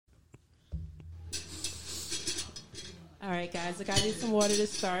All right, guys. Look, I need some water to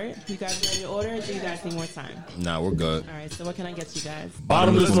start. You guys ready to order, or do you guys need more time? Nah, we're good. All right, so what can I get you guys?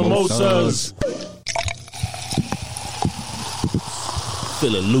 Bottomless mimosas.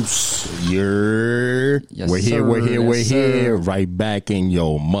 Feeling loose. Yes, we're here. Right back in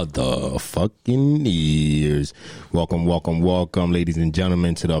your motherfucking ears. Welcome, ladies and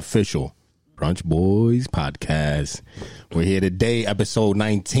gentlemen, to the official Brunch Boys podcast. We're here today, episode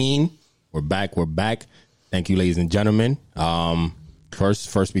 19. We're back. Thank you, ladies and gentlemen.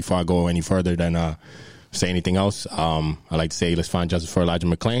 First, before I go any further than say anything else, I'd like to say let's find justice for Elijah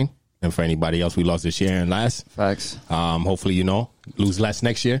McClain and for anybody else we lost this year and last. Facts. Hopefully, lose less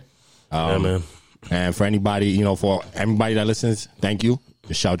next year. Yeah, man. And for anybody, for everybody that listens, thank you.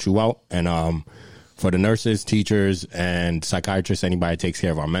 Just shout you out. And for the nurses, teachers, and psychiatrists, anybody that takes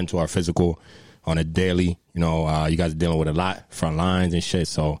care of our mental, our physical on a daily, you guys are dealing with a lot, front lines and shit.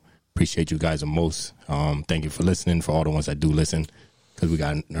 So appreciate you guys the most. Thank you for listening, for all the ones that do listen, because we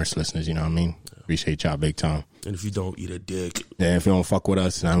got nurse listeners, you know what I mean? Appreciate y'all big time. And if you don't, eat a dick. Yeah, if you don't fuck with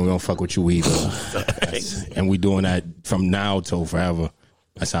us, we don't fuck with you either. And we doing that from now till forever.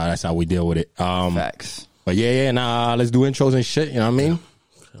 That's how we deal with it. Facts. But let's do intros and shit, you know what I mean?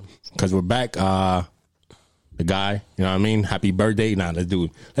 Because we're back. The guy, you know what I mean? Happy birthday. Hold on. Yeah,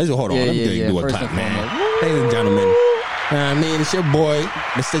 Let me do a First clap, and man. Ladies and gentlemen, you know what I mean? It's your boy,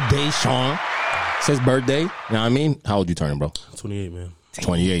 Mr. Deshaun. It's his birthday. You know what I mean? How old you turning, bro? 28, man.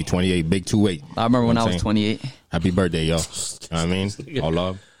 28, big 28. I remember when I was 28. Happy birthday, yo. You know what I mean? All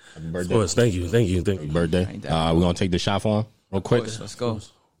love. Happy birthday. Of course, thank you. Happy birthday. We're going to take the shot for him real quick. Let's go.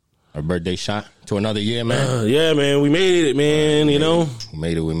 Our birthday shot to another year, man. Yeah, man. We made it, man. We made it.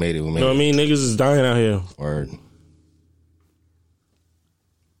 You know what I mean? Niggas is dying out here. Word.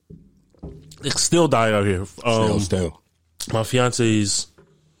 It's still dying out here. Still. My fiance's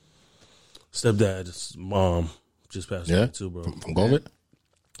stepdad's mom just passed away too, bro. From COVID?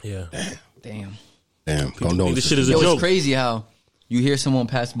 Yeah. Damn. This shit is a Yo, joke. it's crazy how you hear someone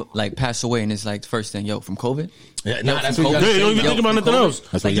pass away and it's like the first thing, from COVID? Yeah, that's what you You don't even think about nothing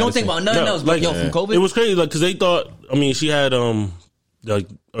else. Like, you don't think about nothing else, but from COVID? It was crazy, like, because they thought, she had, like,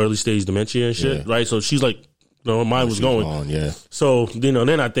 early stage dementia and shit, right? So she's like, her mind was going. So, they're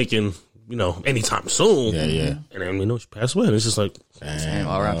not thinking, anytime soon. Yeah. And then, she passed away. And it's just like, damn,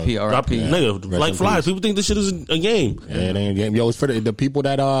 R.I.P. Nigga, like flies. People think this shit is a game. Yeah, it ain't a game. Yo, it's for the people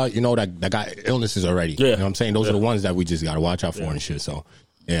that, that got illnesses already. Yeah. You know what I'm saying? Those are the ones that we just got to watch out for and shit. So,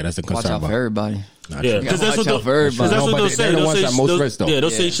 yeah, that's a concern. Watch out for everybody. Yeah, because that's what they'll say. They'll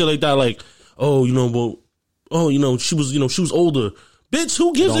say shit like that, like, she was older. Bitch,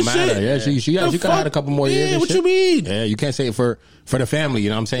 who gives a matter. shit? Yeah, she could have had a couple more years. Yeah, what shit. you mean? Yeah, you can't say it for the family. You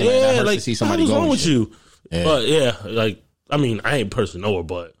know what I'm saying? Yeah, that hurts to see somebody what's go. wrong with shit. you? Yeah. But I ain't personally know her,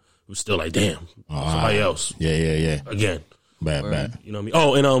 but it was still like, damn, somebody else. Yeah. Again. Bad. You know what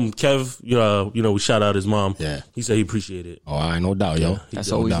I mean? Oh, and Kev, we shout out his mom. Yeah. He said he appreciated it. Oh, I no doubt, yo.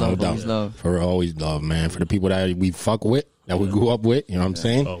 That's always love. For always love, man. For the people that we fuck with, that we grew up with, you know what I'm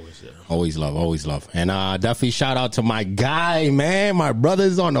saying? Always, yeah. Always love. And definitely shout out to my guy, man. My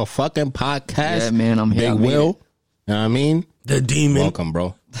brother's on the fucking podcast. Yeah, man, I'm here. Big Will. You know what I mean? The demon. Welcome,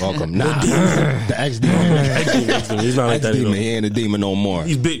 bro. Welcome. The ex-demon. He's not like that Ex-demon. anymore. He ain't a demon no more.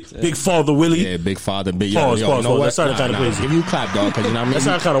 He's big Father Willie. Yeah, big father. Big. Pause. You know what? That sounded kind of crazy. Give you a clap, dog, because you know what I mean? That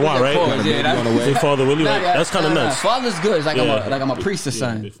sounded kind of wild, right? Pause, yeah, Big Father Willie. That's kind of nuts. Father's good. It's like I'm a priest's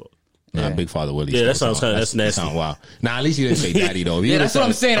son. Big Father Willie. Yeah, that sounds kind of that's nasty. That sound wild. Nah, at least you didn't say daddy though. Yeah, that's what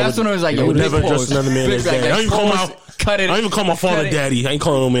I'm saying. That's when I was like, I would never address another man as daddy. I don't even call my father daddy. I ain't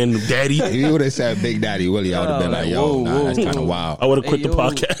calling no man daddy. If you would have said Big Daddy Willie, I would have been like, yo, that's kind of wild. I would have quit the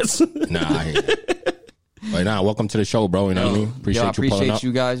podcast. Nah, I hear it. But welcome to the show, bro. You know what I mean? Appreciate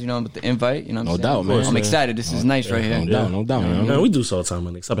you guys, with the invite. You know what I'm saying? No doubt, man. I'm excited. This is nice right here. No doubt. Man, we do this all the time,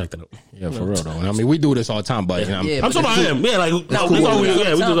 man. Stop acting up. Yeah, for real, though. I mean, we do this all the time, but, I'm talking about him. Yeah, like, we do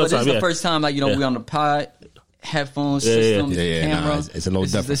this all the time. This is the first time, we on the pod, headphones, systems, camera. It's a little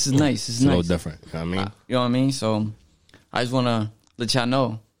different. This is nice. It's a little different. You know what I mean? You know what I mean? So, I just want to let y'all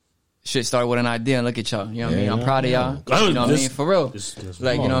know. Shit started with an idea and look at y'all. You know what I mean? I'm proud of y'all. You know what I mean? For real.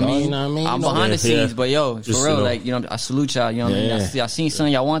 Like, you know what I mean? I'm behind the scenes, but yo, for real, like, I salute y'all. You know what I mean? Y'all seen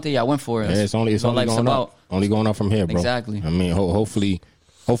something y'all wanted, y'all went for it. Yeah, it's only going up. Only going up from here, bro. Exactly. I mean, hopefully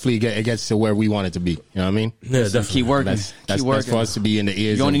it gets to where we want it to be. You know what I mean? Yeah, definitely. Keep working. That's for us to be in the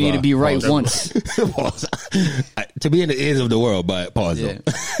ears. You only need to be right once. To be in the ears of the world, but pause though.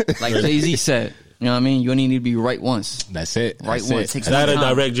 Like Jay-Z said. You know what I mean? You only need to be right once. That's it. Right once. Is that a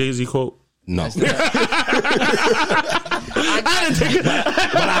direct Jay-Z quote? No.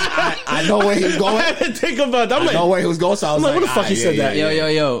 I know where he was going. I didn't think about that. I know where he was going, so I was like, what the fuck he said that?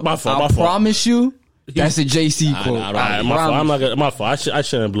 Yo. My fault. I promise you, That's a JC quote. My fault. I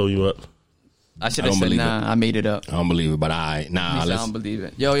shouldn't blow you up. I should have said, I made it up. I don't believe it, but I don't believe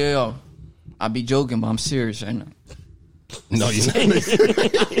it. Yo. I be joking, but I'm serious right now. No, you're not.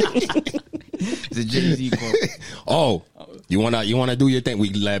 It's a Jay-Z quote. Oh, you wanna do your thing? We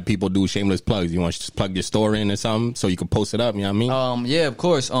let people do shameless plugs. You want to just plug your store in or something so you can post it up? You know what I mean? Yeah, of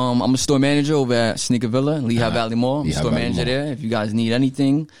course. I'm a store manager over at Sneaker Villa, Lehigh Valley Mall. I'm a store manager there. If you guys need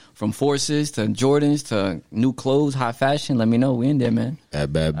anything from Forces to Jordans to new clothes, high fashion, let me know. We in there, man.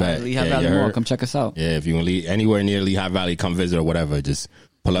 Bad. Lehigh Valley Mall, come check us out. Yeah, if you anywhere near Lehigh Valley, come visit or whatever. Just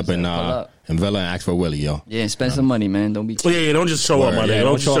pull up in Villa and ask for Willie, yo. Yeah, spend some money, man. Don't be cheap. Yeah, don't just show up, my nigga.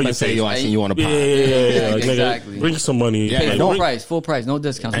 Don't show up and say, yo, I seen you on the pod. Yeah, exactly. Bring some money. Yeah, full price, no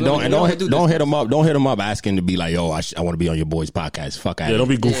discounts. And don't hit him up. Don't hit him up asking to be like, yo, I want to be on your boy's podcast. Fuck out. Yeah, don't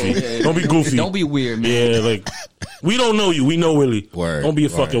be goofy. Don't be goofy. Don't be weird, man. Yeah, like we don't know you. We know Willie. Word. Don't be a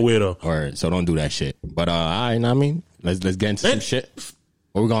fucking weirdo. Word. So don't do that shit. But I know what I mean. Let's get into some shit.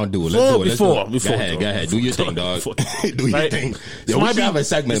 What we gonna do? Let's do it. Before. Go ahead. Do your thing, dog. Do your thing. Yo, we should have a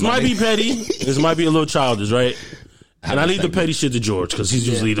segment. This might be petty. This might be a little childish, right? And I leave the petty shit to George because he's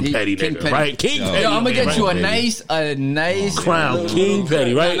usually the petty nigga, right? King Petty. Yo, I'm gonna get you a nice crown. King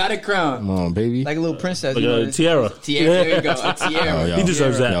Petty, right? Not a crown. Come on, baby. Like a little princess. Like a tiara. There you go. A tiara. He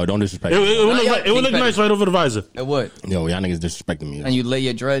deserves that. Yo, don't disrespect it would look nice right over the visor. It would. Yo, y'all niggas disrespecting me. And you lay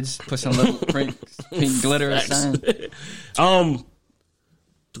your dreads, put some little pink glitter or something.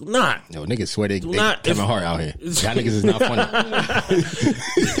 Do not. Yo, niggas swear they Kevin Hart out here. Y'all niggas is not funny.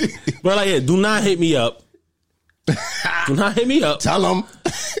 But do not hit me up. Do not hit me up. Tell them.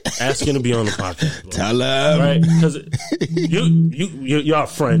 Asking to be on the podcast. Bro. Tell them. Right? Because you're a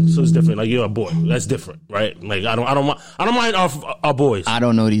friend, so it's different. Like, you're a boy. That's different, right? Like, I don't mind our boys. I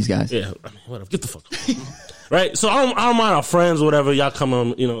don't know these guys. Yeah, I mean, whatever. Get the fuck out. Right? So I don't mind our friends or whatever. Y'all come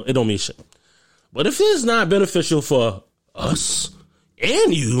on, it don't mean shit. But if it's not beneficial for us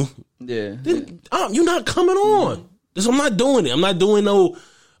and you, then you're not coming on. I'm not doing it. I'm not doing no,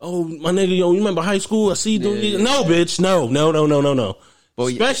 my nigga, you remember high school? I see you doing No, bitch. No.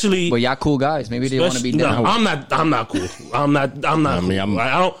 But especially, but y'all cool guys. Maybe they want to be down. No, I'm not cool. I'm not. I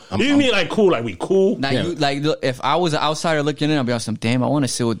mean, you mean like cool? Like we cool? Now, if I was an outsider looking in, I'd be awesome. Damn, I want to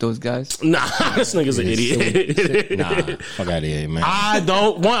sit with those guys. Nah, this nigga's an idiot. Nah, fuck out of here, man. I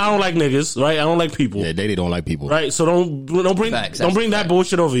don't like niggas. Right? I don't like people. Yeah, they don't like people. Right? So don't bring that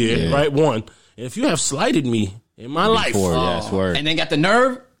bullshit over here. Yeah. Right? One, if you have slighted me in my life, and then got the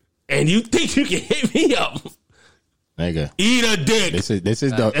nerve, and you think you can hit me up. Nigga. Eat a dick. This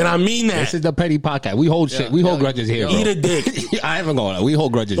is the, and I mean that. This is the petty podcast. We hold shit. We hold grudges here. Eat a dick. I haven't gone. We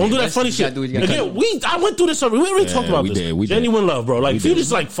hold grudges. Don't do that funny shit. Again, I went through this already. We already talked about this. We genuine love, bro. Like if you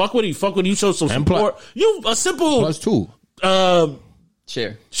just like fuck with you, show some support. You a simple +2.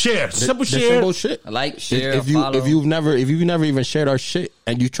 Share. Simple shit. I like share. If you've never even shared our shit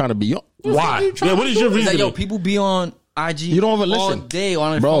and you trying to be why? Yeah, what is your reason? Like, yo, people be on IG. You don't even listen all day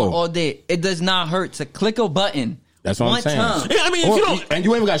on the phone all day. It does not hurt to click a button. That's what I'm saying. Yeah, I mean, if you don't, and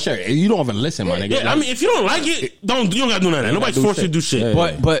you ain't even got to share it. You don't even listen, my nigga. Yeah, I mean, if you don't like it, you don't got to do nothing. Nobody's forced you to do shit.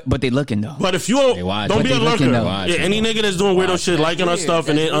 But they looking though. But if you don't be a lurker. Yeah, any nigga that's doing weirdo shit, liking our stuff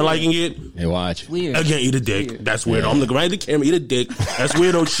and then unliking it. Hey, watch. Weird. Again, eat a dick. That's weird. I'm looking right at the camera. Eat a dick. That's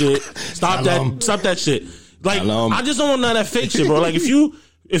weirdo shit. Stop that shit. Like, I just don't want none of that fake shit, bro. Like, if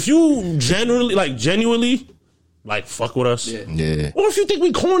you genuinely. Like, fuck with us. Yeah. Or if you think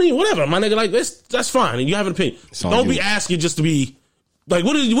we corny, whatever, my nigga, like, that's fine. And you have an opinion. Don't be asking just to be, like,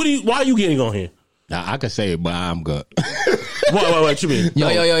 why are you getting on here? Now, I could say it, but I'm good. What you mean? Yo.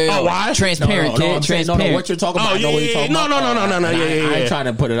 Oh, why? Transparent, kid. Transparent. No, what you're talking about. I know what you're talking about. No. I ain't trying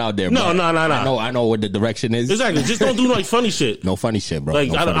to put it out there, bro. No. I know what the direction is. Exactly. Just don't do, like, funny shit. No funny shit, bro. Like,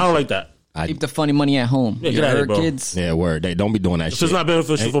 I don't like that. Keep the funny money at home. Yeah, get out of here, bro. Kids. Yeah, word. They don't be doing that shit. If it's not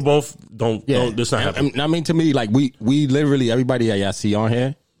beneficial for both, don't this not happen. I mean, to me, like, we literally, everybody that y'all see on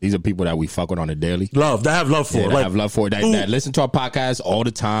here, these are people that we fuck with on the daily. That have love for. That listen to our podcast all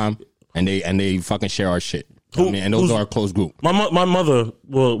the time, and they fucking share our shit. And those are our close group. My mother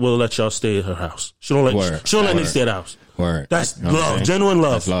will let y'all stay at her house. She don't let me stay at the house. Word. That's love. Genuine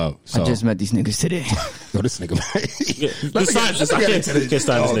love. That's love. So, I just met these niggas today. Yo, this nigga. I can't stand this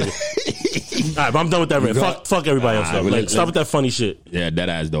nigga. All right, but I'm done with that rant. Fuck everybody else. Like, stop with that funny shit. Yeah, that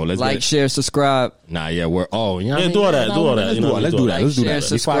ass though. Let's share, subscribe. Nah, yeah, do all that. Let's do that. Let's do that.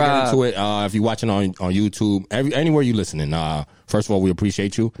 Before I get into it, if you're watching on YouTube, anywhere you're listening, first of all, we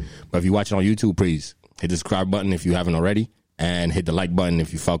appreciate you. But if you're watching on YouTube, please hit the subscribe button if you haven't already. and hit the like button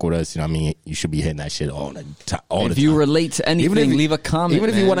if you fuck with us. You know what I mean? You should be hitting that shit all the time. If you relate to anything, leave a comment. Even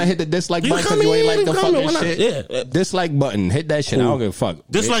if you want to hit the dislike button because you ain't like the fucking shit. Yeah. Dislike button. Hit that shit. Cool. I don't give a fuck.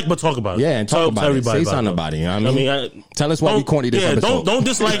 Dislike, but talk about it. Yeah, and talk about everybody it. Say something about it. You know what I mean? Tell us why we corny this episode. Don't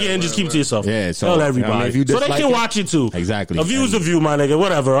dislike it and just keep it to yourself. Yeah, so tell everybody. I mean, so they can watch it too. Exactly. A view's a view, my nigga.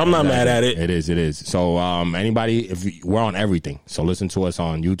 Whatever. I'm not mad at it. It is. So anybody, we're on everything. So listen to us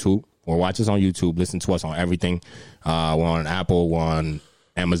on YouTube or watch us on YouTube. Listen to us on everything. We're on Apple. We're on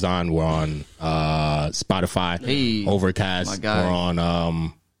Amazon. We're on Spotify. Overcast. We're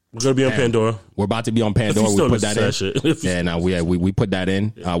on. We're gonna be on Pandora. We're about to be on Pandora. We put that in. Shit. Yeah, no, we put that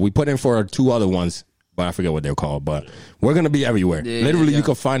in. We put in for 2 other ones, but I forget what they're called. But we're gonna be everywhere. Yeah, literally, you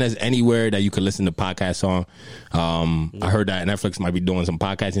can find us anywhere that you can listen to podcasts on. I heard that Netflix might be doing some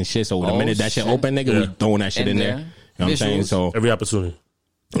podcasts and shit. So the minute that shit open, nigga, we throwing that shit in there. You know what I'm saying? So every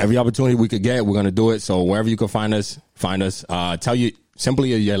opportunity we could get, we're gonna do it. So wherever you can find us. Tell you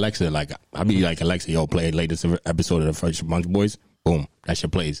simply your Alexa. Like I'll be like, Alexa, yo, play latest episode of the Fresh Bunch Boys. Boom, that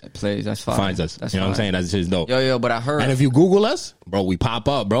shit plays. It plays. That's fine. Finds us. That's you know what I'm saying? That's just dope. Yo, but I heard. And if you Google us, bro, we pop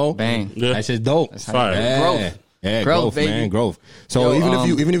up, bro. Bang. Yeah. That's just dope. That's fire. Yeah, growth, baby. Man, growth. So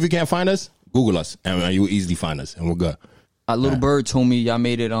even if you can't find us, Google us, and you will easily find us, and we're good. Little Bird told me y'all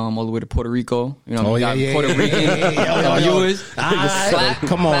made it all the way to Puerto Rico. You know, Puerto Rican viewers.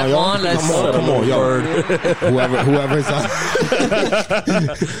 Come on, yo.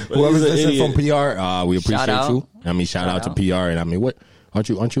 Whoever's listening from PR, we appreciate you. I mean, shout out to PR, and I mean, what? Aren't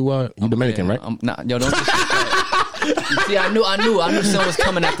you Dominican, right? Yo, don't. You see, I knew someone was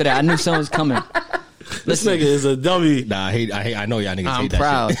coming after that. I knew someone was coming. This nigga is a dummy. Nah, I know y'all niggas hate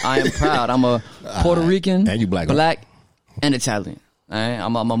that shit. I am proud. I'm a Puerto Rican, and you black, and Italian.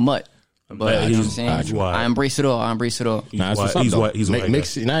 I'm a mutt. But you know what I'm saying? I embrace it all. Nah, he's white.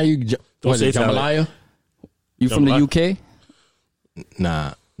 Mix. Now you was it jambalaya? You from the UK?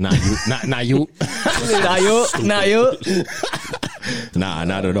 Nah, not you. Not you. Nah,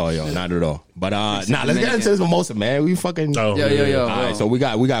 not at all, yo. Not at all. But let's get into this mimosa, man. We fucking yo. All right, so we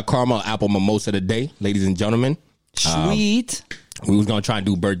got caramel apple mimosa today, ladies and gentlemen. Sweet. We was gonna try and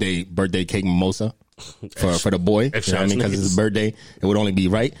do birthday cake mimosa for the boy. You know what I mean? Because it's his birthday, it would only be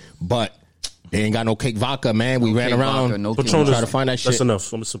right. But they ain't got no cake vodka, man. We ran around trying to find that shit. That's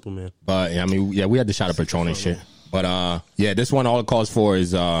enough. I'm a simple man. But I mean, we had the shot of Patron and shit. But this one all it calls for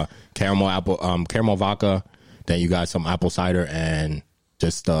is caramel vodka. Then you got some apple cider and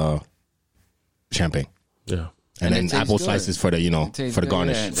just champampgne. Yeah. And then apple slices for the for the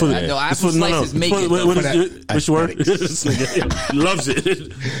garnish. Yeah. For the apple slices make it. Which word? Loves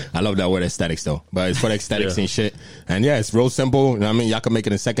it. I love that word, aesthetics, though. But it's for the aesthetics and shit. And yeah, it's real simple. You know what I mean? Y'all can make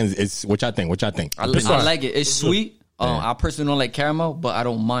it in seconds. It's what y'all think. I like it. It's sweet. I personally don't like caramel, but I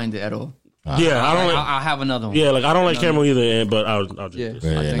don't mind it at all. I'll have another one. Yeah, like I don't like caramel either, but I'll just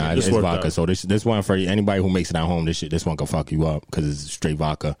it's vodka. So this one for anybody who makes it at home. This one can fuck you up because it's straight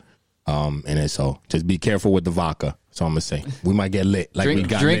vodka. And then so just be careful with the vodka. So I'm gonna say we might get lit. Like we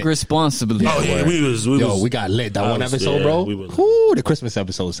got drink lit. responsibly. Oh yeah, we got lit that one episode, bro. The Christmas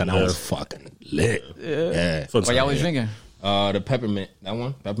episode, son. I was fucking lit. Yeah. What y'all was drinking? The peppermint. That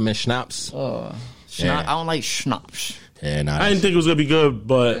one, peppermint schnapps. I don't like schnapps. Yeah, I didn't think it was gonna be good,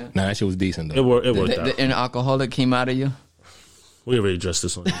 but that shit was decent though. It worked out. The inner alcoholic came out of you. We already addressed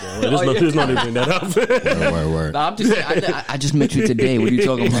this one. There's no need to bring that up. Word. No, I just met you today. What are you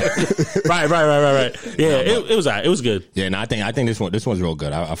talking about? Right. Yeah, it was alright. It was good. Yeah, I think this one's real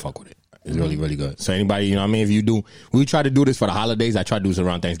good. I fuck with it. It's really, really good. So anybody, you know what I mean? If we try to do this for the holidays. I try to do this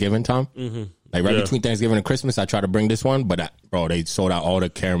around Thanksgiving time. Mm-hmm. Like between Thanksgiving and Christmas, I try to bring this one. But bro, they sold out all the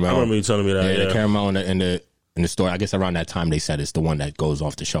caramel. I remember you telling me that. Yeah, the caramel in the store. I guess around that time they said it's the one that goes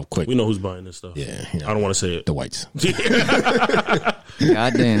off the shelf quick. We know who's buying this stuff. Yeah, I don't want to say it. The whites.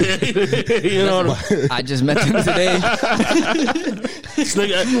 Goddamn. I just met him today.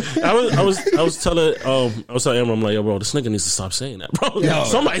 I was telling Amber, I'm like, yo, bro, this nigga needs to stop saying that, bro.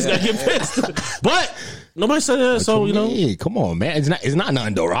 Somebody's gotta get pissed. But nobody said that, so come on, man. It's not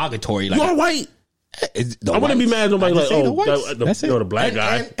nothing derogatory. Like, you're white. I wouldn't be mad at nobody like, the black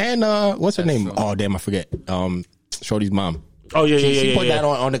guy. And what's her name? Oh, damn, I forget. Shorty's mom. Oh, yeah. She put that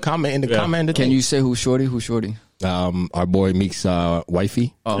on the comment, comment. Can you say who's Shorty? Who's Shorty? Our boy Meek's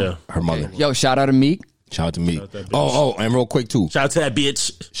wifey. Oh. Yeah. Her mother. Yo, shout out to Meek. Shout out to Meek. And real quick too. Shout out to that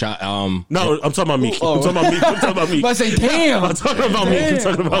bitch. No, I'm talking about Meek. I'm talking about Meek. I say, damn. I'm talking about Meek.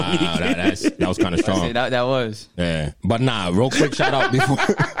 That was kind of strong. That was. Yeah, but real quick shout out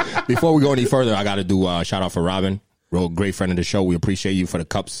before we go any further. I got to do shout out for Robin. Real great friend of the show. We appreciate you for the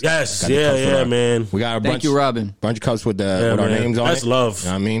cups. Yes, yeah, man. We got a Thank you, Robin. Bunch of cups with our names on it. That's love. You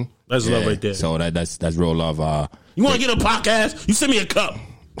know what I mean? That's love right there. So that's real love. You want to get a podcast? You send me a cup.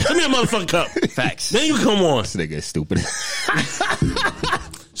 Send me a motherfucking cup. Facts. Then you come on. This nigga is stupid.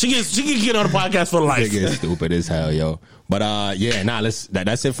 She can get on the podcast for life. Nigga is stupid as hell, yo. But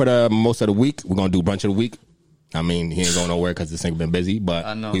that's it for the most of the week. We're gonna do brunch of the week. I mean, he ain't going nowhere because this thing been busy.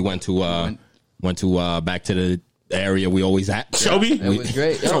 But we went to back to the area we always at. Shelby? It was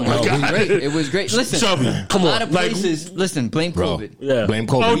great. Oh my God. It was great. Listen, Shelby, come on. A lot of places, blame COVID. Yeah. Blame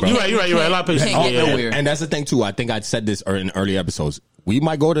COVID, bro. You're right. A lot of places. Can't get nowhere. And that's the thing, too. I think I'd said this in early episodes. We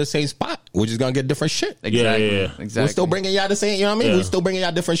might go to the same spot. We're just going to get different shit. Exactly. Yeah. Exactly. We're still bringing y'all the same, you know what I mean? We're still bringing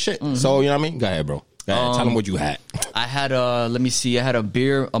y'all different shit. Mm-hmm. So, you know what I mean? Go ahead, bro. Go ahead. Tell them what you had. I had, let me see. I had a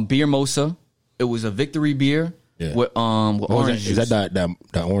beer mosa. It was a Victory beer. Yeah. With orange juice. Is that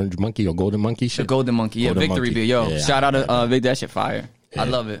the orange monkey or golden monkey shit? The golden monkey, golden Victory monkey. beer. Yo, yeah, shout out to Vic, that shit fire. Yeah. I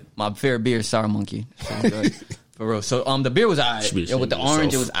love it. My favorite beer is Sour Monkey. So good. For real. So the beer was alright. With the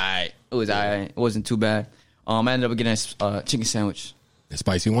orange, it was alright. It wasn't too bad. I ended up getting a chicken sandwich. The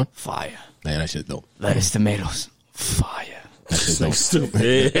spicy one? Fire. Yeah, that shit dope. Lettuce, tomatoes. Fire. That shit dope. Stupid.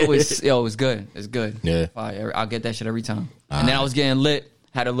 It was good. It's good. Yeah. Fire. I'll get that shit every time. And then I was getting lit.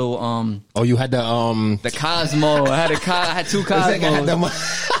 Had a little Oh, you had the Cosmo. I had two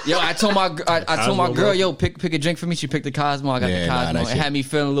Cosmos. Yo, I told my girl, yo, pick a drink for me. She picked the Cosmo. I got the Cosmo. It had me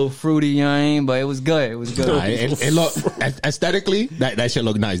feeling a little fruity, you know what I mean? But it was good. It was good. It look aesthetically, that shit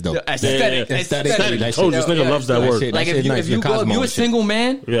look nice though. Aesthetically, that shit. This nigga loves that word. Like if you a single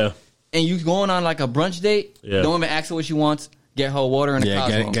man, yeah, and you going on like a brunch date, don't even ask her what she wants. Get her water in the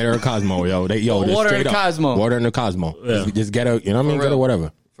Cosmo. Get her a Cosmo, yo. Water in the Cosmo. Water in the Cosmo. Yeah. Just get her, you know what I mean? Get her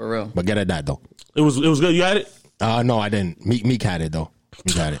whatever. For real. But get her that, though. It was good. You had it? No, I didn't. Meek had it, though.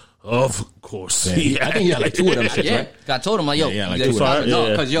 Meek had it. Of course. Yeah. I think he had like two of them shits, right? I told him, like, yo. Like two of them. No,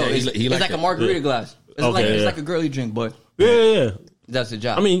 because, yo, it's like a margarita glass. It's like a girly drink, but. Yeah. That's the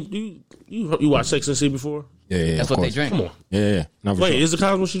job. I mean, you watch Sex and the City before? Yeah. That's what they drink. Come on. Yeah. Wait, is the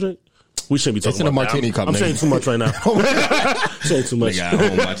Cosmo she drink? We shouldn't be talking about that. It's in a martini cup. I'm saying too much right now. saying too much. Nigga, I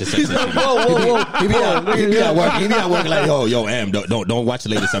don't watch Sex and the City. Whoa. He be at work. He be at work like, yo, Am, don't watch the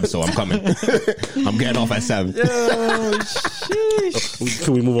latest episode. I'm coming. I'm getting off at 7. Yo, sheesh.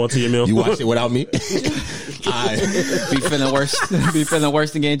 Can we move on to your meal? You watched it without me? Be feeling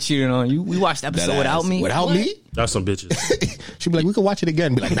worse than getting cheated on. We watched the episode without me? Without me? That's some bitches. She'd be like, we could watch it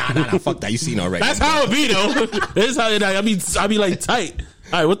again. Be like, nah, fuck that. You seen it already. That's how it be, though. That's how it I be like tight.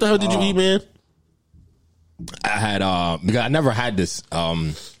 All right, what the hell did you eat, man? I had because I never had this.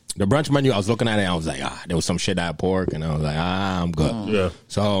 The brunch menu, I was looking at it and I was like, there was some shit I had pork, and I was like, I'm good. Yeah.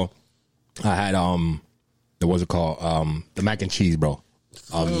 So I had what's it called? The mac and cheese, bro.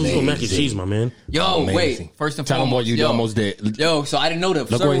 Amazing. Mac and cheese, my man. Yo, amazing. wait. First and foremost, tell him what you almost did. Yo, so I didn't know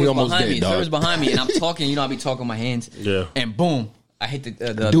that. Look what he almost did, Sir was behind me, and I'm talking. I be talking with my hands. Yeah. And boom, I hit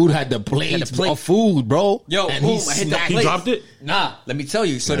the dude had the plate of food, bro. Yo, and boom, I hit the plate. He dropped it? Nah, let me tell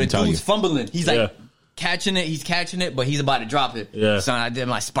you. So the dude's fumbling. He's like catching it. He's catching it, but he's about to drop it. Yeah. So I did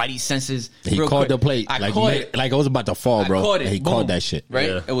my spidey senses. He caught the plate. I caught it. Like it was about to fall, bro. I caught it. And he caught that shit. Right?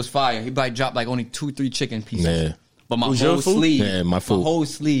 Yeah. It was fire. He probably dropped like only 2-3 chicken pieces. Yeah. But my whole sleeve. Yeah, my food. My whole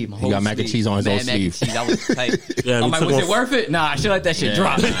sleeve. He got mac and cheese on his whole sleeve. That was tight. Yeah, I'm like, was it worth it? Nah, I should let that shit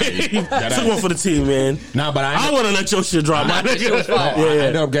drop. Took one for the team, man. Nah, but I want to let your shit drop. That shit was fire. I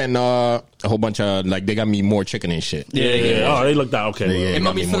ended up getting a whole bunch of, like, they got me more chicken and shit. Yeah. Oh, they looked out. Okay. Yeah, it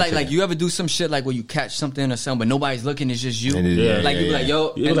made me feel like you ever do some shit like where you catch something or something, but nobody's looking, it's just you. Like, you be like,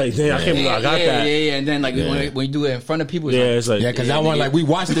 yo. You're like, damn, I can't believe I got that. Yeah. And then, like, when you do it in front of people, it's like. Yeah, because that one, like, we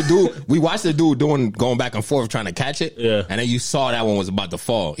watched the dude going back and forth trying to catch it. Yeah. And then you saw that one was about to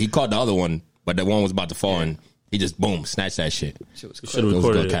fall. He caught the other one, but the one was about to fall, and he just, boom, snatched that shit. Should have It was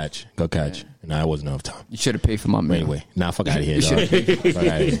a good catch. Good catch. Nah, it wasn't enough time. You should have paid for my meal. Anyway, fuck out of here, dog. Fuck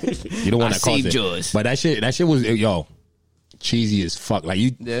out of here. You don't want to cause it. Yours. But that shit was, yo, cheesy as fuck. Like,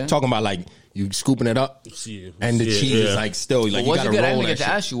 you talking about, like, you scooping it up, and the cheese is, like, still, like, you gotta roll that shit. I didn't get to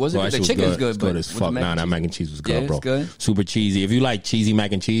ask you. Was it good? The chicken's good, but good as fuck. Nah, that mac and cheese was good, bro. It's good. Super cheesy. If you like cheesy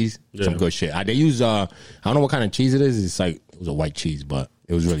mac and cheese, some good shit. They use, I don't know what kind of cheese it is. It's like, it was a white cheese, but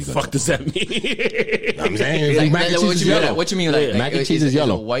it was really good. Fuck does that mean? I'm saying, like, mac and cheese is yellow. What you mean? Like, mac and cheese is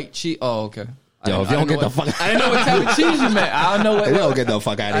yellow. White cheese? Oh, okay. Yo, if you don't get the fuck I didn't know what type of cheese you meant. I don't know what. You don't get the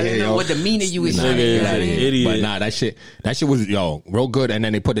fuck out of here, yo. I didn't know what demeanor you was saying. Get out of here. Idiot. But nah, that shit was, yo, real good. And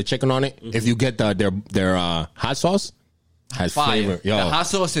then they put the chicken on it. If you get their hot sauce, has fire. flavor. Yo, the hot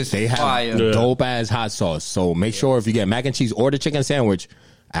sauce is they have fire. dope ass hot sauce. So make sure if you get mac and cheese or the chicken sandwich,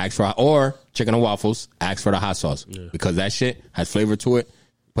 or chicken and waffles, ask for the hot sauce because that shit has flavor to it.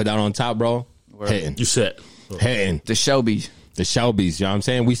 Put that on top, bro. Hitting. You set. Hitting. The Shelby's. You know what I'm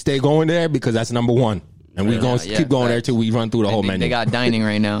saying? We stay going there because that's number one. And we keep going there till we run through the whole menu. They got dining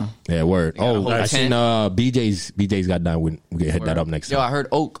right now. Yeah, word. I seen BJ's got dining. We can hit that up next time. Yo, I heard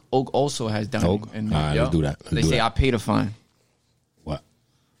Oak also has dining. Oak? All right, let's do that. They say I paid a fine. What?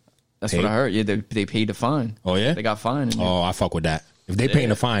 That's what I heard. Yeah, they paid the fine. Oh, yeah? They got fined. Oh, I fuck with that. If they paying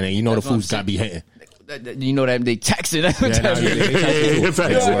the fine, then you know the food's got to be hitting. You know that they tax it.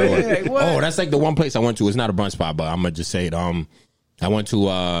 Oh, that's like the one place I went to. It's not a brunch spot, but I'm going to just say it. I went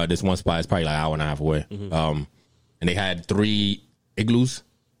to this one spot. It's probably like an hour and a half away. And they had 3 igloos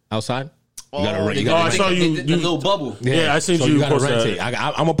outside. I saw you. The little bubble. Yeah, I seen you. You gotta rent it.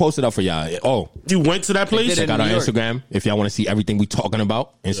 I'm gonna post it up for y'all. Oh, you went to that place? Check out our Instagram if y'all want to see everything we talking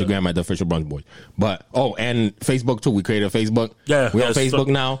about. Instagram at the Official Brunch Boys. But and Facebook too. We created a Facebook. Yeah, we on Facebook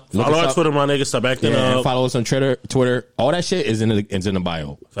now. Follow our Twitter, my nigga. Stop acting up. Follow us on Twitter. All that shit is in the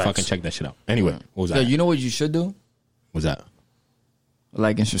bio. Facts. Fucking check that shit out. Anyway, what was that? You know what you should do? What's that?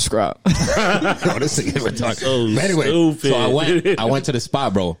 Like and subscribe. This nigga retarded. But anyway, so I went to the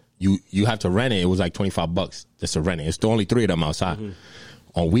spot, bro. You have to rent it. It was like $25 just to rent it. It's the only 3 of them outside.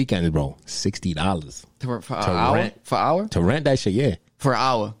 On weekends, bro, $60 for an hour. Rent. For an hour? To rent that shit, yeah. For an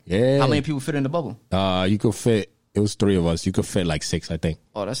hour. Yeah. How many people fit in the bubble? You could fit. It was 3 of us. You could fit like 6, I think.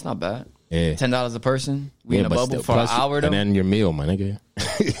 Oh, that's not bad. Yeah. $10 a person. We in a bubble still, for an hour though. And then your meal, my nigga.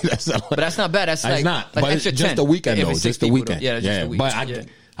 But that's not bad. That's like not. Like but extra just the weekend though. Just the weekend. Yeah, just the weekend. But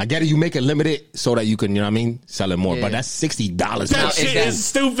I get it. You make it limited so that you can, you know what I mean, sell it more. Yeah. But that's $60. That shit is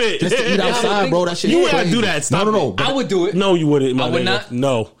stupid. Just to eat outside, bro. That shit. You would not do that. Stop no. I would do it. No, you wouldn't. I would not.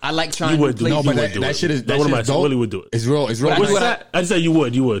 No, I like trying. You would do. No, but that shit is. That shit really would do it. It's real. It's real. I said you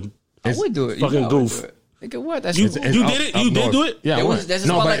would. You would. I would do it. Fucking goof. Nigga, what? That's you did it. You did do it. Yeah, there's a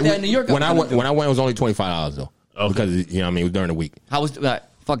spot like that in New York. When I went, it was only $25 though. Because you know what I mean, it was during the week. How was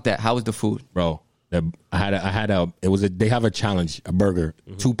fuck that? How was the food, bro? I had a. It was they have a challenge, a burger,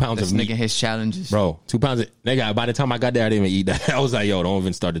 2 pounds of meat. Nigga, his challenges, bro. 2 pounds. Nigga, by the time I got there, I didn't even eat that. I was like, yo, don't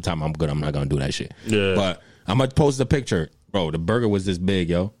even start the time. I'm good. I'm not gonna do that shit. Yeah. But I'm gonna post the picture, bro. The burger was this big,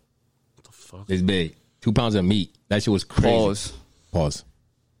 yo. What the fuck? It's big. 2 pounds of meat. That shit was crazy. Pause.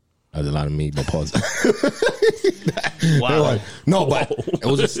 That was a lot of meat, but pause. Wow. No, but it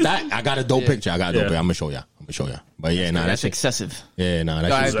was a stack. I got a dope picture. I'm gonna show y'all. But yeah, that's excessive. Yeah,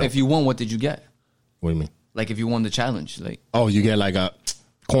 that's if you won, what did you get? What do you mean? Like if you won the challenge, like you get like a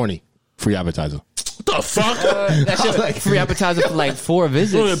corny free appetizer. What the fuck? That's just like free appetizer for like 4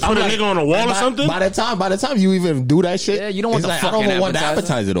 visits. Put a nigga on a wall or something. By the time you even do that shit, you don't want the fucking appetizer. I don't want the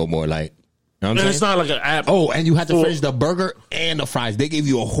appetizer no more. Like, you know what I'm saying? It's not like an app. Oh, and you had to finish the burger and the fries. They gave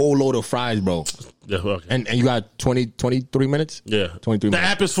you a whole load of fries, bro. Yeah, okay. And you got 23 minutes? Yeah. 23 minutes. The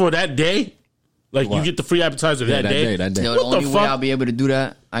app is for that day? Like, you get the free appetizer that day? That day. Yo, the only way I'll be able to do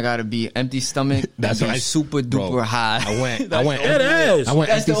that, I gotta be empty stomach. That's right. Super duper high. I went that's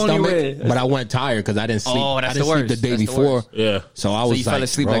empty the only stomach, way. But I went tired because I didn't sleep. Oh, I didn't sleep the day before. Yeah. So I was you fell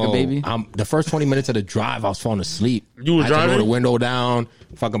asleep like a baby? The first 20 minutes of the drive, I was falling asleep. You were I had driving? to roll the window down,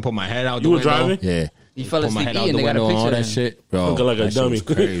 fucking put my head out the window. You were driving? Yeah. You fell asleep my head out eating. the They got a window, picture. all that shit. Bro, looking like a dummy.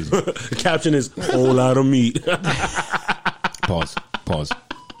 Crazy. Caption is whole lot of meat. Pause.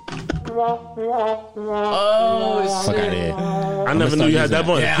 Oh, fuck out of here. I never knew you had that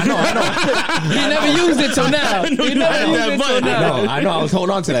button. Yeah, I know. You never used it till now. I know. I was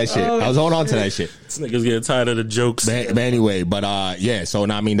holding on to that shit. This nigga's getting tired of the jokes. But anyway, yeah. So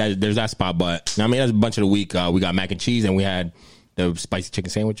now, I mean, there's that spot. But I mean, that's a bunch of the week. We got mac and cheese, and we had the spicy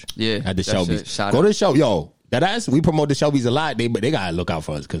chicken sandwich. Yeah, at the Shelby's. Go to the Shelby, yo. That ass, we promote the Shelby's a lot. They gotta look out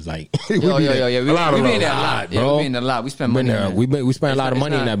for us because like we be in there a lot, bro. We be in a lot. We spend money. We spend a lot of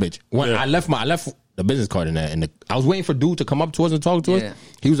money in that bitch. When I left the business card in there, and I was waiting for dude to come up to us and talk to us.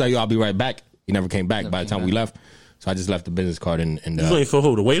 He was like, "Yo, I'll be right back." He never came back by the time we left. So I just left the business card in. You waiting for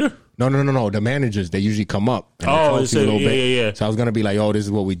who? The waiter? No. The managers, they usually come up. And yeah. So I was gonna be like, "Yo, this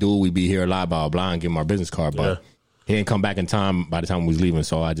is what we do. We be here a lot, blah blah," and give him our business card. But he didn't come back in time by the time we was leaving.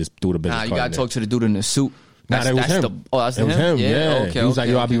 So I just threw the business card. You gotta talk to the dude in the suit. It was him. That's it was him. Yeah. Okay, he was like,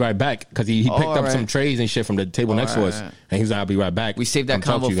 "Yo, I'll be right back," because he picked up some trays and shit from the table next to us, and he was like, "I'll be right back." We saved that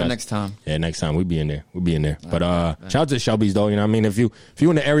combo for next time. Yeah, next time we'll be in there. But shout out to Shelby's though. You know what I mean? If you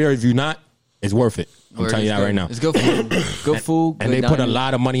in the area, if you're not, it's worth it. I'm telling you that right now. It's good food. Good food. And they put a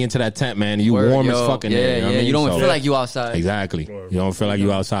lot of money into that tent, man. You warm as fucking there. You know what I mean? You don't feel like you outside. Exactly. You don't feel like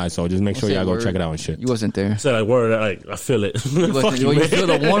you outside. So just make sure y'all go check it out and shit. You wasn't there. Said like word, like I feel it. You feel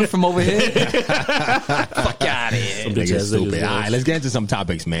the one from over here? Fuck out of here. Nigga stupid. All right, let's get into some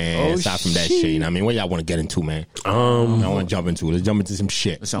topics, man. Aside from that shit. You know what I mean? What y'all want to get into, man? I want to jump into. Let's jump into some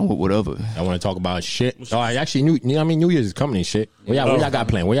shit. Whatever. I want to talk about shit. Oh, actually, New Year's is coming and shit. What y'all got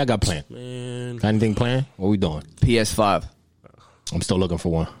planned? What y'all got planned? Man. Got anything planned? What we doing? PS5. I'm still looking for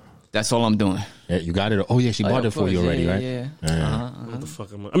one. That's all I'm doing. Yeah, you got it. Oh yeah, she bought it for you already, right? Yeah. What the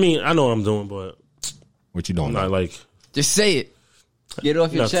fuck am I? I mean, I know what I'm doing, but what you doing? I'm not like. Just say it. Get it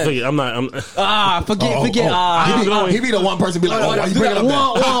off your chest. I'm not. Forget. He be the one person be like, why you bring it up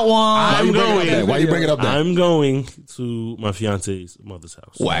there? Why you bring it up there? I'm going to my fiance's mother's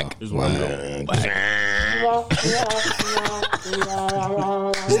house. Whack. Is where I'm going.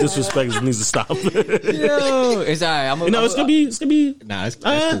 This disrespect needs to stop. Yo, it's all right. It's gonna be. Nah,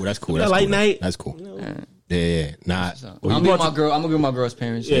 that's cool. That's light night. That's cool. Yeah. Nah. I'm gonna go with my girl's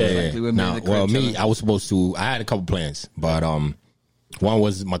parents. Yeah. Nah, well, me, I was supposed to. I had a couple plans, but one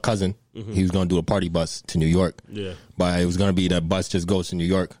was my cousin. Mm-hmm. He was gonna do a party bus to New York. Yeah. But it was gonna be that bus just goes to New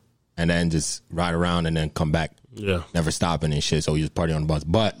York and then just ride around and then come back. Yeah. Never stopping and shit. So you just party on the bus.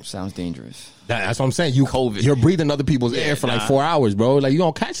 But sounds dangerous. That's what I'm saying. You're breathing other people's air for like 4 hours, bro. Like you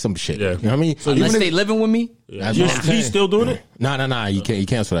gonna catch some shit. Yeah. You know what I mean? So unless they living with me. Yeah. He's still doing it? Nah. You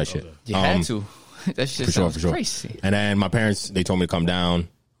cancel that shit. You had to. That shit sounds crazy. And then my parents, they told me to come down.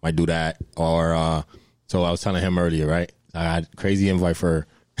 Might do that. Or so I was telling him earlier, right? I had crazy invite for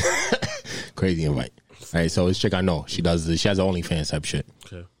her. Crazy invite. All right, so this chick I know, she has OnlyFans type shit.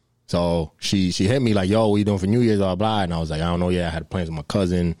 Okay. So she hit me like, yo, what you doing for New Year's, blah, blah. And I was like, I don't know yet. I had plans with my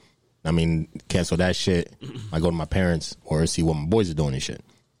cousin. I mean, cancel that shit. I go to my parents or see what my boys are doing and shit.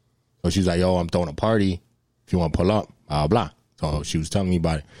 So she's like, yo, I'm throwing a party. If you want to pull up, blah, blah. So she was telling me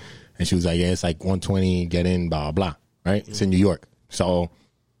about it. And she was like, yeah, it's like $120, get in, blah, blah. Right? It's in New York. So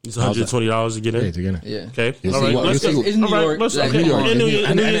it's $120 to get in? Yeah, to get in. Yeah. Okay. All right. It's New York. New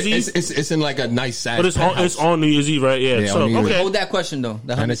Year's Eve. It's in like a nice ass. But it's on New Year's Eve, right? Yeah. So, okay. Hold that question, though.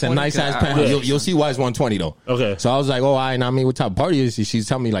 And it's a nice ass penthouse. You'll see why it's $120, though. Okay. So I was like, oh, I mean, what type of party is she? She's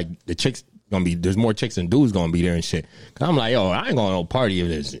telling me, like, the chicks gonna be, there's more chicks than dudes gonna be there and shit. Cause I'm like, yo, I ain't going to no party if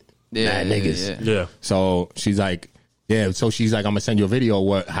there's niggas. Yeah. So she's like, I'm gonna send you a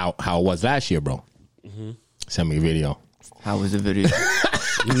video how it was last year, bro. Mm-hmm. Send me a video. How was the video?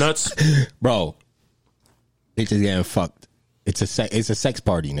 Nuts, bro. Bitches getting fucked. It's a sex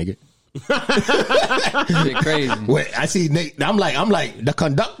party, nigga. Shit crazy. Wait, I see Nate. I'm like the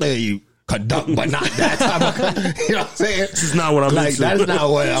conductor. You conduct, but not that type of. You know what I'm saying? This is not what I'm like. That's not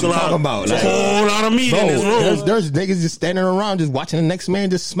what I'm talking about. Like, a whole lot of meat in this room. There's niggas just standing around, just watching the next man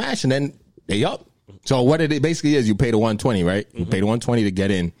just smash, and then they up. So what it basically is, you pay the $120, right? You pay the $120 to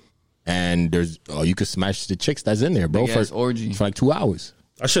get in, and you could smash the chicks that's in there, bro, for orgy for like 2 hours.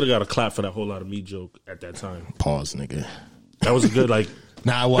 I should have got a clap for that whole lot of meat joke at that time. Pause, nigga. That was a good like.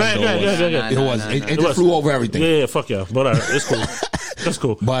 Nah, it wasn't. It just flew over everything. Yeah, fuck yeah. But it's cool. That's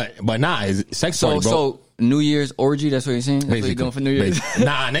cool. But nah, it's sex party, bro. So New Year's orgy. That's what you're saying. That's what you're doing for New Year's.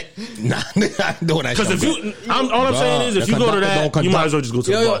 Nah, I'm doing that. Because if you, all I'm saying is, if you go to that, you might as well just go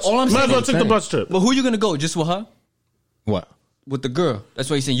to the bus. All I'm saying, might as well take the bus trip. But who you gonna go? Just with her? What? With the girl. That's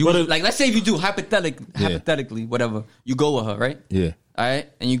what you're saying. Like, let's say if you do hypothetically, whatever, you go with her, right? Yeah. All right,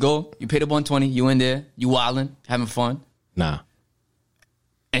 and you go, you pay the $120, you in there, you wilding, having fun. Nah.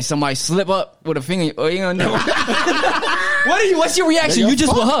 And somebody slip up with a finger, or you gonna know. What's your reaction? You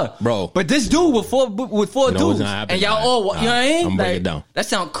just with her, bro. But this dude with four dudes, and y'all all, you know what I mean? I'm breaking it down. That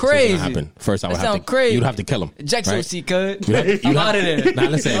sound crazy. Happen. First, I would have to. Crazy. You'd have to kill him. Eject right? those seat, cuz. I'm out of there. Nah,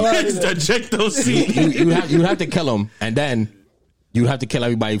 listen. Eject those seat. You'd have to kill him, and then you'd have to kill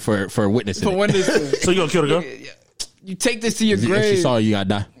everybody for witnessing. For witnessing. So you gonna kill the girl? You take this to your grave. If she saw you gotta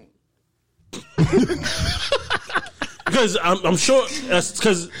die. Because I'm sure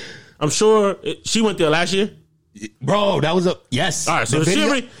she went there last year. Bro, that was yes. All right, so the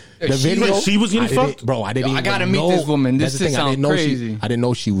video, she was getting fucked. Bro, I didn't. I gotta meet this woman. This shit sounds crazy. I didn't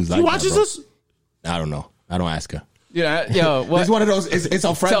know she was like. She watches this. I don't know. I don't ask her. Yeah, yo, what? It's one of those. It's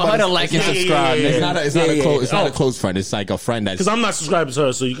a friend. Tell her to like and subscribe. It's not a close friend. It's like a friend that's. Because I'm not subscribed to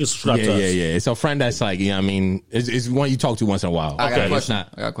her, so you can subscribe to us. Yeah. It's a friend that's like, I mean, it's one you talk to once in a while. I got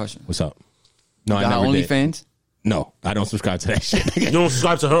a question. What's up? No, I never did. OnlyFans? No, I don't subscribe to that shit. You don't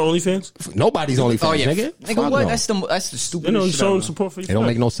subscribe to her OnlyFans? Nobody's OnlyFans, oh, yeah. nigga. What? That's the stupid. You're showing support for you. It don't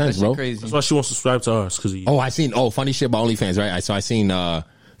make no sense, bro. Crazy. That's why she won't subscribe to ours. Funny shit about OnlyFans, right? So I seen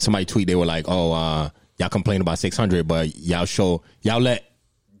somebody tweet. They were like, y'all complain about 600, but y'all let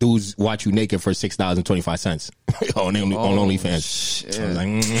dudes watch you naked for $6.25 on OnlyFans. Shit. I was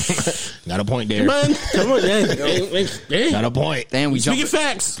like, got a point there. Come on, man. Got a point. Damn, we speaking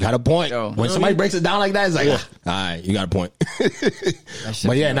facts. Got a point. Yo, when somebody breaks it down like that, it's like, all right, you got a point.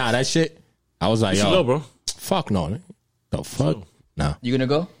 But yeah, that shit. I was like, yo, go, bro. Fuck no. The fuck? Nah. You gonna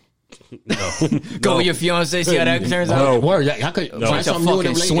go? No. Go with your fiance, see how that turns out? No. Word, I could find some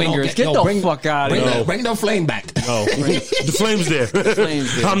fucking swingers. Get the fuck out of here. Bring the flame back. No. The flame's there.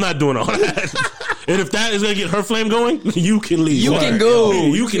 I'm not doing all that. And if that is gonna get her flame going, you can leave. You can go.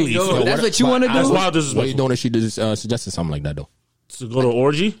 You can leave. Go. That's what you want to do. That's wild. What are you doing if she suggested something like that though? To go to an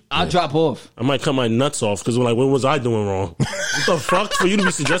orgy? I'll drop off. I might cut my nuts off because we're like, what was I doing wrong? What the fuck for you to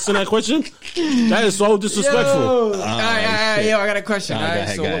be suggesting that question? That is so disrespectful. All right, yo, I got a question. All right,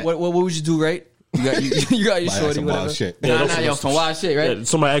 so what would you do, right? You got your shorty, whatever. Shit. Nah, some wild shit, right? Yeah,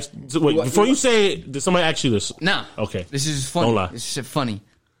 somebody asked. Wait, before you say it, did somebody ask you this? Nah. Okay. This is funny. Don't lie. This shit funny.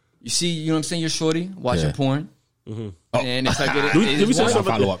 You see, you know what I'm saying? You're shorty watching porn. Mm-hmm. And it's like did we say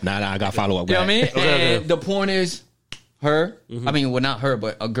follow up? Nah, I got follow up. You know what I mean? And the porn is her. Mm-hmm. I mean, well, not her,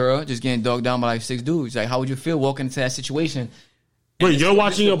 but a girl just getting dogged down by like 6 dudes. Like, how would you feel walking into that situation? Wait, you're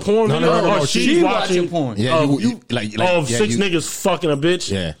watching a porn video? No. She's watching porn. Yeah, six niggas fucking a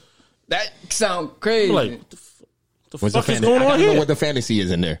bitch? Yeah. That sound crazy. Like, the fuck is going on here? I don't know here? what the fantasy is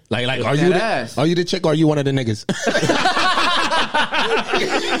in there. Like, are you the chick or are you one of the niggas?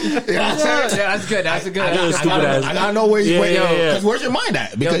 Yeah, that's good. That's a good. I gotta know where you because where's your mind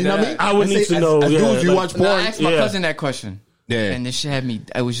at? Because you know what I mean. I would need to know. Dudes, you watch porn. I asked my cousin that question. Yeah, and this shit had me.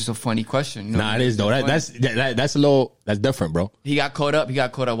 It was just a funny question. You know? Nah, it is though. That's a little. That's different, bro. He got caught up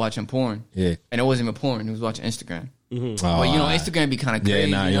watching porn. Yeah, and it wasn't even porn. He was watching Instagram. Mm-hmm. But you know, Instagram be kind of crazy.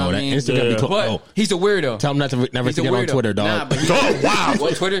 Yeah, you know what I mean? Instagram be but he's a weirdo. Tell him never to get on Twitter, dog. Nah, but wow,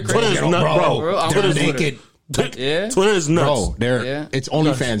 what Twitter crazy? Twitter's nuts, bro. Twitter's naked. Yeah, Twitter is nuts, bro. It's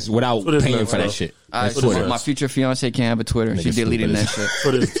OnlyFans without paying for that shit. My future fiance can't have a Twitter. She deleted that shit.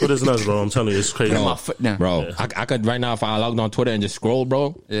 Twitter's nuts, bro. I'm telling you, it's crazy. My foot now, bro. I could right now if I logged on Twitter and just scroll,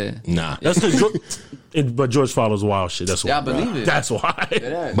 bro. Yeah, nah. That's but George follows wild shit. That's why. Yeah, I believe it. That's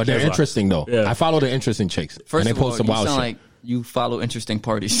why. But they're interesting though. Yeah. I follow the interesting chicks. First and they post some wild shit. Like you follow interesting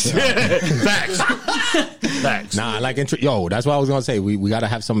parties. Facts. Nah, like that's what I was gonna say. We gotta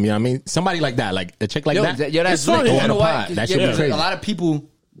have some. You know what I mean? Somebody like that, like a chick like that. Yeah, that's funny. You know what? That should be crazy. A lot of people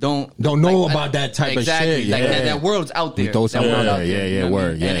don't know about that type of shit. Like that world's out there.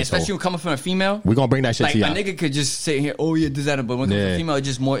 Word. Yeah, especially when coming from a female. We're gonna bring that shit to you. A nigga could just sit here, does that, but when it comes to a female,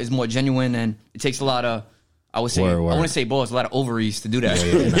 it's more genuine and it takes a lot of. I would say, I want to say balls, a lot of ovaries to do that.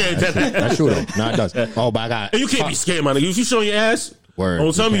 That's true though. No, it does. Oh, but I got. You can't be scared, my nigga. If you show your ass. Word.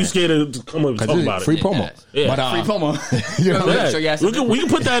 Don't tell me you scared to come up and talk about free promo. Yeah. But, free promo. You know we can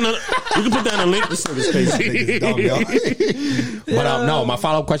put that in a link. This nigga's crazy. But no, my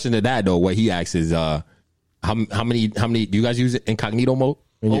follow up question to that though, what he asks is, how many? Do you guys use it incognito mode?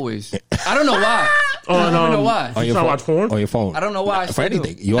 Always. I don't know why. I don't know why. On your phone? Watch porn? On your phone. I don't know why. For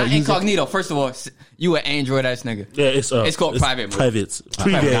anything. Not incognito. First of all, you an Android ass nigga. Yeah, it's called private mode. Private.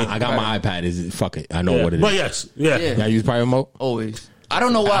 I got my iPad. Fuck it. I know what it is. But yes. Yeah. Y'all use private mode? Always. I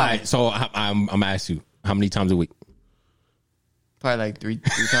don't know why. Right, so I'm gonna ask you, how many times a week? Probably like three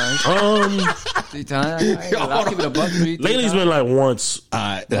times. 3 times. I'll keep it a buck. Lately it's been like once.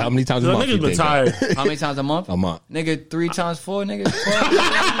 How many times a month? Niggas been tired. How many times a month? A month. Nigga, 3 times 4, nigga.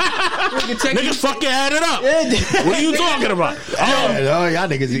 Niggas fucking add it up. What are you talking about? Y'all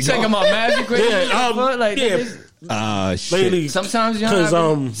niggas. Check them out magic. Shit. Lately, sometimes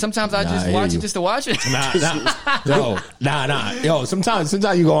sometimes I just watch it just to watch it. Nah. Yo, sometimes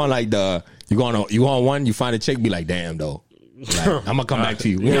you go on like you go on one, you find a chick, be like, damn though. Like, I'm gonna come back to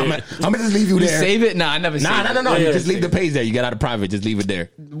you. I'm gonna just leave you there. Save it? Nah, I never. No. You just leave the page there. You get out of private. Just leave it there.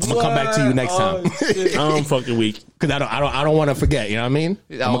 I'm gonna come back to you next time. I'm fucking weak because I don't want to forget. You know what I mean?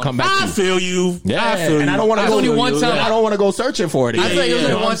 I'm gonna come back to you. I feel you. Yeah, I feel you. And I don't want to go. Only one time. I don't want to go searching for it. I thought it was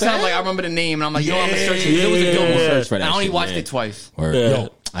only one time. Like I remember the name, and I'm like, I'm gonna search it. It was a good search for that. I only watched it twice. Yo,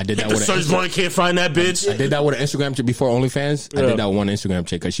 I did that with the search bar. Can't find that bitch. I did that with an Instagram chick before OnlyFans. I did that with one Instagram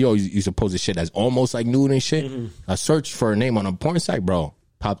chick because she always used to post the shit that's almost like nude and shit. I searched for her name on a porn site, bro.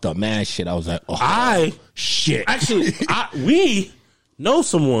 Popped up mad shit. I was like, shit. Actually, we know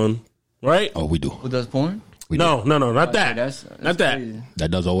someone, right? Oh, we do. Who does porn? No, not that. That's not that. Crazy.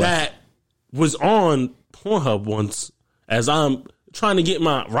 That does always. That was on Pornhub once as I'm trying to get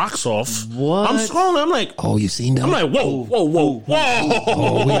my rocks off. What? I'm scrolling. I'm like, oh, you seen that? I'm like, whoa. Oh,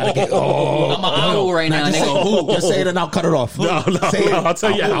 we gotta get. Oh, I'm a Google right now. Nigga, who? Just say it and I'll cut it off. No. I'll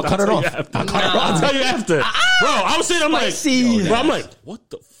tell you. I'll cut it off. I'll tell you after. Bro, I was sitting. I'm like, bro, I'm like, what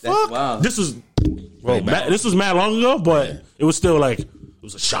the fuck? Wow. This was mad long ago, but it was still like, it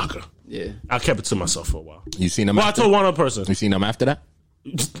was a shocker. Yeah. I kept it to myself for a while. You seen them? Well, I told one other person. You seen them after that?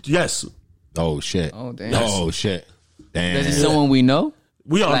 Yes. Oh shit. Oh damn. Oh shit. Damn. Is it someone we know?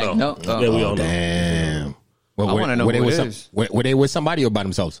 We all know. No? Yeah, we all know. Damn. Well, I want to know who it is. Were they with somebody or by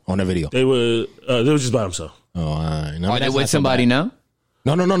themselves on the video? They were just by themselves. Oh, Are they with somebody now?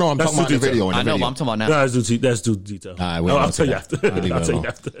 No. I'm talking about the video. I know, but I'm talking about now. No, that's too detailed. All right, I'll tell you after. I'll tell you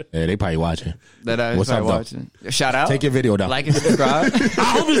after. Yeah, they probably watching. What's up, watching? Shout out. Take your video down. Like and subscribe. I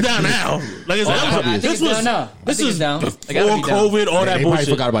hope it's down now. Like I said, this was down before COVID, all that bullshit. They probably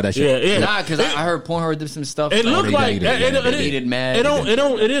forgot about that shit. Yeah. Nah, because I heard Pornhub did some stuff. It looked like it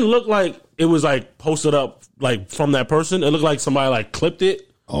didn't look like it was like posted up like from that person. It looked like somebody like clipped it.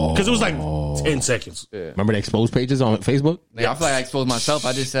 Because it was like 10 seconds. Yeah. Remember the exposed pages on Facebook? Yeah, I feel like I exposed myself.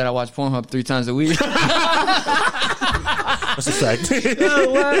 I just said I watch Pornhub 3 times a week. That's a fact.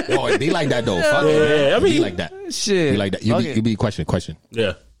 No, it be like that though. Fuck yeah, I mean, be like that. Shit, be like that. You be question.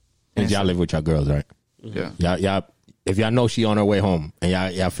 Yeah. And y'all live with your girls, right? Yeah. Y'all. If y'all know she on her way home, and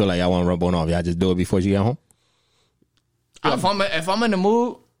y'all feel like y'all want to rub on off, y'all just do it before she get home. If I'm in the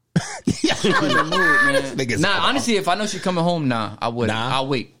mood. Yeah. I'm in the mood, man. Nah, honestly, if I know she's coming home, I wouldn't. I'll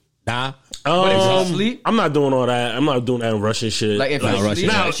wait. Nah. But if she sleep, I'm not doing all that. I'm not doing that Russian shit. Like if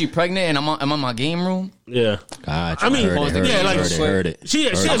if she pregnant and I'm on my game room. Yeah. Gotcha. I mean, heard it.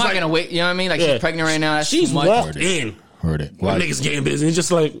 I'm not gonna wait. You know what I mean? Like she's pregnant right now. That's she's walked in. Heard it. My niggas getting busy. It's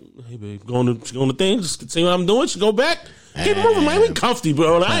just like, hey babe, go on the thing. Just see what I'm doing. She go back. Keep moving, man. We comfy,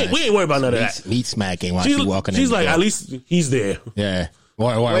 bro. Like, we ain't worried about none of that. Meat smacking while she walking in. She's like, at least he's there. Yeah.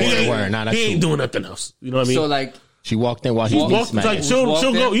 Word. Nah, he ain't doing nothing else. You know what I mean? So like, she walked in while he was smacking. Like she'll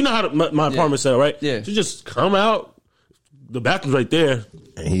go. You know how my apartment set, right? Yeah. She just come out. The bathroom's right there.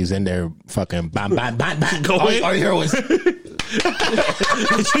 And he's in there fucking bang. Go in. All you hear was.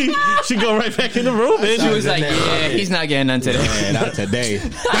 she go right back in the room. And she was like, "Yeah, he's not getting none today. Yeah, not today."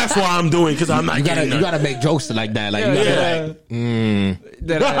 That's why I'm doing because I'm not. You gotta make jokes like that. Like you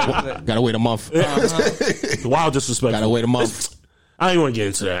gotta gotta wait a month. Wild disrespect. Gotta wait a month. I ain't want to get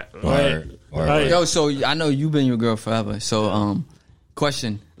into that. Right. Yo, so I know you've been your girl forever. So,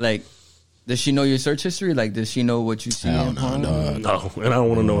 question, like, does she know your search history? Like, does she know what you see? No, and I don't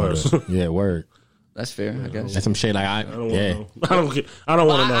want to know hers. Yeah, word. That's fair, I guess. That's some shit like I don't want to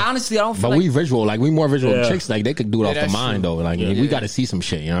know. Honestly, I don't feel but like... we visual. Like, we more visual chicks. Like, they could do it off the mind, though. Like, we got to see some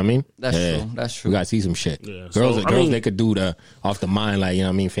shit. You know what I mean? That's true. We got to see some shit. Yeah. Girls, they could do the off the mind, like, you know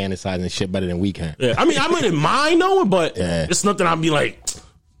what I mean? Fantasizing shit better than we can. Yeah. I mean, I wouldn't mind knowing, but it's nothing I'd be like...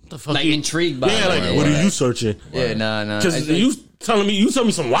 The fuck like intrigued by what are you searching? Yeah, nah. Because you tell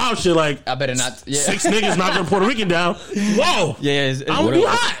me some wild shit like I better not. Yeah. 6 niggas knocking Puerto Rican down. Whoa. Yeah, I'm gonna be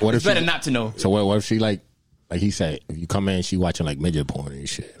hot. What if better not to know? So what if she like he said, if you come in, she watching like midget porn and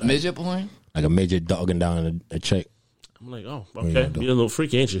shit. Like, midget porn? Like a midget dogging down a chick. I'm like, oh, okay, you're a little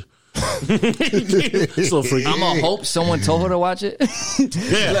freaky, ain't you? It's a little freaky. I'm gonna hope someone told her to watch it.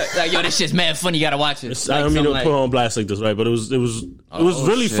 Yeah, like yo, this shit's mad funny. You gotta watch it. I don't mean to put on blast like this, right? But it was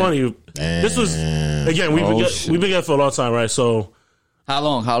really funny. Damn. This was again we've been together for a long time, right? So how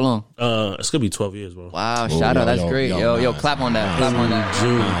long? It's gonna be 12 years, bro. Wow, shout out, that's great. Yo, clap on that.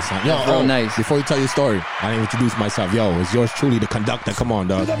 Yo, nice. Before you tell your story, I didn't introduce myself. Yo, it's yours truly, the conductor. Come on,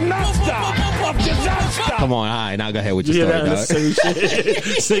 dog. Come on, all right, now go ahead with your story, dog. Sing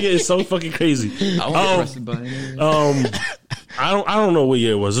it is so fucking crazy. I don't know what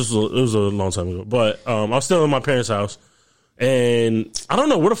year it was. It was a long time ago, but I was still in my parents' house. And I don't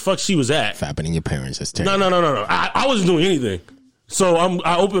know where the fuck she was at. Fapping in your parents. That's terrible. No. I wasn't doing anything. So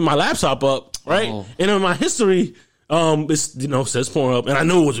I opened my laptop up, right? Oh. And in my history, it's, says porn up. And I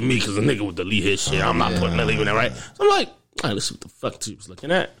knew it wasn't me because the nigga would delete his shit. I'm not putting that leaving that, right? So I'm like, all right, let's see what the fuck she was looking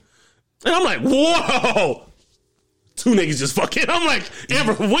at. And I'm like, whoa. 2 niggas just fucking. I'm like,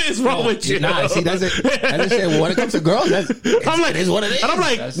 Amber, what is wrong with you? Nah, see, that's it. That's it. When it comes to girls, I'm like, it is what it is. And I'm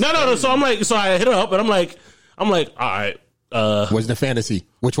like, no. So I hit her up and I'm like, all right. What's the fantasy?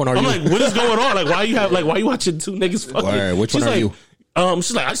 Which one are you? I'm like, what is going on? Like, why you watching 2 niggas fucking? Word. Which one are you?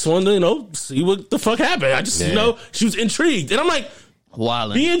 She's like, I just wanted to, see what the fuck happened. I just, she was intrigued. And I'm like,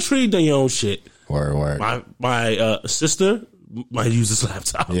 be intrigued on your own shit. Word. My sister might use this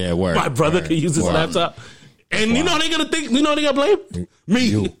laptop. Yeah, word. My brother could use this laptop. And you know they gonna think, they gotta blame? Me.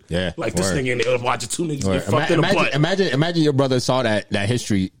 You. Yeah. Like this nigga in there watching 2 niggas get fucked in the butt. Imagine your brother saw that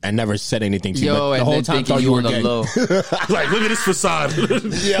history and never said anything to you. Yo, the whole time thought you were gay. Like, look at this facade.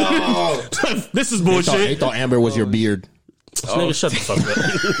 Yo. This is bullshit. They thought Amber was your beard. Nigga, shut the fuck up. What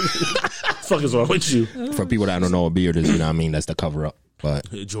the fuck is wrong with you? For people that don't know what a beard is, you know what I mean? That's the cover up.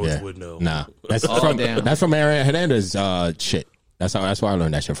 But George would know. Nah. That's from Aaron Hernandez shit. That's where I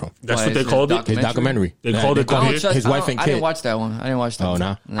learned that shit from. That's what they called it? His documentary. They called it his wife and kid. I didn't watch that one. Oh,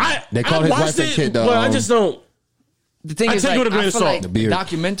 nah? They called his wife and kid. But I just don't. The thing is, I take it with a grain of salt. Like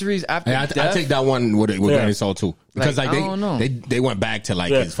documentaries after death. I take that one with a grain of salt too, because I don't know. They went back to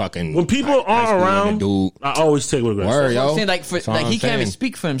his fucking. When people are around, dude, I always take it with a grain of salt. I'm saying he can't even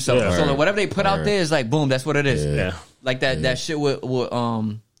speak for himself. So whatever they put out there is like boom, that's what it is. Yeah. like that shit with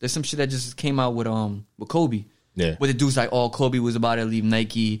there's some shit that just came out with Kobe. Yeah. Where the dude's like, Kobe was about to leave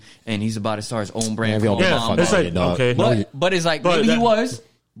Nike and he's about to start his own brand. It's like, okay. But it's like, maybe he was.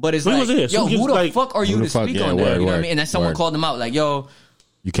 But it's like, yo, who the fuck are you to speak on that? You know what I mean? And then someone called him out like, yo.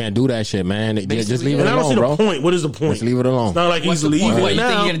 You can't do that shit, man. Just leave it alone, bro. And I don't see the point. What is the point? Just leave it alone. It's not like he's leaving What, now. You think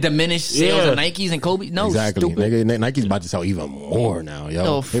you're going to diminish sales of Nikes and Kobe? No, exactly. stupid. Nike's about to sell even more now,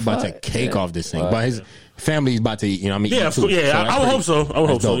 yo. They're about to cake off this thing. But his family's about to, you know what I mean? Yeah, I would hope so. I would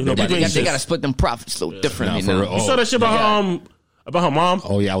hope so. You know, they got to split them profits a little differently now. You saw that shit about her mom?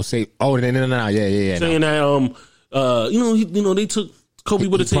 Oh, yeah, I would say, no. Yeah. Saying that, they took Kobe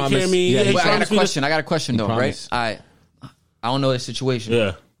would have taken care of me. Yeah, I got a question though, right? I don't know the situation.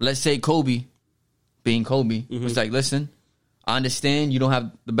 Yeah. Let's say Kobe, being Kobe, was like, listen, I understand you don't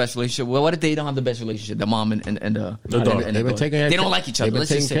have the best relationship. Well, what if they don't have the best relationship? The mom and the daughter. They don't like each other. They've been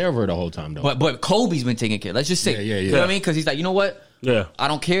taking care of her the whole time, though. But Kobe's been taking care. Let's just say, you know what I mean? Because he's like, you know what? Yeah, I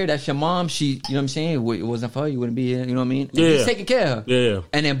don't care. That's your mom. She, you know what I'm saying? It wasn't for her. You wouldn't be here. You know what I mean? And he's taking care of her. Yeah.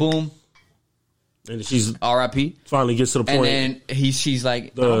 And then boom. And she's R.I.P. Finally gets to the point. And then she's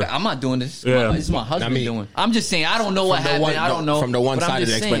like, I'm not doing this. This is my husband doing. I'm just saying, I don't know what happened. I don't know. From the one side of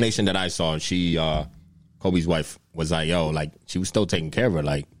the explanation that I saw, she, Kobe's wife, was like, yo, like, she was still taking care of her.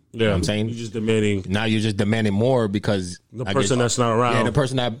 Like, you know what I'm saying? Now you're just demanding more because the person that's not around. Yeah, the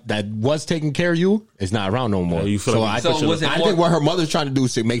person that was taking care of you is not around no more. Yeah, you feel I think what her mother's trying to do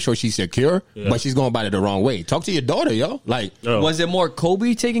is to make sure she's secure, but she's going about it the wrong way. Talk to your daughter, yo. Like, was it more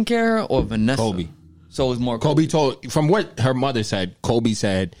Kobe taking care of her or Vanessa? Kobe. So it was more Kobe told, from what her mother said, Kobe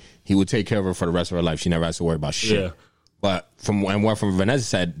said he would take care of her for the rest of her life. She never has to worry about shit. Yeah. But from Vanessa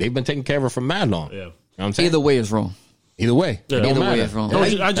said, they've been taking care of her for mad long. Yeah. You know what I'm saying? Either way is wrong. Either way. Yeah. Either way is wrong.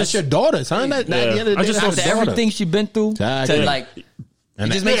 That's your daughter, son. After everything she been through, to like... It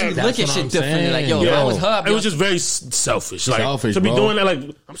just makes me look at shit differently. Like, yo, I was her. It was just very selfish. Like, to be doing that, like,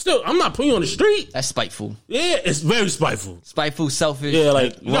 I'm not putting you on the street. That's spiteful. Yeah, it's very spiteful. Spiteful, selfish. Yeah,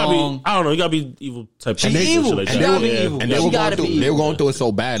 like, you gotta be, I don't know, you gotta be evil type. She evil. Like and they were going through it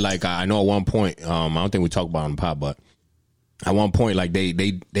so bad. Like, I know at one point, I don't think we talked about it on the pod, but at one point, like,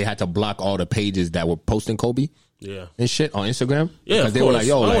 they had to block all the pages that were posting Kobe. Yeah, and shit on Instagram. Yeah, because they were like,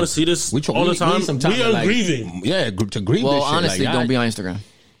 "Yo, I want to see this all the time. We are grieving. Yeah, to grieve. Well, this shit. honestly, don't be on Instagram.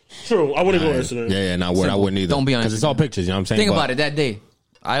 True, I wouldn't go on Instagram. Yeah, I wouldn't either. Don't be on Instagram because it's all pictures. You know what I'm saying? Think about it. That day,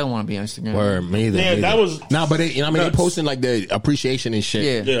 I don't want to be on Instagram. Word, me either. Yeah, that was but they, you know what I mean, they posting like the appreciation and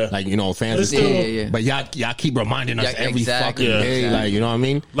shit. Yeah, like fans. Yeah. But y'all keep reminding us every fucking day. Like, you know what I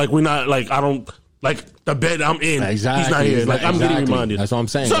mean? Like, we're not like I don't. Like the bed I'm in, exactly. He's not here. Like I'm getting reminded. That's what I'm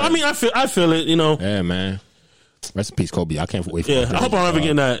saying. So I mean, I feel it. Yeah, man. Rest in peace, Kobe. I can't wait for I hope I'm never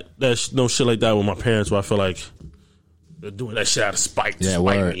getting that no shit like that with my parents where I feel like they're doing that shit out of spite. Yeah,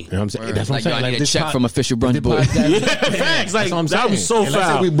 word. You know what I'm saying? That's what I'm saying. I need a check from Official Brunch Boy. Facts. Like, that would be so foul.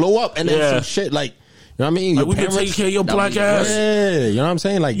 Let's say we blow up and then some shit like, you know what I mean? Like, we've been taking care of your black ass. Yeah, you know what I'm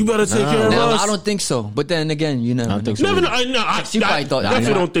saying? Like, you better take care of us. I don't think so. But then again, you know. I don't think so. I probably thought that.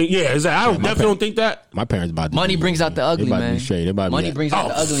 Definitely don't think. Yeah, I definitely don't think that. My parents about to money brings out the ugly, man. Money brings out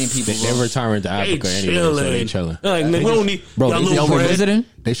the ugly in people. They're retiring to Africa anyway, so they chilling. Like, we don't need. Bro, visiting?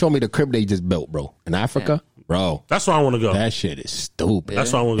 They showed me the crib they just built, bro, in Africa. Bro, that's why I want to go. That shit is stupid.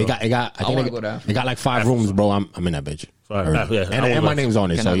 That's why I want to go. They got like 5 rooms, bro. I'm in that bitch. And my name's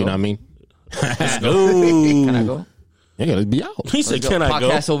on it, so you know what I mean. Can I go? Yeah, let's be out. He said, "Can I go?"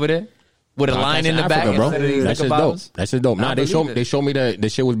 Podcast over there with a line in the back, bro. That shit's dope. That shit's dope. Nah, they showed me the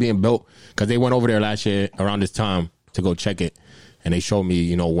shit was being built because they went over there last year around this time to go check it, and they showed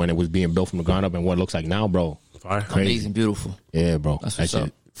me, when it was being built from the ground up and what it looks like now, bro. Amazing, beautiful. Yeah, bro. That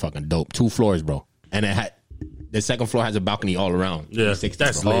shit fucking dope. 2 floors, bro, and it had. The second floor has a balcony all around. Yeah,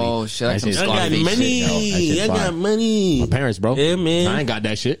 that's lit. Oh shit! I got money. I got money. My parents, bro. Yeah, man. I ain't got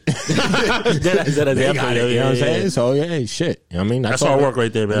that shit. They got it. You know what I'm saying? So yeah, shit. I mean, that's all work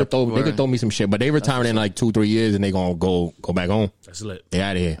right there, man. They could throw me some shit, but they retiring in like 2-3 years, and they gonna go back home. That's lit. They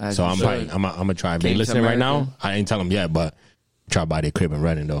out of here. So I'm gonna try. If they listening right now, I ain't tell them yet, but try to buy their crib in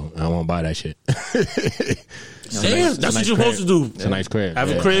Reading though. I won't buy that shit. Damn, that's what you're supposed to do. It's a nice crib. Have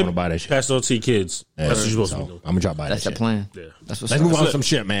a crib, pass it on to your kids. That's what you're supposed to do. I'm gonna try to buy that shit. That's the plan. Yeah. Let's move on to some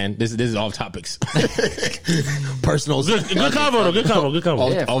shit, man. This is off topics. Personal. Good combo, though. Good combo.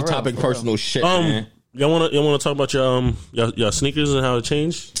 Off topic personal shit, man. Y'all want to talk about your sneakers and how it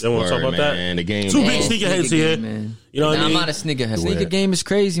changed? Y'all want to talk about that? The game. 2 big sneakerheads here. Man. You know what I mean? I'm not a sneakerhead. Sneaker game is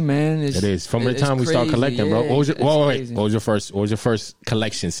crazy, man. It is. From the time we start collecting, bro. What was your first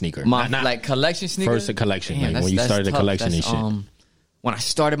collection sneaker? Like collection sneaker? First collection. Like when you started the collection and shit. When I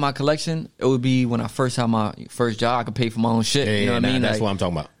started my collection, it would be when I first had my first job. I could pay for my own shit. You know what I mean? That's what I'm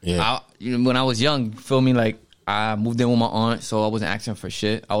talking about. Yeah. When I was young, feel me? Like I moved in with my aunt, so I wasn't asking for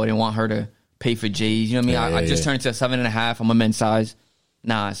shit. I wouldn't want her to pay for J's. You know what I mean? I just turned to a 7.5. I'm a men's size.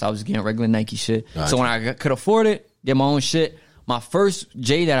 Nah, so I was getting regular Nike shit. Gotcha. So when I could afford it, get my own shit, my first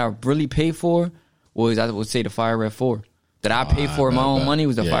J that I really paid for was, I would say, the Fire Red 4. That I paid for my own money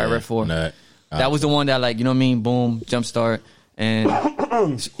was the Fire Red 4. That was the one that, like, you know what I mean? Boom, jumpstart.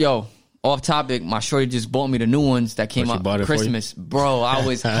 And, yo, off topic, my shorty just bought me the new ones that came out Christmas. Bro, I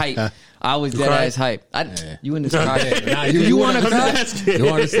was hyped. I was dead ass hype. You in this car? Nah, you want to cry? You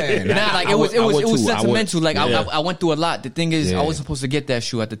understand? Nah, like it was sentimental. Like I went through a lot. The thing is, I wasn't supposed to get that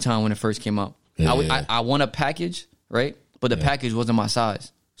shoe at the time when it first came out. I won a package, right? But the package wasn't my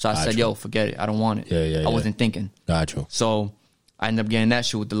size, so I said, "Yo, forget it. I don't want it." I wasn't thinking. Gotcha. So I ended up getting that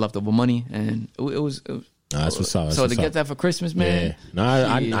shoe with the leftover money, and it was that's what's up. So to get that for Christmas, man. Yeah. No,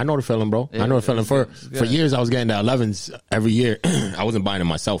 I know the feeling, bro. I know the feeling. For years, I was getting the 11s every year. I wasn't buying them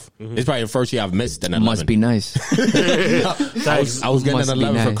myself. It's probably the first year I've missed an 11. Must be nice. I was getting an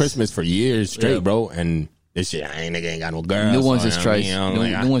 11 for Christmas for years straight, bro. And this shit, I ain't got no girls. New ones is trash.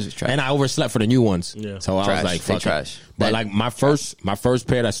 New ones is trash. And I overslept for the new ones. Yeah. So I was like, fuck trash. But like my first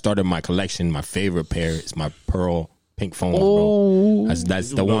pair that started my collection, my favorite pair is my pearl pink foam, bro. That's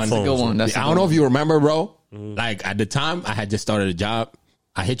the one. That's a good one. I don't know if you remember, bro. Like at the time, I had just started a job.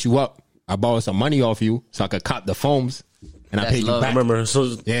 I hit you up. I borrowed some money off you so I could cop the foams, and I paid you back. I remember.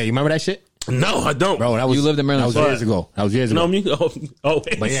 So yeah, you remember that shit? No, I don't, bro. That was you lived in Maryland. That was years ago. You know me?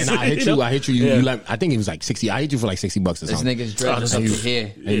 But yeah, I hit you. I hit you. You let, I think it was like 60. I hit you for like $60 or something. This nigga's dreads up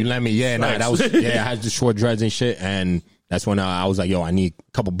here. And you let me. Yeah, nah, that was. Yeah, I had the short dreads and shit, and that's when I was like, yo, I need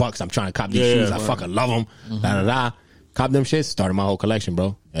a couple bucks. I'm trying to cop these shoes. I fucking love them. Da da da. Cop them shits. Started my whole collection,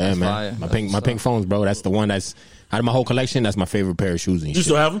 bro. Yeah, that's man. Fire. My pink phones, bro. That's the one that's out of my whole collection. That's my favorite pair of shoes. And you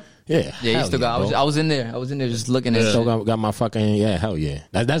still have them? Yeah. Yeah, you still got. I was in there. I was in there just looking at. Still got my fucking hell yeah.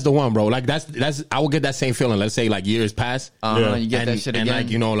 That's the one, bro. Like that's I would get that same feeling. Let's say like years pass. You get that shit again. And like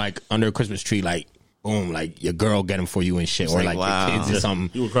you know like under a Christmas tree like. Boom, like your girl get them for you and shit, it's or like your kids or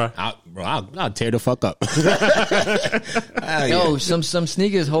something. You would cry, I'll tear the fuck up. Yo, some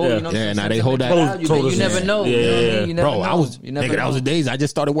sneakers hold. You know, now they hold that. You never know. Yeah, you never bro. know. That was the days I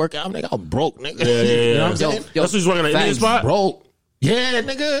just started working. I'm like, I was broke, nigga. Yeah. You know what I'm saying? That's who's working at Indian spot. Broke. Yeah,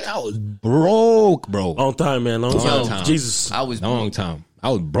 nigga, I was broke, bro. Long time, man. Long time. Jesus, I was long time. I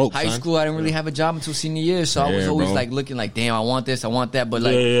was broke. High school, I didn't really have a job until senior year, so I was always like looking like, damn, I want this, I want that, but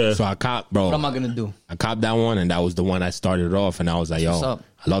like, so I copped, bro. What am I gonna do? I copped that one, and that was the one that started it off, and I was like, yo, I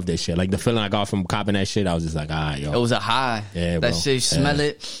love this shit. Like the feeling I got from copping that shit, I was just like, all right, yo. It was a high. Yeah, that bro. shit, you smell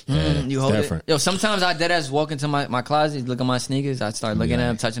it, you hold it. Yo, sometimes I deadass walk into my closet, look at my sneakers, I start looking at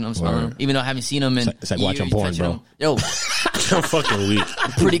them, touching them, smelling them, even though I haven't seen them in It's like watching porn, bro. Them. Yo, I'm fucking weak.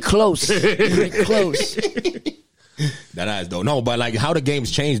 Pretty close. Pretty close. That ass though. No, but like how the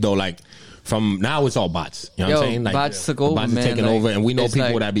game's changed though, like from now it's all bots. You know what I'm saying? Like bots took over, bots man. Taking over, and we know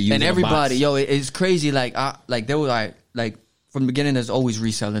people that be using and everybody, bots. yo, it's crazy. Like there were like from the beginning, there's always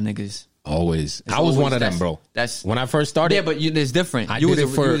reselling niggas. Always. I was one of them, bro. That's when I first started. Yeah, but it's different. You was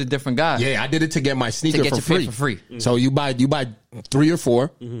a different guy. Yeah, I did it to get my sneaker for free. Mm-hmm. So you buy 3 or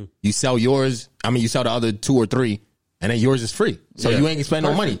 4, you sell yours. I mean, you sell the other 2 or 3. And then yours is free. So you ain't spend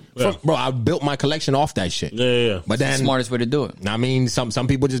no money. Yeah. Bro, I built my collection off that shit. Yeah. But then, it's the smartest way to do it. I mean, some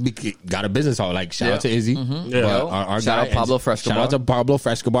people just got a business all like, shout out to Izzy. Our shout out Pablo Frescobar. Shout out to Pablo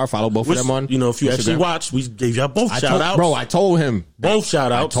Frescobar. Follow both of them on. You know, if you actually watch, we gave y'all both shout outs. Bro, I told him. Both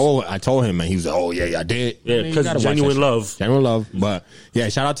shout outs. I told him, and he was like, oh, yeah, I did. Yeah, because genuine love. Genuine love. But yeah,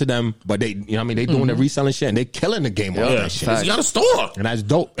 shout out to them. But they, you know what I mean? They doing the reselling shit, and they killing the game on that shit. He got a store. And that's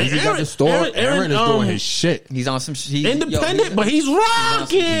dope. He got a store. Aaron is doing his shit. He's on some shit. Independent, but he's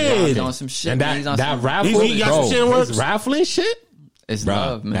rocking. He's on some shit. And that raffle, his raffling shit. It's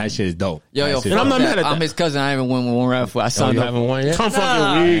love, man. That shit is dope. Yo, and I'm not mad at that. I'm his cousin. I haven't won one raffle. I signed up. Haven't won yet? Come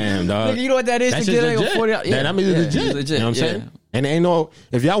fucking weak. Damn, dog. Nigga, you know what that is? That shit's legit. That means it's legit. You know what I'm saying? And ain't no,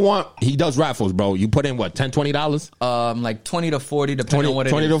 if y'all want, he does raffles, bro. You put in what, $10, $20? Like 20 to 40, depending on what it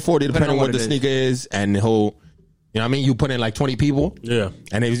is. 20 to 40, depending on what the sneaker is. And he'll, you know what I mean? You put in like 20 people. Yeah.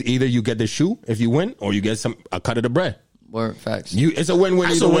 And it's either you get the shoe if you win, or you get a cut of the bread. Word, facts. It's a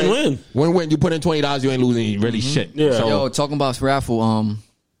win-win. It's a win-win. Win-win. You put in $20, you ain't losing really shit. Yeah. So, yo, talking about raffle, I'm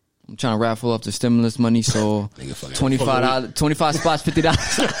trying to raffle up the stimulus money, so $25 spots,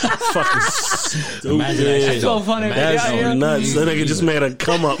 $50. Fucking stupid. Imagine that shit. So funny. That's so nuts. That nigga just made a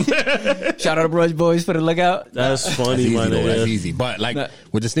come up. Shout out to Brush Boys for the lookout. That's funny, man. That's easy. But like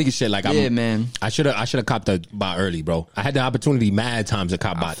with the sneaker shit, like man. I should have copped the bot early, bro. I had the opportunity mad times to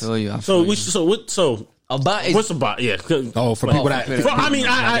cop bots. I feel you. A bot is, what's a bot? Yeah. Oh, for people that. I mean,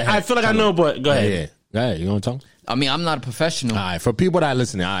 I feel like I know, but go ahead. Yeah. Go ahead. You want to talk? I mean, I'm not a professional. All right. For people that are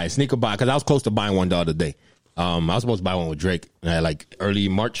listening, all right, sneaker bot, because I was close to buying one the other day. I was supposed to buy one with Drake like early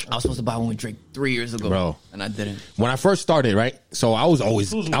March. I was supposed to buy one with Drake 3 years ago, bro, and I didn't. When I first started, right? So I was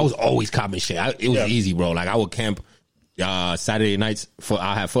always copping shit. It was easy, bro. Like I would camp Saturday nights. I'll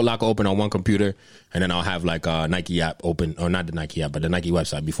have Foot Locker open on one computer, and then I'll have like a Nike app open, or not the Nike app, but the Nike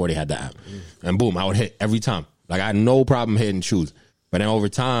website before they had the app. And boom, I would hit every time. Like I had no problem hitting shoes. But then over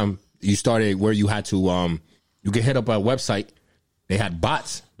time, you started where you had to you could hit up a website. They had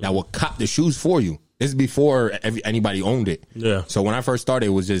bots that would cop the shoes for you. This is before anybody owned it. Yeah. So when I first started, it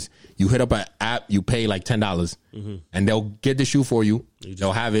was just you hit up an app, you pay like $10, and they'll get the shoe for you.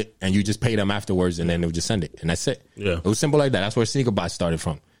 They'll have it, and you just pay them afterwards, and then they'll just send it, and that's it. Yeah. It was simple like that. That's where Sneaker Bots started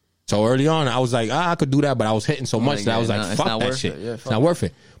from. So early on, I was like, I could do that, but I was hitting so much that I was like, fuck that shit. Yeah, it's not worth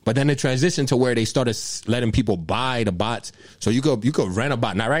it. But then it transitioned to where they started letting people buy the bots. So you could rent a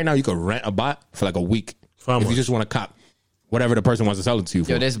bot. Now, right now, you could rent a bot for like a week if you just want to cop whatever the person wants to sell it to you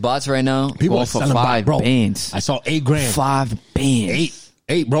for. Yo, there's bots right now. People are for selling $5 bro. bands. I saw $8 grand. $5 bands.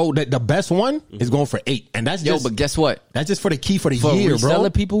 Eight, bro. The best one is going for $8, and that's just. But guess what? That's just for the key for the year, bro.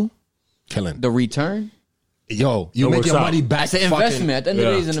 Reseller people, killing the return. Yo, you make your money back. It's an investment. At the end of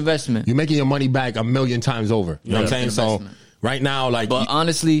the day, it's an investment. You're making your money back 1,000,000 times over. You know what I'm saying? So right now, like, but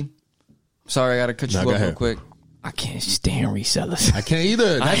honestly, sorry, I gotta cut you off real quick. I can't stand resellers. I can't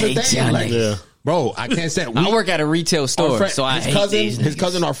either. That's I hate the thing. Like, bro, I can't say. I work at a retail store, so I hate his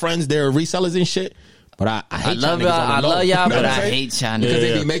cousin, our friends, they're resellers and shit. But I hate y'all. I love y'all, but I hate y'all because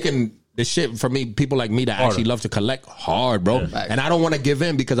they be making the shit for me. People like me that actually love to collect hard, bro. And I don't want to give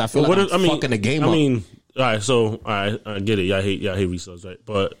in because I feel like I'm fucking the game up. I mean, all right, so I get it. Y'all hate resellers, right?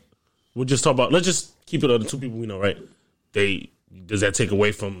 But we'll just talk about. Let's just keep it on the two people we know, right? Does that take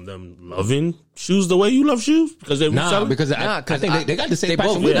away from them loving shoes the way you love shoes? Because they resell because I think they got the same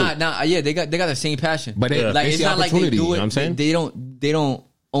passion. They got the same passion. But like it's not like they do it. You know what I'm saying? They don't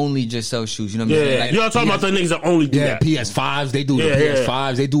only just sell shoes. You know what I'm saying? Like, you're talking about the niggas that only do that. PS5s. They do the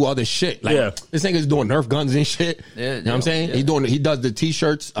PS5s. They do other shit. Like this nigga's doing Nerf guns and shit. You know what I'm saying? He does the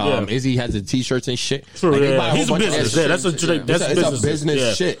t-shirts. Izzy has the t-shirts and shit. True, he's a business. That's a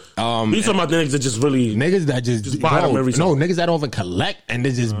business shit. He's talking about the niggas that just really niggas that just buy them every time. No, niggas that don't even collect and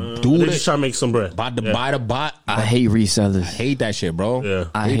they just do it. They just try to make some bread. Buy the bot. I hate resellers. I hate that shit, bro. Yeah.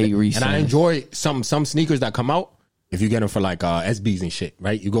 I hate resellers. And I enjoy some sneakers that come out. If you get them for like SBs and shit,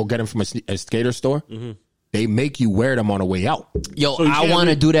 right? You go get them from a skater store. They make you wear them on the way out. Yo, so I want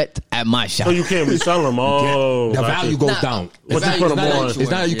to do that at my shop. So you can't resell them. Oh, the value goes down. It's not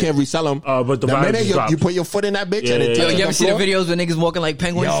that you can't resell them. But the minute you put your foot in that bitch and it yo, you ever see the videos where niggas walking like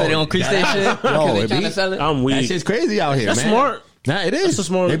penguins so they don't crease their shit? Yo, they trying to sell it? I'm weak. That shit's crazy out here, man. That's smart. Nah, it is. That's a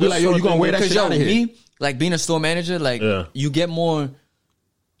smart. They be like, yo, you gonna wear that shit out of here? Me, like being a store manager, like you get more.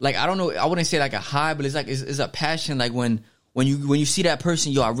 Like I don't know, I wouldn't say like a high, but it's like it's a passion. Like when you see that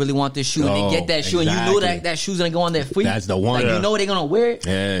person, yo, I really want this shoe, and they get that shoe, and you know that shoe's gonna go on their feet. That's the one. Like you know they're gonna wear it.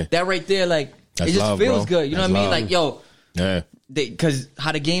 Yeah. That right there, like that's it just feels good. You know what I mean? Love. Like yo, yeah. Because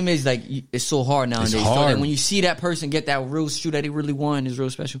how the game is, like it's so hard nowadays. It's hard. So like, when you see that person get that real shoe that they really want, is real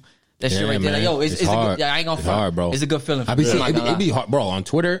special. That shit right there, like yo, it's hard. A good, I ain't gonna it's hard, bro. It's a good feeling. I be seeing it be hard, bro, on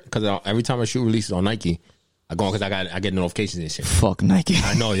Twitter because every time a shoe releases on Nike. I go on because I get notifications and shit. Fuck Nike.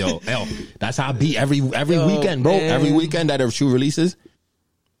 I know, yo. That's how I be every weekend, bro. Man. Every weekend that a shoe releases,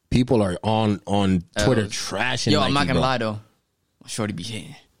 people are on Twitter trashing. Yo, Nike, I'm not gonna bro. lie though. Shorty be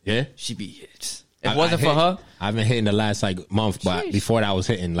hitting. Yeah, she be hit. If it wasn't for her, I've been hitting the last like month, but before that I was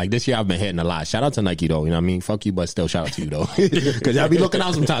hitting. Like this year, I've been hitting a lot. Shout out to Nike though. You know what I mean? Fuck you, but still shout out to you though. Because y'all be looking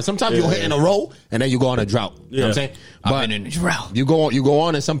out sometimes. Sometimes you'll hit in a row and then you go on a drought. You know what I'm saying? But I've been in a drought. You go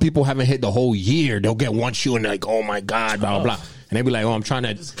on, and some people haven't hit the whole year. They'll get one shoe and they're like, oh my god, blah blah blah. And they be like, oh, I'm trying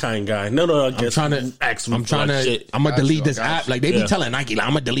to. This kind guy. No. I'm trying to. I'm gonna delete this app. Like they be telling Nike, like,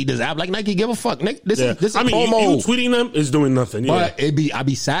 I'm gonna delete this app. Like Nike, give a fuck. Nick, this is promo. You tweeting them is doing nothing. But I'd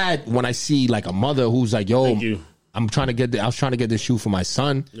be sad when I see like a mother who's like, yo, I was trying to get this shoe for my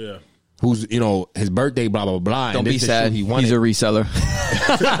son. Yeah. Who's, his birthday, blah, blah, blah. Don't be sad. He's a reseller.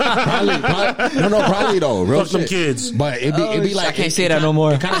 probably though. Real Fuck shit. Them kids. But it'd be like. I can't say that no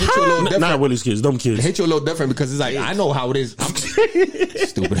more. It kind of hit you a little different. Not Willie's kids. Them kids. It hit you a little different because it's like, I know how it is. I'm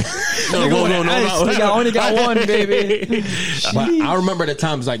stupid. No. I only got one, baby. But I remember the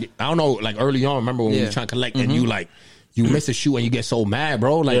times, like, I don't know, like early on, remember when we were trying to collect and you like, you miss a shoe and you get so mad,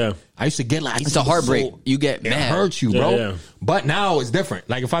 bro. Like I used to get like it's a heartbreak. You get mad. It hurts you, bro. Yeah. But now it's different.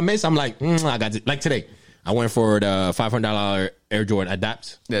 Like if I miss, I'm like, I got it. Like today, I went for the $500 Air Jordan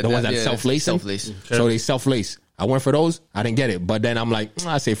Adapts, the ones that self-lace. So they self-lace. I went for those. I didn't get it. But then I'm like,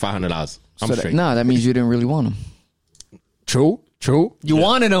 I say $500. I'm straight. That means you didn't really want them. True. You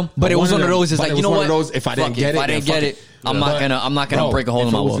wanted them, but it was one of those. It's like, you know what? If I didn't get it, I'm not gonna break a hole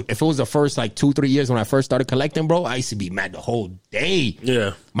in my wall. If it was the first like 2-3 years when I first started collecting, bro, I used to be mad the whole day.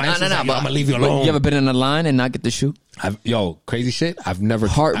 Yeah. But I'm gonna leave you alone. You ever been in a line and not get the shoe? Crazy shit. I've never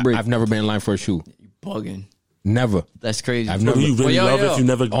been in line for a shoe. You bugging. Never. That's crazy. I've never. You really love if you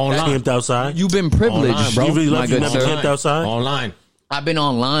never camped outside? You've been privileged, online, bro. You really love if you never camped outside? Online. I've been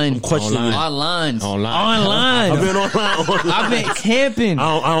online. Online. Online. I've been online. I've been camping.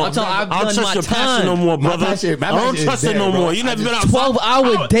 I don't trust your passion no more, brother. I don't trust it no more. You never been outside.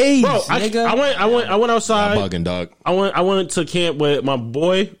 12-hour days, bro, nigga. I went outside. I'm bugging, dog. I went to camp with my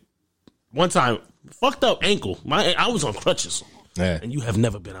boy one time. Fucked up ankle. I was on crutches. Yeah. And you have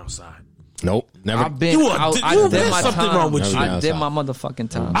never been outside. Nope, never. I've been. I did my something time. wrong with you. I did my motherfucking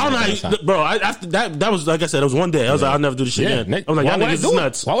time. I don't know, bro. After that was like I said, it was one day. I was like, I'll never do this shit again. I was like, y'all niggas is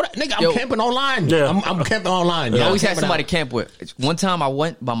nuts. Why would I'm camping online. Yeah, I'm camping online. I always had somebody camp with. One time I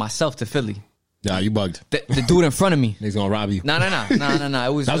went by myself to Philly. Nah, you bugged. The dude in front of me. Niggas gonna rob you. No.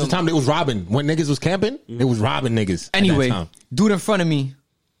 It was that was the time they was robbing. When niggas was camping, they was robbing niggas. Anyway, dude in front of me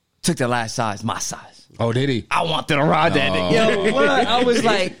took the last size, my size. Oh, did he? I wanted to ride that nigga. Yo, what? I was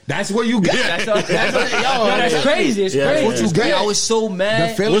like, that's what you get. That's crazy. It's crazy. That's what you get. I was so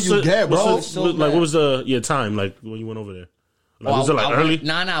mad. The feeling you get, bro. What was your time like when you went over there? Was it like early?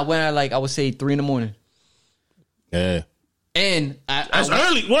 Nah. When I would say 3 a.m. Yeah. And that's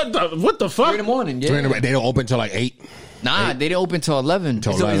early. What the fuck? 3 a.m. Yeah. They don't open till like 8. Nah, they didn't open till 11.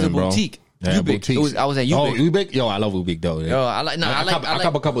 Till 11, it's a boutique. Yeah, boutiques. I was at Ubik. Oh, Ubik? Yo, I love Ubik though. Yeah. Yo, I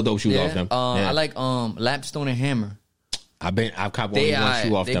cop a couple dope shoes off them. I like Lapstone and Hammer. I've copped one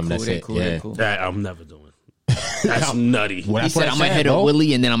shoe off them. That's it. Yeah. That I'm never doing. That's nutty. He said I'm gonna hit up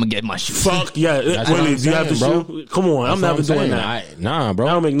Willie and then I'm gonna get my shoe. Fuck yeah, Willie. Do you have the shoe? Come on, I'm never doing that. Nah, bro.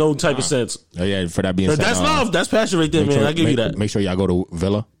 That don't make no type of sense. Oh yeah, for that being said, that's love. That's passion right there, man. I give you that. Make sure y'all go to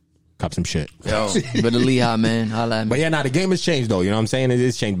Villa. Cop some shit. Yo, but the Lehigh, man. Holla at me. But yeah, the game has changed though. You know what I'm saying?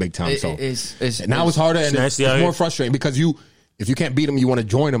 It's changed big time. So now it's harder and it's more frustrating because if you can't beat them, you want to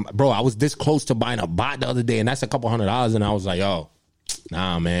join them. Bro, I was this close to buying a bot the other day, and that's a couple $100, and I was like, yo,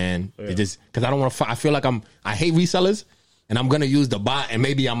 nah, man. It just because I don't want to. I feel like I hate resellers. And I'm gonna use the bot, and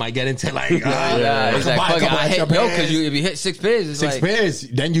maybe I might get into like, it's like because if you hit 6 pairs, it's six pairs,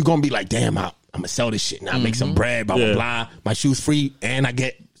 then you're gonna be like, damn, I'm gonna sell this shit now, make some bread, blah blah blah. My shoe's free, and I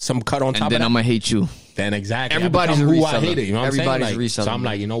get some cut on top. And then I'm gonna hate you. Then exactly, everybody's a reseller. I hate it. You know what I'm saying? Everybody's reseller. So I'm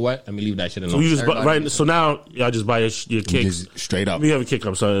like, you know what? Let me leave that shit alone. So you just so now y'all just buy your kicks straight up. We have a kick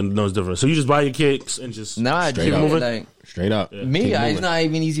up, so no, it's different. So you just buy your kicks and just straight up. Like, straight up. Yeah. Me, it's not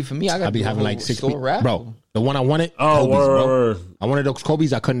even easy for me. I be having like 6 people, bro. The one I wanted, Kobe's, bro. I wanted those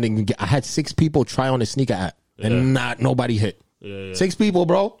Kobe's. I couldn't even get. I had 6 people try on the sneaker app, and nobody hit. 6 people,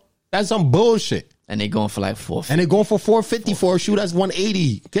 bro. That's some bullshit. And they going for like $450. And they going for $450 for a shoe that's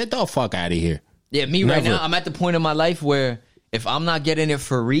 $180. Get the fuck out of here. Yeah, me right now, I'm at the point in my life where if I'm not getting it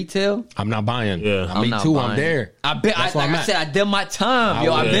for retail, I'm not buying. Yeah, me too. I'm there. I did my time,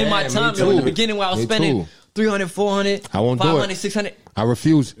 yo. I did my time, yo. In the beginning, where I was spending $300, $400, I won't $500, do it. $600. I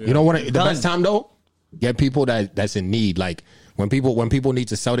refuse. You know what? The best time though, get people that's in need. Like when people need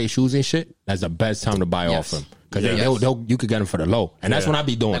to sell their shoes and shit, that's the best time to buy off them. Because you could get them for the low. And that's what I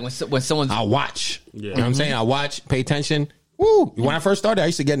be doing. Like when someone's... I watch. You know what I'm saying? I watch, pay attention. Woo. When I first started, I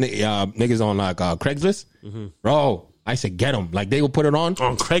used to get niggas on like Craigslist. Bro, I used to get them. Like they would put it on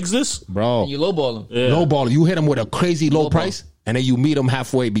Craigslist? Bro. And you lowball them. Yeah. Lowball. You hit them with a crazy low price, and then you meet them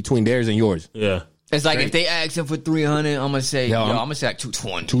halfway between theirs and yours. Yeah. It's like if they ask him for $300, I'm gonna say, I'm gonna say like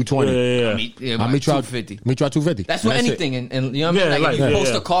 $220. $220. Yeah. I meet you out $250. That's for anything, and you know what I mean. Like if you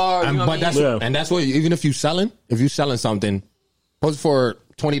post a car, you know what I mean. And that's what even if you selling something, post for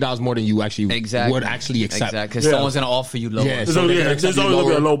 $20 more than you actually would actually accept. Exactly, because someone's gonna offer you lower. Yeah, there's always gonna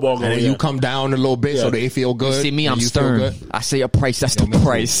be a low ball going. And then you come down a little bit so they feel good. You see me, I'm stern. I say a price, that's the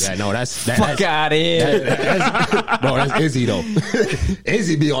price. Yeah, no, that's fuck out of here. No, that's Izzy though.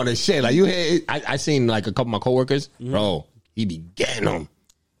 Izzy be on this shit. Like you hear, I seen like a couple of my coworkers, bro. He be getting them.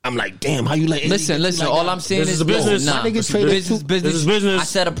 I'm like, damn, how you let Izzy listen. All I'm saying is business. Nah, business. I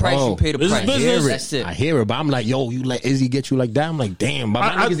said a price, you pay the price. That's it. I hear it, but I'm like, yo, you let Izzy get you like that? I'm like, damn, but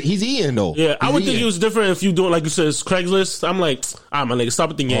my niggas, he's eating though. Yeah, I would think it was different if you doing like you said, Craigslist. I'm like, my nigga, stop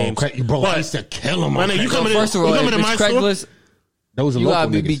with the games, bro. I used to kill him. My nigga, you coming in my Craigslist. Those are you local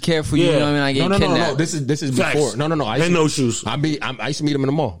gotta be careful. You know what I mean? I get kidnapped. No. This is before. No. I used no shoes. I used to meet them in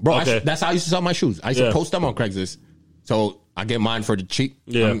the mall, bro. That's how I used to sell my shoes. I used to post them on Craigslist. So I get mine for the cheap.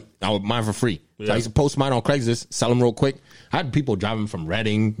 Yeah. I would mine for free. So I used to post mine on Craigslist, sell them real quick. I had people driving from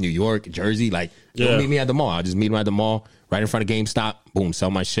Reading, New York, Jersey. Like, meet me at the mall. I just meet them at the mall, right in front of GameStop. Boom, sell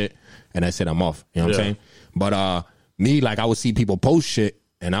my shit. And that's it. I'm off. You know what I'm saying? But me, like, I would see people post shit,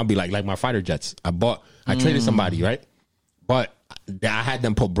 and I'll be like my fighter jets. I traded somebody, right? But I had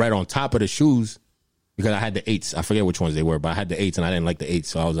them put bread on top of the shoes because I had the 8s. I forget which ones they were, but I had the 8s and I didn't like the 8s.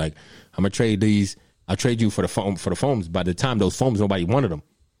 So I was like, I'm gonna trade these. I'll trade you for the foams. By the time those foams, nobody wanted them.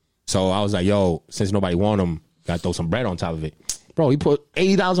 So I was like, yo, since nobody wanted them, gotta throw some bread on top of it. Bro, he put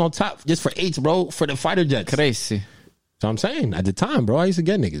 $80 on top just for 8s, bro, for the fighter jets. Crazy. So I'm saying, at the time, bro, I used to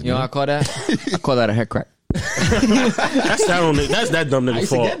get niggas. You know what I call that? I call that a head crack. That's that dumb nigga I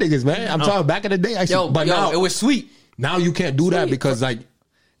used to get niggas, man. I'm talking back in the day. Now, it was sweet. Now you can't do that because like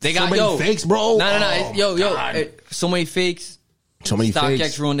they got so many fakes, bro. No. So many fakes. So many StockX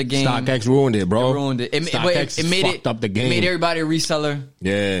fakes. ruined the game. StockX ruined it, bro. It ruined it. It made fucked up the game. It made everybody a reseller.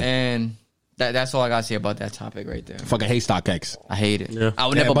 Yeah. And that's all I gotta say about that topic right there. Fucking hate StockX. I hate it. Yeah. I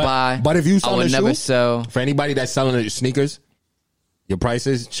would never buy. But if you selling I would never sell. For anybody that's selling the sneakers, your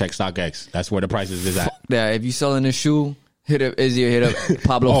prices, check StockX. That's where the prices is at. Yeah, if you selling a shoe, hit up Izzy or hit up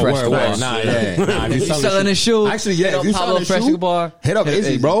Pablo Fresco Bar. Nah, if you selling a shoe, actually, yeah, if you Pablo Fresco Bar, hit up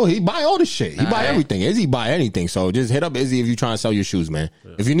Izzy, bro. He buy all the shit. He buy everything. Izzy buy anything. So just hit up Izzy if you trying to sell your shoes, man.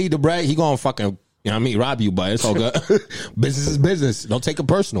 Yeah. If you need the bread, he gonna fucking, you know what I mean, rob you, but it's all good. Business is business. Don't take it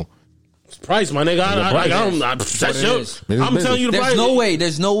personal. It's price, my nigga. I'm telling you the price.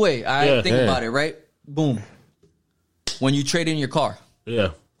 There's no way. I think about it, right? Boom. When you trade in your car.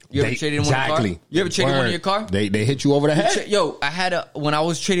 Yeah. You ever traded in one of your car? You ever traded one in your car? They hit you over the head. When I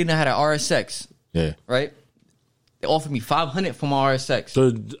was trading, I had an RSX. Yeah. Right? They offered me $500 for my RSX.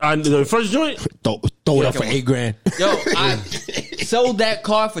 So the first joint? Throw it up for $8,000. Yo, I sold that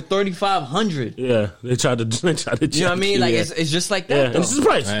car for $3,500. Yeah. They tried to you know what I mean? Like it's just like that. Yeah. And this is the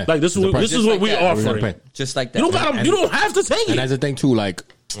price. Yeah. Like this is what we're offering. Just like that. You don't have to take it. And that's the thing too, like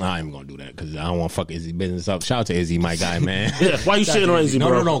I ain't gonna do that because I don't want to fuck Izzy business up. Shout out to Izzy, my guy, man. Yeah, why you shitting on Izzy,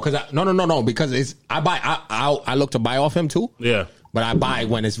 bro? No, because it's I look to buy off him too. Yeah, but I buy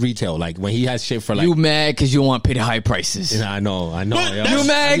when it's retail, like when he has shit for like. You mad because you don't want to pay the high prices? Yeah, I know. You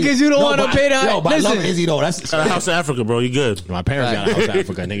mad because you don't want to pay the high. But listen, I love Izzy though. That's a House of Africa, bro. You good? My parents got a House of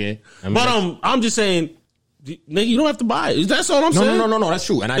Africa, nigga. But I'm just saying, nigga, you don't have to buy it. That's all I'm saying. No. That's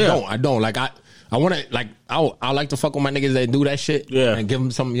true, and I don't like I want to, like, I like to fuck with my niggas that do that shit. Yeah. And give them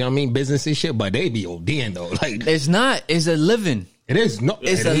some, you know what I mean, business and shit, but they be ODing though. Like, it's not. It's a living. It is. No,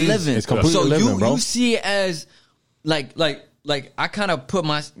 it's a living. It's completely living, bro. You see it as, like I kind of put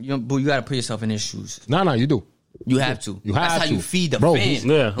you got to put yourself in his shoes. No, you do. You have to. That's how you feed the bro, fans.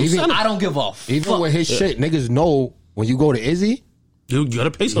 Yeah. I don't give off. Even with his shit, niggas know when you go to Izzy, you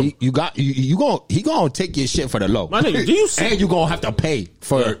gotta pay something. He gonna take your shit for the low. My nigga, do you see? And you gonna have to pay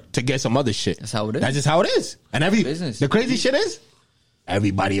to get some other shit. That's how it is. That's just how it is. And business. The crazy shit is,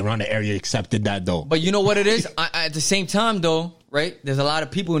 everybody around the area accepted that though. But you know what it is? At the same time though, right? There's a lot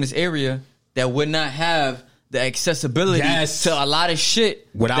of people in this area that would not have the accessibility to a lot of shit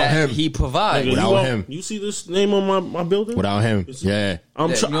without him. He provides. Nigga, without him. You see this name on my building? Without him. You know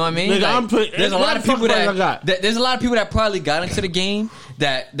what I mean? Nigga, there's a lot of people there's a lot of people that probably got into the game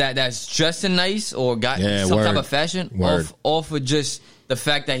that's dressing nice or got some type of fashion off of just the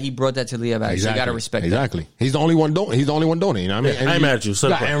fact that he brought that to Lehigh Valley. Exactly. So you gotta respect that. He's the only one doing it. You know what I mean? I'm at you.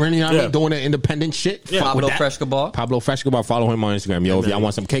 Got Aaron, you know what I mean? Doing the independent shit. Yeah. Pablo Fresco Bar. Follow him on Instagram. Yo, if y'all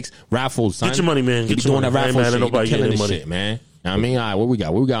want some cakes, raffles, son. Get your money, man. He be doing that raffle shit. Nobody killing this shit, man. You know what I mean? All right, what we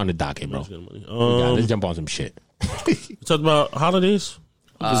got? What we got on the docket, bro? Let's jump on some shit. Talk about holidays?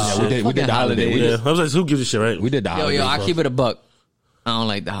 We did the holiday. I was like, who gives a shit, right? We did the holiday. Yo, I keep it a buck. I don't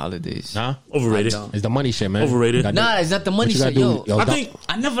like the holidays. Nah? Overrated. It's the money shit, man. Overrated. Nah, it's not the money shit. Yo, I think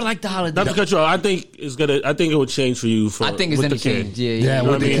I never liked the holidays. Not to cut you off. I think it will change for you. I think it's gonna change. Yeah.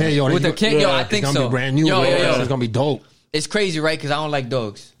 With the kid, yo. With the kid, yo, I think so. It's gonna be brand new. Yo. It's gonna be dope. It's crazy, right? Because I don't like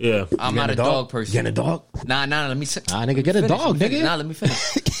dogs. Yeah. I'm not a dog person. Getting a dog? Nah, let me nigga, get a dog, nigga. Nah, let me finish.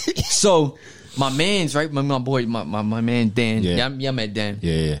 So, my man's, right? My boy, my man, Dan. Yeah, I met Dan.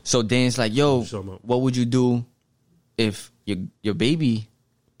 Yeah. So, Dan's like, yo, what would you do if your baby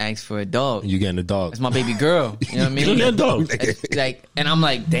asks for a dog? You getting a dog? It's my baby girl. You know what I mean? You get a dog. And I'm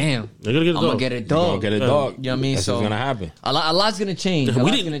like, damn. I'm gonna get a dog. You know what I mean? That's what's gonna happen. A lot's gonna change.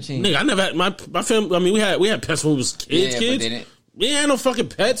 Nigga, I never had my family. I mean, we had pets when we was kids. We ain't had no fucking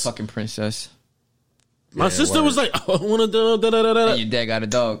pets. Fucking princess. My sister was like, I want a dog. And your dad got a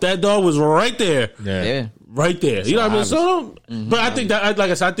dog. That dog was right there. Yeah. Right there. You know what I mean? So, but I think that, like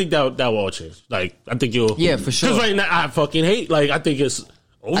I said, I think that will all change. Like, I think you'll. Yeah, for sure. Because right now, I fucking hate. Like, I think it's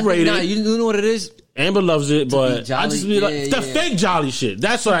overrated. You know what it is? Amber loves it, but jolly, I just be like the fake jolly shit.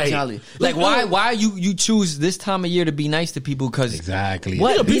 That's what I hate. Jolly. Like why you choose this time of year to be nice to people? Because exactly.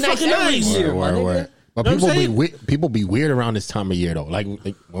 What? Be nice every year. Word. But people be weird around this time of year though. Like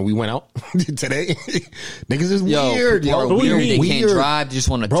when we went out today, niggas is weird. They can't drive. They just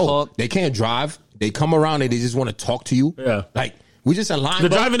want to talk. They can't drive. they come around and they just want to talk to you. Yeah. Like, we just in line. The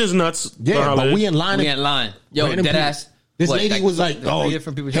driving is nuts. Yeah, but we in line. We in line. Yo, dead ass. This lady was like, "Oh,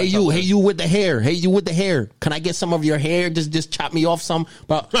 hey you with the hair. Can I get some of your hair? Just chop me off some."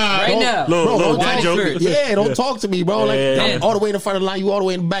 But right now, don't talk to me. Yeah, don't talk to me, bro. Like all the way in the front of the line, you all the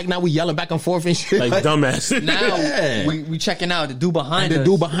way in the back. Now we yelling back and forth and shit. Like dumbass. Now we checking out. The dude behind us. The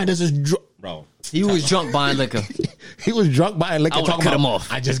dude behind us is bro. He was drunk buying liquor. He was drunk buying liquor. Talking about him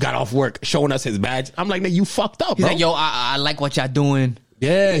off. I just got off work, showing us his badge. I'm like, nigga, you fucked up. He's bro. like, yo, I like what y'all doing.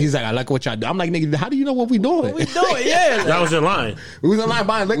 Yeah, he's like, I like what y'all do. I'm like, nigga, how do you know what we doing? Yeah. That was in line. We was in line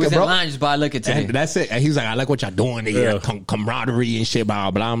buying liquor, We was bro. in line just buy liquor today. And that's it. And he's like, I like what y'all doing. Nigga. Camaraderie and shit, blah,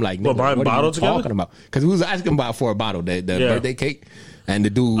 blah. I'm like, nigga, buying what bottle are you together? talking about? Because we was asking about for a bottle, the birthday cake. And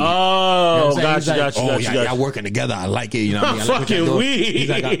the dude, oh, got you. Y'all working together. I like it. You know what I mean? I like fucking weed. He's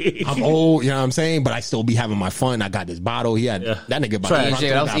like, I'm old. You know what I'm saying? But I still be having my fun. I got this bottle. He had that nigga. That was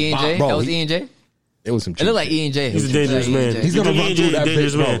E&J. That was E&J. It was some. It looked like E&J. He's a dangerous man. He's gonna run through that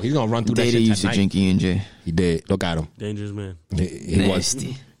bitch, bro. He's gonna run through that shit tonight. used to drink E&J. He did. Look at him. Dangerous man. He was.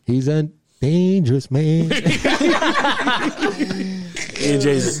 He's a dangerous man.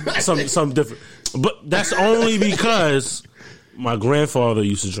 E&J's something different, but that's only because my grandfather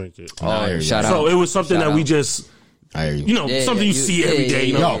used to drink it. Oh, shout out. So it was something that we just. I hear you. Something you see every day.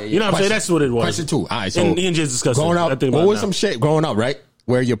 You know what I'm saying? That's what it was. Question 2. All right, so and E&J's disgusting. Growing up, what was some shit growing up, right?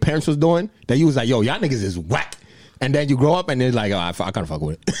 Where your parents was doing that you was like, yo, y'all niggas is whack. And then you grow up and it's like, oh, I kind of fuck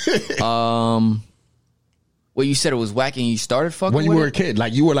with it. Well, you said it was whack and you started fucking when you with were it? a kid,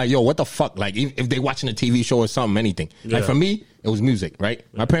 like you were like, yo, what the fuck? Like if they watching a TV show or something, anything. Yeah. Like for me, it was music, right?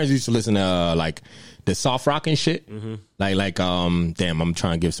 My parents used to listen to like the soft rock and shit. Mm-hmm. Like damn, I'm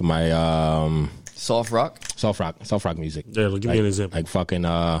trying to give somebody Soft rock music. Yeah, give me an example. Like fucking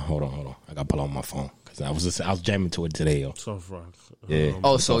hold on. I got to pull out my phone because I was jamming to it today, yo. Soft rock. Yeah.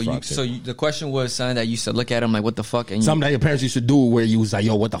 The question was something that you used to look at him like, what the fuck? And something that your parents used to do where you was like,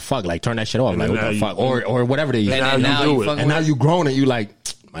 yo, what the fuck? Like turn that shit off. Like what the fuck? Or whatever they used. And now you do it. And now you grown and you like,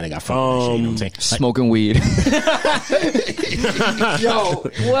 man, I got fucking shit, you know what I'm saying? Smoking weed. Yo,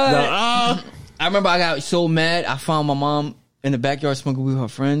 what? I remember I got so mad. I found my mom in the backyard smoking weed with her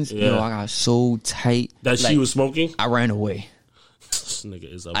friends. Yeah. Yo, I got so tight that she was smoking. I ran away. This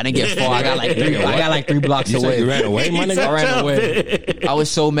nigga is up. I didn't get far. I got like 3 blocks away. You ran away, my nigga? I ran away. I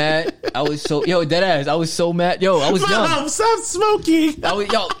was so mad. Dead ass. I was so mad. Yo, I was young. Mom, stop smoking.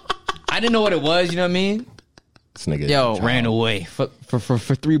 I didn't know what it was. You know what I mean? This nigga ran away for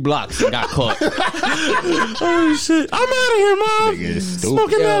 3 blocks and got caught. Oh shit! I'm out of here, mom. Nigga is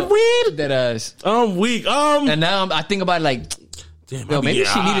smoking that weed. Dead ass. I'm weak. And now I think about it like. Damn, maybe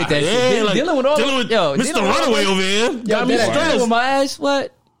she needed that shit. Like, dealing with Mr. Runaway over here. Got me stressed with my ass.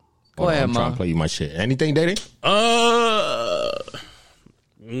 What? Go ahead, I'm trying to play you my shit. Anything, dating?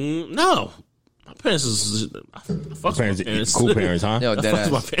 No. My parents is fuck my parents. Cool parents, huh? Yo, dead ass.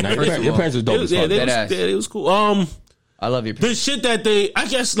 Your parents was dope as fuck. It was cool. I love your parents. The shit that I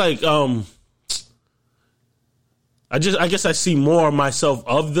guess like I guess I see more of myself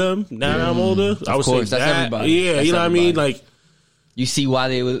of them now that I'm older. I would say that's everybody. Yeah, that's you know everybody. what I mean? Like you see why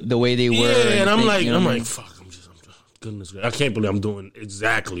they were the way they were. Yeah, and I'm like, you know fuck, goodness, I can't believe I'm doing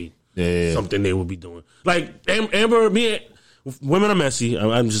exactly something they would be doing. Like Amber, women are messy.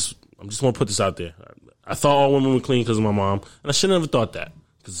 I just want to put this out there. I thought all women were clean because of my mom, and I should have never thought that.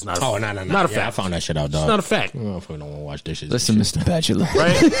 Because it's not. No. Not a fact. I found that shit out, dog. It's not a fact. I don't want to watch this shit. Listen, Mr. Bachelor.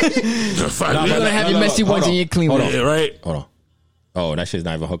 Right? You're gonna have your messy ones and your clean ones. Yeah, right. Hold on. Oh, that shit's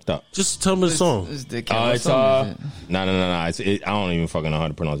not even hooked up. Just tell me the song. It's no. I don't even fucking know how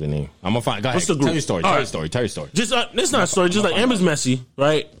to pronounce the name. I'm gonna find. Go ahead. Tell your story. Tell your story. Just it's not a story. Just like Amber's messy,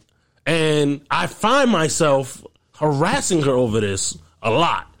 right? And I find myself harassing her over this a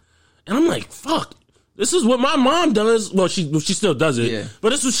lot, and I'm like, fuck. This is what my mom does. Well, she still does it,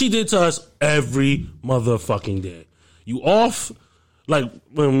 but this is what she did to us every motherfucking day. You off, like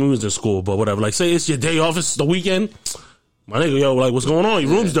when we was in school, but whatever. Like, say it's your day off, it's the weekend. My nigga, yo, like, what's going on? Your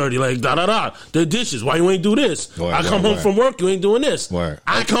room's dirty. Like, da-da-da. The dishes. Why you ain't do this? I come home from work. You ain't doing this.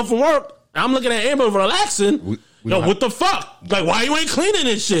 I come from work. I'm looking at Amber relaxing. What the fuck? Like, why you ain't cleaning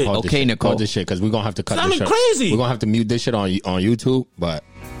this shit? Okay, Nicole. Hold this shit, because we're going to have to cut this shit. Crazy. We're going to have to mute this shit on YouTube, but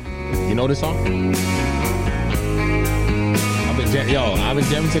you know this song? I've been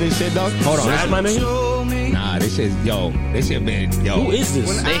jamming to this shit, dog. Hold on. That's my nigga? Nah, this shit been, Who is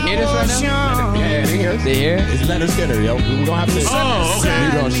this? They hear this right now? Yeah, they hear us. They hear? It's Leonard Skinner, yo. We're gonna have to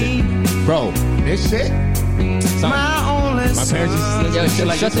mute on shit. Bro, this shit. My parents used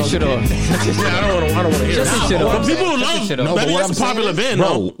to shut this shit off. I don't want to hear it. Shut this shit off. But people love, but what I'm that's a popular band,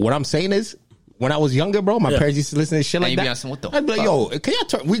 bro. What I'm saying is, when I was younger, bro, my parents used to listen to shit like that. I'd be like, yo, can y'all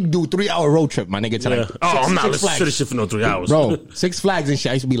turn? We can do 3-hour road trip, my nigga. To like I'm not listening to this shit for no 3 hours, bro. Six Flags and shit.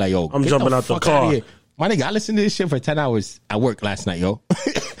 I used to be like, yo, I'm jumping out the car. My nigga, I listened to this shit for 10 hours at work last night, yo.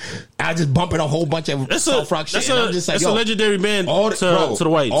 I just bumping a whole bunch of soft rock shit. That's a legendary band to the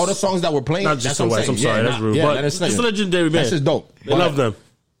whites. All the songs that were playing. Not just the whites. I'm sorry, that's rude. But it's a legendary band. That's just dope. They love them.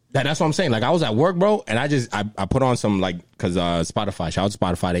 That's what I'm saying. Like, I was at work, bro, and I put on some, like, because Spotify, shout out to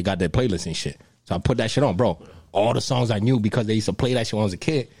Spotify, they got their playlist and shit. So I put that shit on, bro. All the songs I knew because they used to play that shit when I was a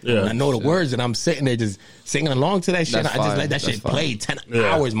kid. Yeah. And I know the words, and I'm sitting there just singing along to that shit. I just let that shit play 10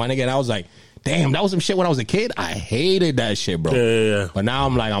 hours, my nigga. And I was like, damn, that was some shit when I was a kid. I hated that shit, bro. Yeah. But now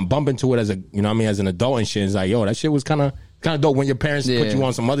I'm bumping to it as as an adult and shit. It's like, yo, that shit was kind of dope when your parents put you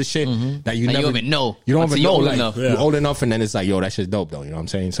on some other shit that you never even know. You don't even know. Like, you're old enough, and then it's like, yo, that shit's dope, though. You know what I'm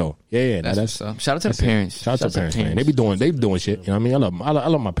saying? So that's shout out to the parents. Shout out to parents, man. They be doing shit. You know what I mean? I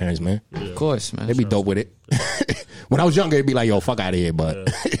love my parents, man. Yeah. Of course, man. They be dope with it. When I was younger, it'd be like, yo, fuck out of here. But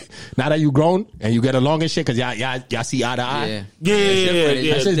now that you grown and you get along and shit, because y'all see eye to eye. Yeah.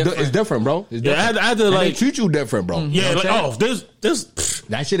 It's different, bro. It's different. I had to like they treat you different, bro. Yeah, you know there's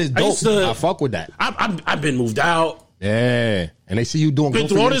that shit is dope. I fuck with that. I've been moved out. Yeah, and they see you doing been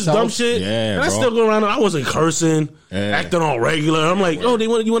through all this dumb shit. Yeah, and I still go around. I wasn't cursing, acting all regular. I'm like,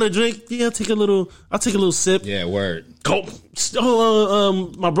 you want a drink? Yeah, I'll take a little sip. Yeah, word. Go.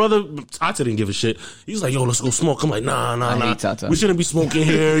 My brother Tata didn't give a shit. He's like, yo, let's go smoke. I'm like, nah. We shouldn't be smoking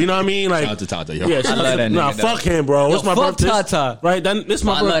here. You know what I mean? Like, shout out to Tata, yo. Yeah, fuck him, bro. It's my birthday. Tata. Right? It's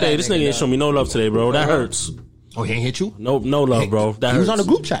my birthday. This nigga ain't show me no love today, bro. That hurts. Oh, he ain't hit you? No love, bro. That he was on the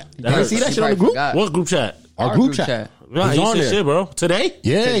group chat. You didn't see that shit on the group? What group chat? Our group chat. Nah, he's on there, shit, bro. Today?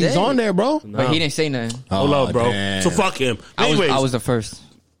 Yeah, he's on there, bro. But he didn't say nothing. No love, bro. Damn. So fuck him. Anyways, I was the first.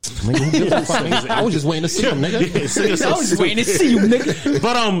 I was just waiting to see him, nigga. I was just waiting to see you, nigga.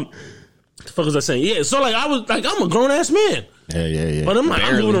 But what the fuck was I saying? Yeah, so like I'm a grown ass man. Yeah. But I'm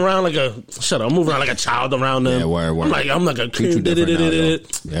moving around like I'm moving around like a child around them. Yeah, word. I'm like a kid.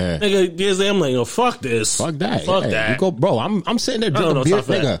 Yeah. Nigga, years later, I'm like, yo, fuck this. Fuck that. Fuck that. You go, bro. I'm sitting there drinking beer,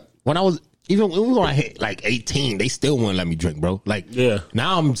 nigga. When I was even when I hit like 18, they still wouldn't let me drink, bro. Like,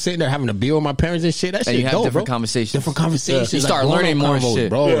 now I'm sitting there having a beer with my parents and shit. That shit dope, different conversations. Different conversations. You start learning more shit,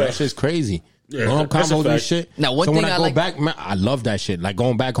 bro. That shit's crazy. Grown combos and shit. Now, one thing when I go back, man, I love that shit. Like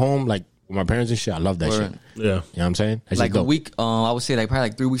going back home, like with my parents and shit. I love that shit. Yeah, you know what I'm saying? That like a week, I would say like probably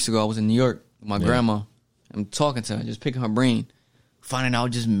like 3 weeks ago, I was in New York with my grandma. I'm talking to her, just picking her brain. Finding out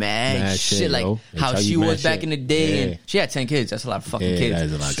just mad shit like how she was back in the day. And she had 10 kids. That's a lot of fucking kids. That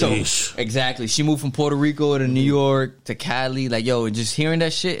is a lot of kids. Exactly. She moved from Puerto Rico to New York to Cali. Like, yo, just hearing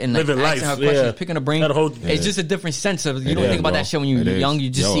that shit and like asking her questions, picking her brain. It's just a different sense of, you don't think about that shit when you're young.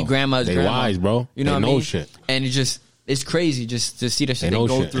 You just see grandma's grandma. Wise, bro. You know what I mean? Shit. And it's crazy just to see the shit they go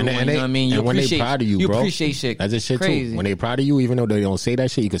through. You know what I mean? And when they proud of you, bro. You appreciate shit. That's just shit crazy. too. When they proud of you, even though they don't say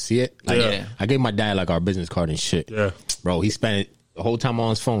that shit, you can see it. Like, I gave my dad like our business card and shit. Yeah. Bro, he spent the whole time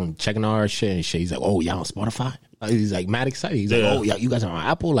on his phone checking our shit and shit. He's like, oh, y'all on Spotify? He's like mad excited. He's like, oh, you guys are on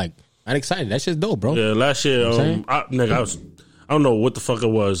Apple? Like, mad excited. That shit's dope, bro. Yeah, last year, I don't know what the fuck it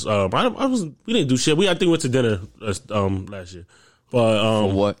was. We didn't do shit. I think we went to dinner last year. But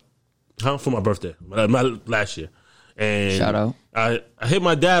for what? For my birthday. My last year. And shout out. I hit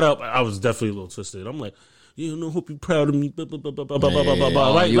my dad up. I was definitely a little twisted. I'm like, hope you're proud of me. Blah, blah, blah, blah, blah, blah,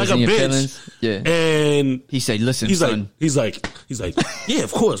 blah. Right? Like a bitch. Feelings? Yeah. And he said, listen, son. He's like, yeah,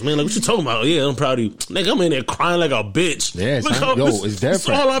 of course, man. Like, what you talking about? Yeah, I'm proud of you. Nigga, I'm in there crying like a bitch. Yeah, it's different. That's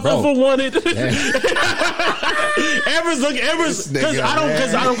all I've ever wanted. Amber's, because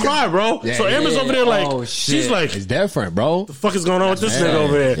I don't cry, bro. Yeah, so Amber's over there like, she's like, it's different, bro. The fuck is going on with this nigga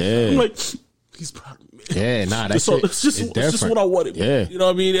over there? Yeah. I'm like, he's proud of me. Yeah, nah, that's it's just what I wanted. Yeah. You know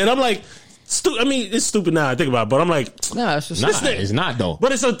what I mean? And I'm like, it's stupid now I think about it, but I'm like, it's not though.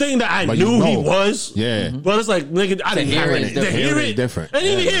 But it's a thing that I knew he was. Yeah. But it's like, nigga, I didn't hear it. To hear it, different. I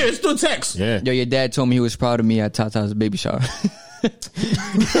didn't even hear it. It's through text. Yeah. Yo, your dad told me he was proud of me at Tata's baby shower.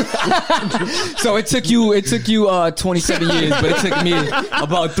 So it took you 27 years, but it took me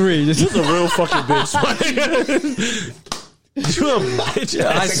about 3. You're a real fucking bitch. You a bitch.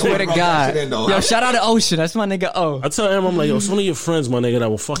 I swear to God. Yo, shout out to Ocean. That's my nigga O. I tell him, I'm like, yo, it's one of your friends, my nigga, that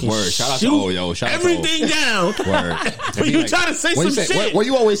will fucking shout out to O, yo. Shout out to everything down. Word. When you try to say some shit. What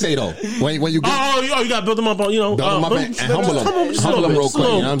you always say, though? When you get... you got to build them up on, build them up and humble them. Humble them real quick, you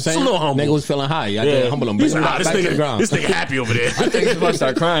know what I'm saying? Nigga was feeling high. I did humble him. He's like, this nigga happy over there. I think he was about to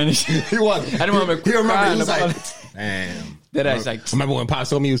start crying. He was. I didn't remember crying. He was like, damn. That ass like. Remember when Pop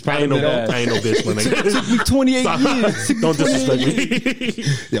told me he was proud of me? I ain't no bitch, my nigga. It took me 28 years. Don't disrespect me.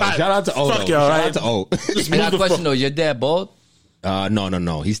 Yo, shout out to O. Fuck y'all, shout out to O. I got a question though. Your dad bald?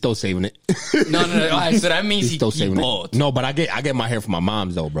 No. He's still saving it. No. All right, so that means he's still saving bald. it. No, but I get my hair from my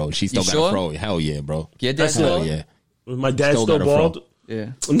mom's though, bro. She still got a fro. Hell yeah, bro. Yeah, that's still. Yeah. My dad's still bald.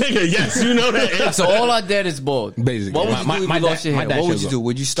 Yeah, nigga. Yes, you know that. So all our dad is bald. Basically, what would you do if you lost your hair? What would you do?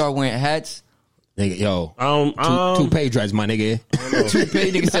 Would you start wearing hats? Nigga, yo, toupee dreads, my nigga.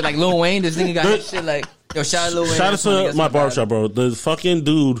 Toupee, nigga said like Lil Wayne. This nigga got his shit like, yo, shout out Lil Wayne. Shout out to my barbershop, bro. The fucking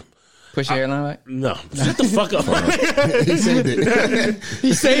dude. Push your hairline back? No. Shut the fuck up. He saved it.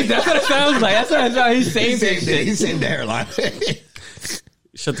 He saved it. That's what it sounds like. That's what it sounds like. He saved it. He saved the hairline.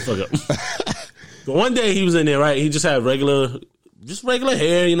 Shut the fuck up. But one day he was in there, right? He just had regular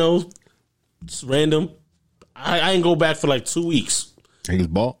hair, you know, just random. I didn't go back for like 2 weeks. He was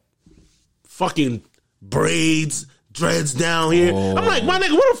bald? Fucking braids, dreads down here. Oh. I'm like, my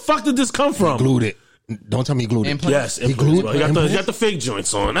nigga, where the fuck did this come from? He glued it. Don't tell me he glued it. Yes, he glued it. He got the fake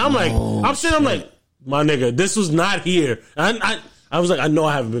joints on. I'm like, I'm like, my nigga, this was not here. I was like, I know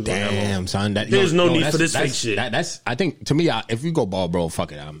I haven't been. Damn, son. There's no need for this fake shit. That's I think to me, if you go bald, bro,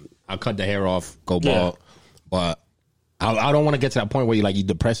 fuck it. I'll cut the hair off, go bald. Yeah. But I don't want to get to that point where you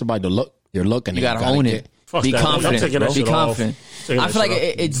depressed about your look, and you gotta own it. Be confident. Be confident. I feel like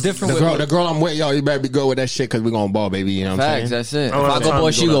it's different. The girl I'm with, yo, you better be good with that shit because we're gonna ball, baby. You know what I'm saying? That's it. If I go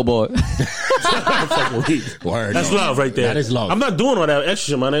bald, she go bald. Word. That's love right there. That is love. I'm not doing all that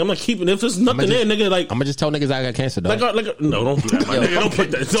extra shit, man. I'm not keeping. If there's nothing there, nigga, like I'm gonna just tell niggas I got cancer, though. No, don't do that, my nigga. Don't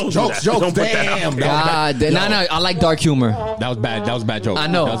put that. Jokes. Don't put that out. God, no. I like dark humor. That was bad. That was bad joke. I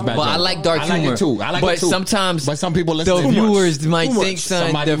know, but I like dark humor. I like it too. But sometimes, some people listen. The viewers might think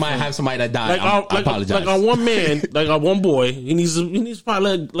somebody might have somebody that died. I apologize. Like on one man, like on one boy, he needs to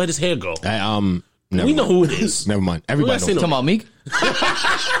probably let his hair go. We know who it is. Never mind. Everybody knows. Talking about Meek?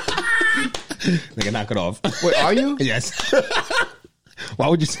 Nigga, knock it off. Wait, are you? Yes. Why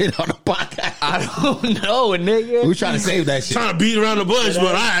would you say that on the podcast? I don't know, nigga. We trying to save that shit. Trying to beat around the bush, but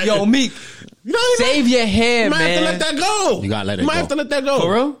all right. Yo, Meek. Save your hair, man. You might have to let that go. You gotta let it go. You might have to let that go.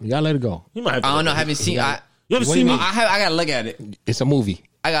 For real? You gotta let it go. You might have to I don't know. I haven't seen. You haven't seen me? I gotta look at it. It's a movie.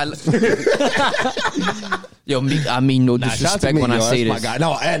 I got. Yo, Meek, I mean no disrespect when I say this.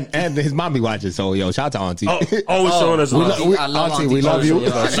 No, and his mom be watching, so yo, shout out to Auntie. Always showing us. Auntie, we love you.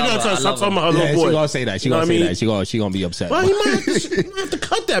 She gonna stop talking about her little boy. She gonna say that. She gonna say that. She gonna be upset. Well, he might have to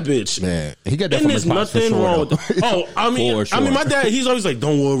cut that bitch. Man, he got that from his pops for sure. Nothing wrong with that. I mean, my dad, he's always like,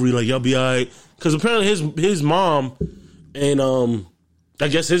 don't worry, like y'all be alright. Because apparently his mom and I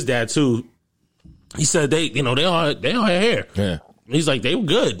guess his dad too. He said they all had hair. Yeah. He's like, they were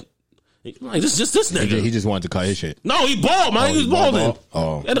good. Like, this nigga. He just wanted to cut his shit. No, he bald, man. He was balding.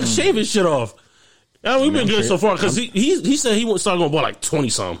 He had to shave his shit off. Yeah, we've been good so far because he said he started going bald like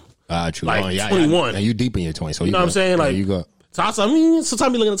 20-something. True. Like 21. And you deep in your 20s. So you know what I'm saying? Like, you go. Tata,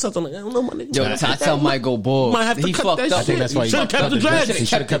 sometimes you looking at Tata, I'm like, I don't know, my nigga. Yo, Tata might go bald. Might have to cut that shit. I think that's why he should have kept the dreads. He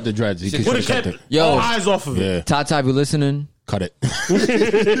should have kept the dreads. He should have kept it. Yo, all eyes off of it. Yeah. Tata, if you're listening, cut it.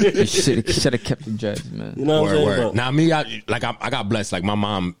 You should have kept the dreads, man. You know what I'm saying? Now me, I got blessed. Like my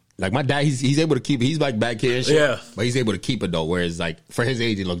mom, like my dad, he's able to keep it. He's like back here and shit. Yeah. But he's able to keep it though. Whereas like for his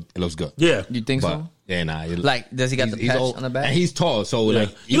age, it looks good. Yeah. You think so? Yeah, nah. Like, does he got the patch on the back? And he's tall, so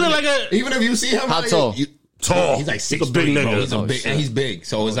like you look like even if you see him, how tall? Tall. He's like 6'3", big nigga. bro. He's big, and he's big.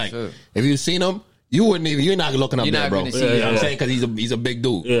 So it's like if you seen him, you wouldn't even. You're not looking up there, bro. You know what I'm saying? Because he's a big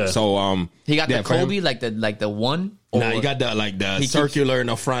dude. Yeah. So he got the Kobe, like the one. Nah, he got the circular in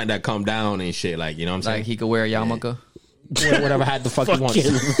the front that come down and shit. Like, you know what I'm saying? Like he could wear a yarmulke. Whatever had the fuck he wants.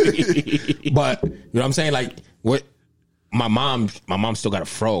 But you know what I'm saying? Like what my mom still got a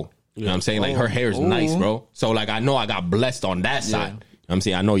fro. You know what I'm saying? Like her hair is nice, bro. So like I know I got blessed on that side. I'm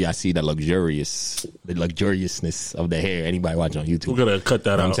saying, I know y'all see the luxuriousness of the hair. Anybody watch on YouTube? We're gonna cut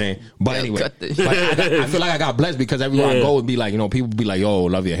that out. I'm saying, but anyway, I feel like I got blessed because everywhere I go would be like, people be like, "Yo,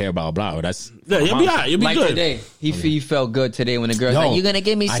 love your hair," blah blah. That's you'll be alright. You'll be like good. Today, he felt good today when the girl's like, "You gonna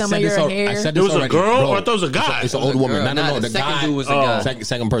give me some of your hair?" I said it was a girl, or I thought it was a guy. It's an old woman. No. The second dude was the guy.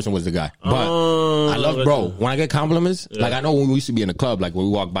 Second person was the guy. But I love, bro. When I get compliments, like I know when we used to be in the club, like when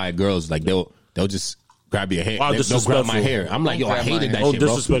we walk by girls, like they'll just grab your hair. They'll grab my hair. I'm like, yo, I hated that shit,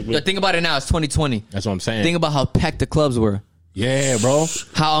 bro. Me. Think about it now. It's 2020. That's what I'm saying. Think about how packed the clubs were. Yeah, bro.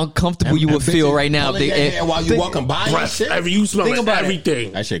 How uncomfortable you would feel right now. While you walking by and shit. You smell like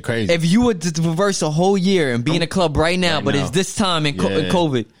everything. That shit crazy. If you would reverse a whole year and be in a club right now, but it's this time in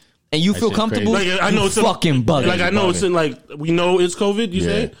COVID, and you feel comfortable, like, I know it's fucking bugging. Like I know it's in like, we know it's COVID, you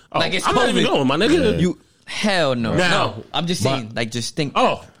say? Like it's I'm COVID. not even going, my nigga. Hell no. No. I'm just saying, like just think.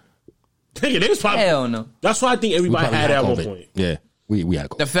 Nigga, they was probably. Hell no. That's why I think everybody had at one point. Yeah, we had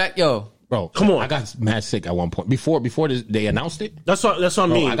COVID. The fact, Bro, come on. I got mad sick at one point. Before they announced it. That's what I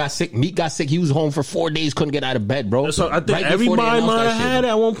mean. I got sick. Meek got sick. He was home for 4 days, couldn't get out of bed, bro. That's what, I think everybody might have had it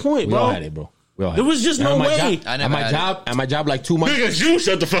at one point, bro. We all had it, bro. There was just no way. At my job, like 2 months. Niggas, you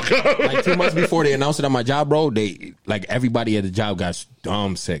shut the fuck up. Like 2 months before they announced it at my job, bro, they like everybody at the job got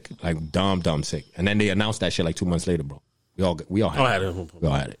dumb sick, like dumb sick, and then they announced that shit like 2 months later, bro. We all had it. We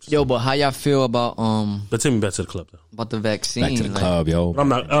all had it. Yo, but how y'all feel about But take me back to the club though. About the vaccine? Back to the club, yo. I'm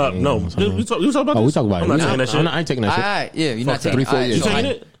not. No, we talk about this. We talk about it. I'm not taking that shit. I ain't taking that shit. Yeah, you're not taking 3-4 years. You taking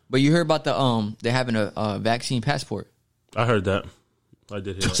it? But you heard about the they're having a vaccine passport. I heard that. I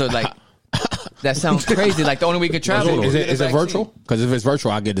did hear that. So like. That sounds crazy. Like the only way you could travel. Is it virtual? Because if it's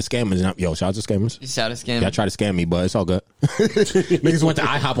virtual, I get the scammers. And yo, shout out to scammers. Shout out to scammers. Y'all try to scam me, but it's all good. Niggas went to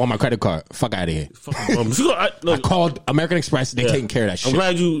IHOP on my credit card. Fuck out of here. I called American Express. They taking care of that shit. I'm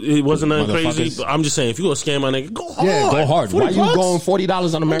glad it wasn't nothing crazy. But I'm just saying, if you go scam my nigga, go hard. Yeah, go hard. Why you going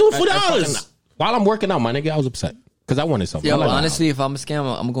 $40 on American? Do $40 while I'm working out, my nigga. I was upset because I wanted something. Yo, honestly, if I'm a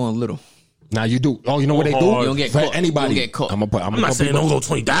scammer, I'm going little. Now you do. Oh, you know what they do? You don't get caught. Anybody. You don't get caught. I'm not saying don't go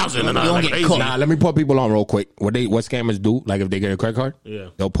 20,000 and not get caught. Nah, let me put people on real quick. What scammers do? Like if they get a credit card,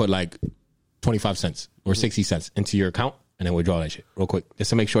 they'll put like 25 cents or 60 cents into your account and then withdraw that shit real quick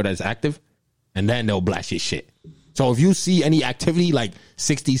just to make sure that it's active, and then they'll blast your shit. So if you see any activity like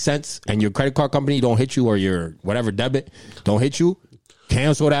 60 cents and your credit card company don't hit you or your whatever debit don't hit you,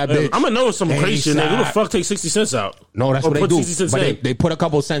 cancel that bitch. I'm gonna know some crazy nigga. Who the fuck take 60 cents out? No, that's what they do. But they put a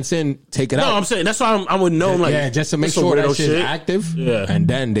couple cents in, take it out. No, I'm saying that's why I would know. Like, just to make sure that shit's active. Yeah, and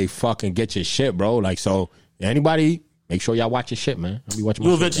then they fucking get your shit, bro. Like, so anybody, make sure y'all watch your shit, man. I'll be watching.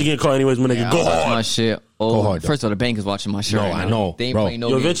 You eventually get caught anyways when they go hard. My shit. Oh, go hard. First of all, the bank is watching my shit. No, I know. They ain't bro. playing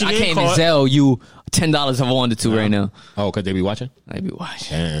no games. I can't even sell you $10 if I wanted to right now. Oh, cause they be watching. They be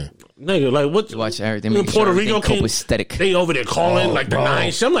watching. Yeah. Nigga, like what? You watch everything. In Puerto Rico, copacetic. They over there calling like the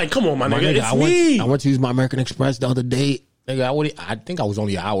 9 shit. I'm like, come on, my nigga, it's me. I went to use my American Express the other day. Nigga, I think I was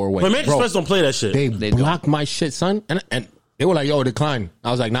only an hour away. But American Express don't play that shit. They blocked my shit, son, and they were like, "Yo, decline."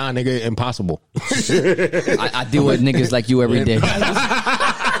 I was like, "Nah, nigga, impossible." I deal with niggas like you every day.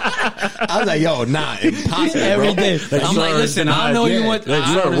 I was like, "Yo, nah, impossible." Every day. I'm like, listen, I know you want. What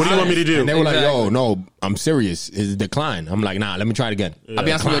do you want me to do? And they were like, "Yo, no, I'm serious. It's decline." I'm like, "Nah, let me try it again." I'll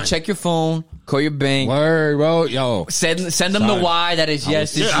be honest with you. Check your phone. Call your bank. Word, bro. Yo, send them the Y that is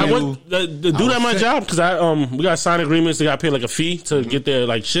yes. It's you. I went the dude at my job because we got signed agreements. They got to pay like a fee to get their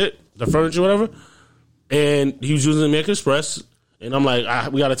like shit, the furniture, whatever. And he was using American Express. And I'm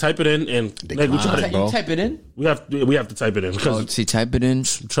like, we got to type it in, and like, we try to you type it in. We have to type it in. Type it in.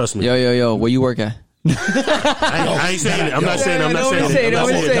 Trust me. Yo. Where you work at? I ain't saying it. I'm not saying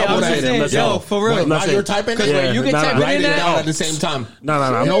it. Yo, for real. Now you're typing it. You can type it in down at the same time.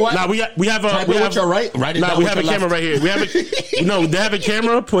 No. You know what? Nah, we have a. We have a camera right here. We have a. They have a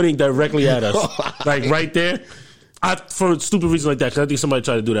camera pointing directly at us, like right there. For stupid reasons like that, because I think somebody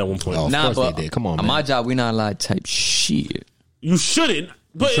tried to do that at one point. Nah, but they did. Come on, man. On my job, we're not allowed to type shit. You shouldn't,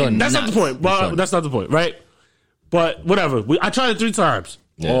 but that's not the point. Well, that's not the point, right? But whatever. I tried it 3 times.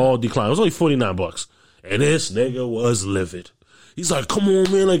 Yeah. All declined. It was only $49, and this nigga was livid. He's like, "Come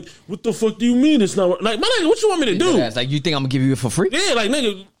on, man! Like, what the fuck do you mean it's not like, my nigga? What you want me to do? Like, you think I'm gonna give you it for free? Yeah, like,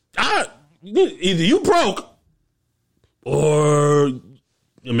 nigga, either you broke or."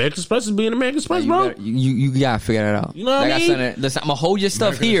 American Express is being American Express, bro. You gotta figure that out. You know what I mean? Listen, I'm gonna hold your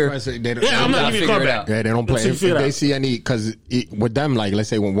stuff here. I'm not giving you a call back. Yeah, they don't play. If they see any, because with them, like, let's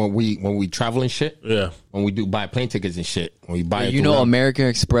say when we travel and shit, when we do buy plane tickets and shit, when we buy, American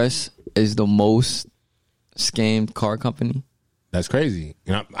Express is the most scammed car company. That's crazy.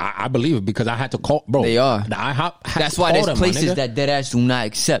 You know, I believe it because I had to call, bro. They are. The IHOP. That's why there's places that deadass do not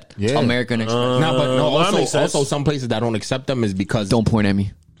accept American Express. Also some places that don't accept them is because don't point at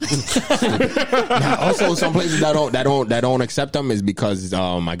me. Also, some places that don't accept them is because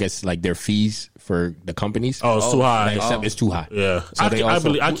I guess like their fees for the companies. Oh, it's too high. It's too high. Yeah, so they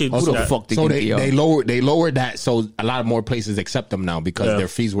lowered that, so a lot of more places accept them now because their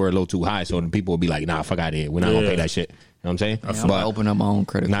fees were a little too high. So then people will be like, "Nah, fuck out of here. We're not gonna pay that shit." You know what I'm saying? But I open up my own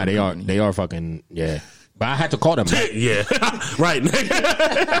credit card. Nah, they are fucking, yeah. But I had to call them. Yeah. Right. Go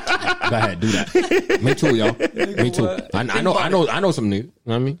ahead, do that. Me too, yo. Me too. I know some niggas. You know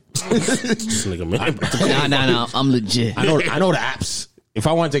what I mean? This nigga, man. Nah. I'm legit. I know the apps. If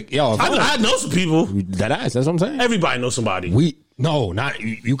I want to, I know some people. That's what I'm saying. Everybody knows somebody. Not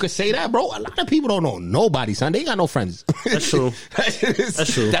you could say that, bro. A lot of people don't know nobody, son. They ain't got no friends. That's true.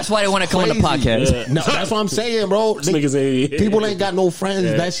 That's true. That's why they want to come on the podcast. Yeah. No, that's what I'm saying, bro. People ain't got no friends.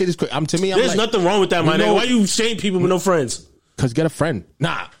 Yeah. That shit is crazy. To me, there's nothing wrong with that, my nigga. Why you shame people with no friends? Because get a friend.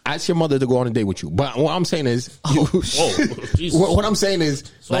 Nah, ask your mother to go on a date with you. But what I'm saying is, what I'm saying is,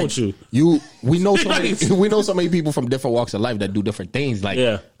 like, we know so many people from different walks of life that do different things. Like,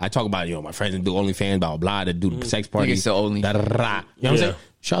 I talk about, my friends that do OnlyFans, blah, blah, that do sex parties. Niggas only. You know what I'm saying?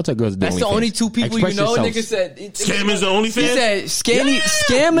 Shout out to girls. That's the only two people Express you know. yourselves. Nigga said scammers the OnlyFans. He said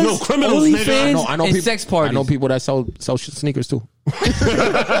scammers. No, criminals. OnlyFans I know and people, sex parties. I know people that sell sneakers too.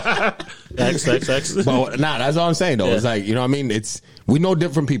 X. But that's all I'm saying though. It's like, you know what I mean? We know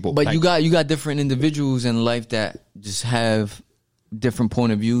different people. But like, you got different individuals in life that just have different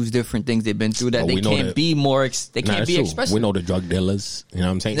point of views, different things they've been through that they can't be more. They can't be expressive. We know the drug dealers. You know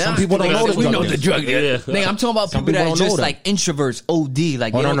what I'm saying? Some people don't know the drug dealers. We know the drug dealers. Nigga, I'm talking about people that are just like introverts, OD.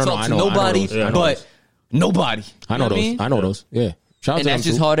 Like they don't talk to nobody, but nobody. I know those. I know those. Yeah. Shout out to them. And that's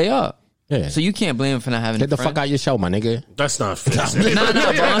just how they are. Yeah. So you can't blame them for not having. Get the fuck out your show, my nigga. That's not fair. Nah,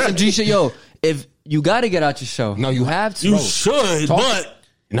 but on some G shit, yo. If you got to get out your show, no, you have to. You should, but.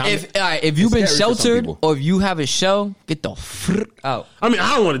 If you've been sheltered or if you have a show, get the frick out. I mean,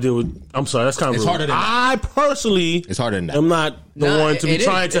 I don't want to deal with. I'm sorry, that's kind of rude. Harder than that. I personally, it's harder than that. I'm not the one to be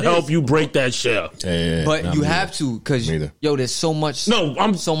trying to help you break that shell. But you have to, because there's so much. No,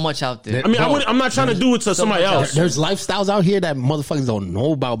 I'm so much out there. I mean, I'm not trying to do it to somebody else. There's lifestyles out here that motherfuckers don't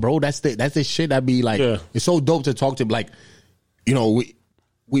know about, bro. That's the shit that be like. It's so dope to talk to, like,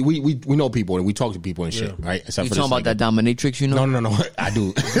 we know people and we talk to people and shit, right? You talking about that dominatrix, you know? No, I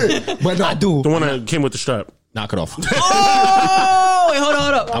do. But no, I do. The one that came with the strap. Knock it off. Oh, wait, hold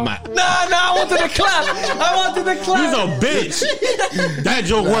up. I'm out. Nah, I wanted to clap. He's a bitch. That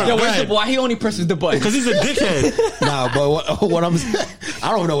joke worked. Yo, where's the boy? He only presses the button. Because he's a dickhead. Nah, but what I'm saying,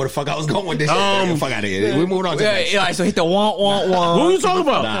 I don't know where the fuck I was going with this shit. Fuck out of here. We're moving on to the next. Yeah, so hit the want. What are you talking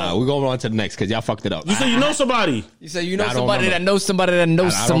about? Nah, we're going on to the next because y'all fucked it up. You said you know somebody. You said you know somebody that knows somebody that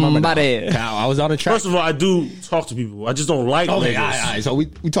knows somebody. I was on the track. First of all, I do talk to people. I just don't like niggas. Alright, so we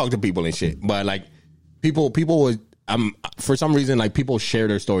talk to people and shit. But like people would for some reason, like, people share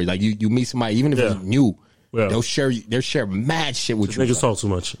their stories. Like, you meet somebody, even if it's new, they'll share mad shit with you. Niggas talk too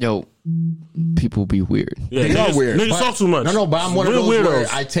much. Yo, people be weird. Yeah, they are weird. Niggas talk too much. No, but I'm one of those weirdos where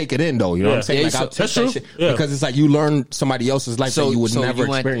I take it in, though. You know what I'm saying? Like, I'll take that shit because it's like you learn somebody else's life that you would never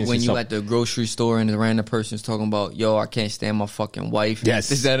experience. When you at the grocery store and the random person's talking about, yo, I can't stand my fucking wife.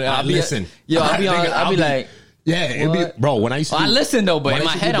 Yes. I'll be like, yeah, bro, when I used to I listen, though, but in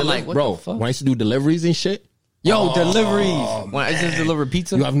my head, I'm like, what the fuck? When I used to do deliveries and shit. Yo, deliveries. When I just deliver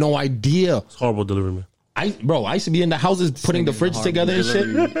pizza. You have no idea. It's horrible delivery, man. I used to be in the houses putting the fridge together and shit.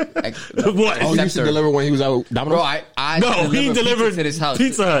 What? Oh, you used to deliver when he was out Domino's? Bro, he delivered to this house.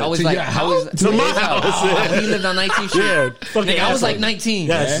 Pizza Hut. I was like, to my house. He lived on 19th Street. Yeah, I was like 19.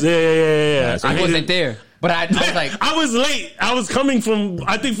 Yes, yeah. I wasn't there, but I was like, I was late. I was coming from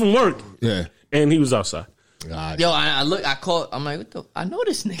work. Yeah, and he was outside. God. Yo, I called. I'm like, what the? I know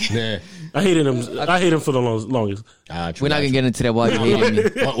this nigga. Yeah, I hated him. I hate him for the longest. We're not gonna get into that while you hating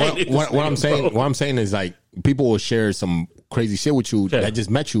me. What I'm saying is, like, people will share some crazy shit with you that just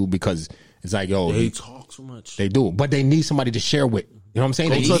met you because it's like, yo, they talk too much. They do, but they need somebody to share with. You know what I'm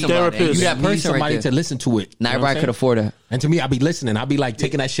saying? They need therapist. You that person, somebody to listen to it. Not everybody could afford that. And to me, I'd be listening. I'd be like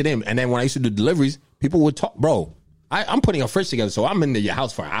taking that shit in. And then when I used to do deliveries, people would talk, bro. I'm putting a fridge together, so I'm in your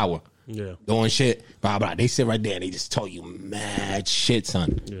house for an hour. Yeah. Doing shit, blah, blah. They sit right there and they just tell you mad shit,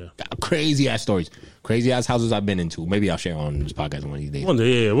 son. Yeah. Got crazy ass stories. Crazy ass houses I've been into. Maybe I'll share on this podcast one of these days. One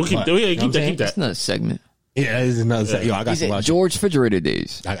day, yeah. We'll keep that. That's another segment. Yeah, it's another segment. Yo, I got some wild George Refrigerator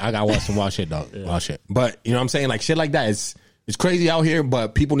days. I got some wild shit, dog. Yeah. Wild shit. But, you know what I'm saying? Like, shit like that. It's crazy out here,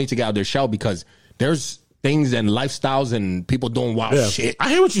 but people need to get out their shell because there's things and lifestyles and people doing wild shit. I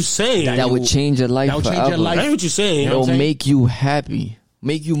hear what you're saying. That would change your life forever. I hear what you're saying. It'll make you happy.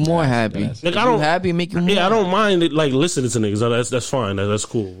 Make you more happy. Like, I don't happy. Make you more. Yeah, I don't mind it, like, listening to niggas. That's fine. That's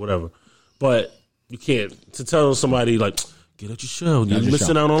cool. Whatever. But you can't to tell somebody like, get out your shell. You're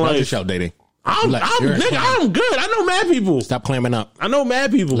missing out on life. Get out your shell, Day. I'm good. I know mad people. Stop clamming up. I know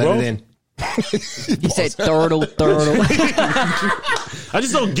mad people, Let bro. it in. He said turtle. I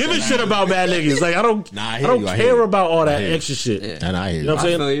just don't give a shit about bad niggas. Like, I don't care about all that extra shit. Yeah. And I hear you. You know what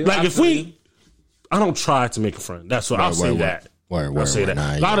I'm saying? Like, I don't try to make a friend. That's what I'll say that. I'll say that.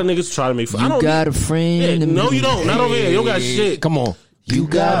 A lot of niggas try to make friends. You got a friend in me. No, you don't. Not over here. You don't got shit. Come on. You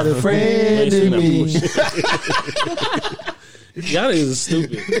got a friend in me. Y'all niggas are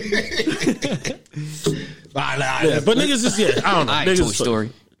stupid. But niggas just, I don't know. Niggas Toy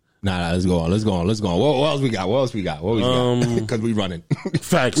Story. Nah, let's go on. What else we got? Because we running.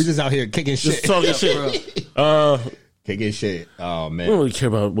 Facts. We just out here kicking shit. Just talking shit. Kick his shit. Oh man. I don't really care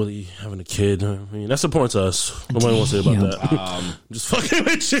about really having a kid. I mean, that's important to us. Nobody wants to say about that. Just fucking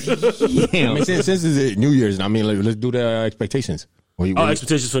with you. I mean, since it's New Year's, I mean, let's do the expectations.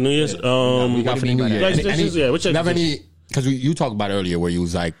 Expectations for New Year's? What we got for the New Year? Expectations? Yeah, which have any? Because you talked about earlier where you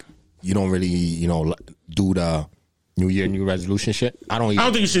was like, you don't really, do the New Year, New Resolution shit. I don't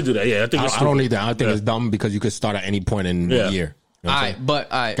think you should do that. Yeah, I don't need that. I think it's dumb because you could start at any point in the year. You know all right.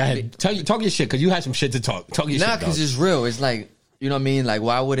 Go ahead. Talk your shit because you had some shit to talk. Talk your shit. Nah, because it's real. It's like, you know what I mean? Like,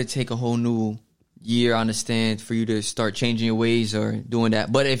 why would it take a whole new year, I understand, for you to start changing your ways or doing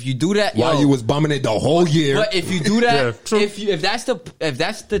that? But if you do that, while you was bumming it the whole year. But if you do that, if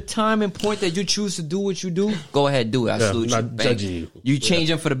that's the time and point that you choose to do what you do, go ahead, do it. I salute you. Not judging you. You change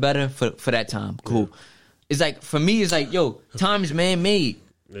them for the better for that time. Cool. Yeah. It's like, for me, it's like, yo, time's man-made.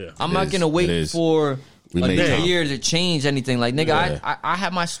 Yeah. I'm not going to wait for a year to change anything. Like, nigga, I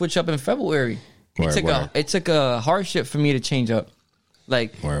had my switch up in February. It took a hardship for me to change up.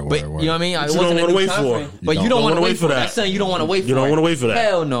 Like, you know what I mean? You don't want to wait for it. But you don't want to wait for that. That's saying you don't want to wait for it. You don't want to wait for that.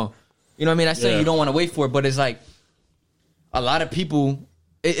 Hell no. You know what I mean? That's saying you don't want to wait for it. But it's like, a lot of people,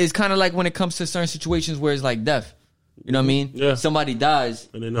 it's kind of like when it comes to certain situations where it's like death. You know what I mean? Yeah. Somebody dies.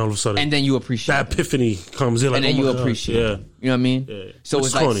 And then all of a sudden. And then you appreciate that epiphany comes in. Like, and then you appreciate it. You know what I mean? Yeah. So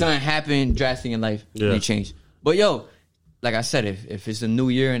it's like something happened drastic in life. And you change. But yo, like I said, if it's a new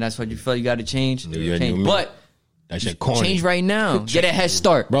year and that's what you feel you got to change, change. But that shit corny. Change right now. Get a head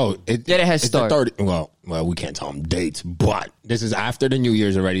start. Bro, get a head start. Well, we can't tell them dates, but this is after the New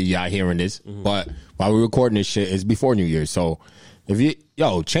Year's already. Y'all hearing this. Mm-hmm. But while we're recording this shit, it's before New Year's. So if you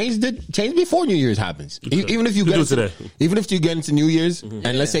change before New Year's happens. Even if you get into New Year's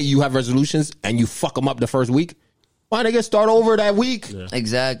and let's say you have resolutions and you fuck them up the first week, why nigga start over that week? Yeah.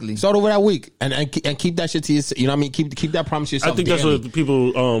 Exactly. Start over that week and keep that shit to yourself. You know what I mean? Keep that promise to yourself. I think daily. That's what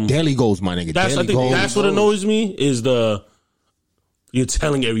people daily goals, my nigga. That's what annoys me is you're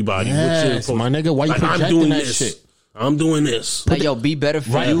telling everybody what you're my nigga. Why you projecting I'm doing that this shit? I'm doing this. Like, yo, be better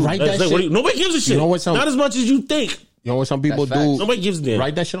for you. Write that shit. Nobody gives a shit. You know what? Not as much as you think. You know what some people do? Nobody gives a damn.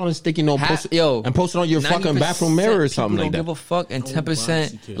 Write that shit on a sticky note, post it on your fucking bathroom mirror or something like that. Don't give a fuck, and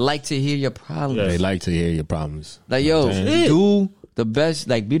 10% like to hear your problems. They like to hear your problems. Like, yo, do the best.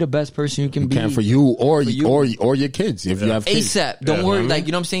 Like, be the best person you can be. For you or your kids if you have kids. ASAP. Don't worry. Like,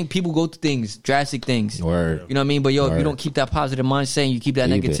 you know what I'm saying? People go through things, drastic things. Word. You know what I mean? But yo, if you don't keep that positive mindset, and you keep that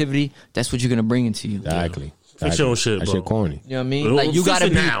negativity, that's what you're gonna bring into you. Exactly. Fix your own shit, bro. That shit corny. You know what I mean? Like, you gotta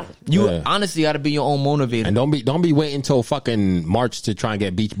be now. You honestly gotta be your own motivator. And don't be waiting until fucking March to try and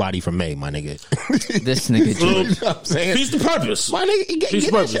get Beachbody from May, my nigga. This nigga, you know what I'm saying? Peace the purpose. My nigga, get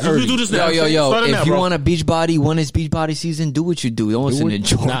that shit early. You do this now. Yo. If you want a Beachbody, when it's Beachbody season, do what you do. Don't listen to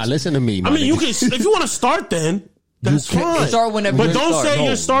George. Nah, listen to me. I mean, you can if you want to start then. That's fine. Start whenever. But don't say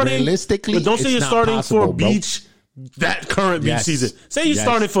you're starting. Realistically, but don't say you're starting for a beach. That current beach season. Say you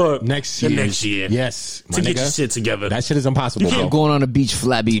started for next year. Yes. To get your shit together. That shit is impossible. You can't go on a beach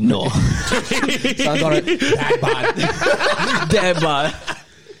flabby, no. Dad bod.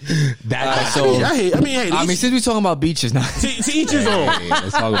 I mean, since we're talking about beaches now. To each his own.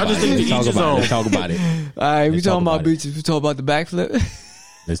 Let's talk about it. Let's talk about it. All right, we talking about beaches. We talking about the backflip.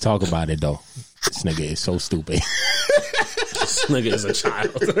 Let's talk about it, though. This nigga is so stupid. This nigga is a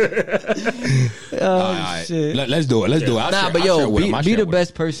child. Shit. Let's do it. But yo, be the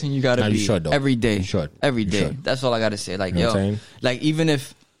best person you gotta be. You should, though. Every day. You should. Every day. That's all I gotta say. Like, yo, like, even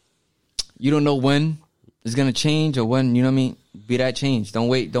if you don't know when it's gonna change or when, you know what I mean, be that change. Don't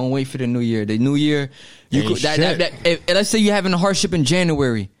wait for the new year. The new year, let's say you're having a hardship in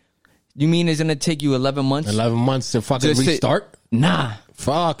January. You mean it's gonna take you 11 months? 11 months to fucking restart? Nah.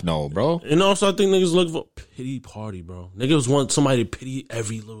 Fuck no, bro. And also, I think niggas look for pity party, bro. Niggas want somebody to pity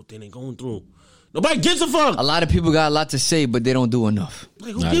every little thing they going through. Nobody gives a fuck. A lot of people got a lot to say, but they don't do enough.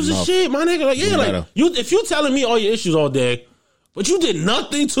 Like, who gives a shit, my nigga? Like, if you telling me all your issues all day, but you did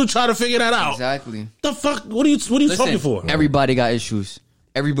nothing to try to figure that out. Exactly. The fuck? What are you talking for? Everybody got issues.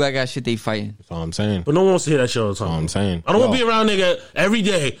 Everybody got shit they fighting. That's all I'm saying. But no one wants to hear that shit all the time. That's all I'm saying. I don't want to be around nigga every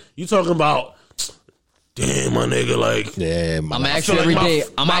day. You talking about, damn, my nigga, like. Yeah, I'm gonna ask you every day.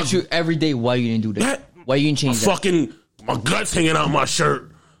 I'm gonna ask you every day why you didn't do that. Why you didn't change that? Fucking, my guts hanging out my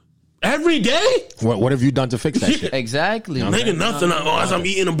shirt. Every day? What have you done to fix that shit? Exactly. Nigga, nothing as I'm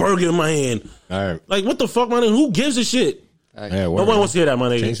eating a burger in my hand. All right. Like, what the fuck, my nigga? Who gives a shit? Yeah, nobody wants to hear that, my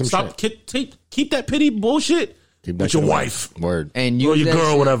nigga. Stop. Keep that pity bullshit. With your wife, word, and you or your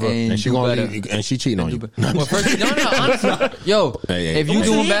girl, whatever, and she cheating on you. Well, first, no, honestly, yo, if you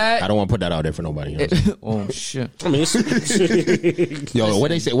doing bad, I don't want to put that out there for nobody. You know oh shit! I mean, yo, what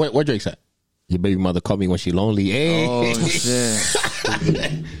they say? What Drake said? Your baby mother called me when she lonely. Hey. Oh shit!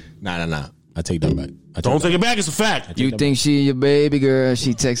 Nah. I take that back. Don't take it back. It's a fact. You think she your baby girl?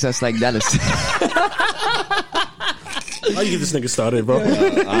 She texts us like that. How you get this nigga started, bro? All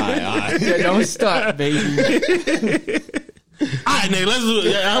right. Yeah, don't start, baby. Alright, nigga, let's do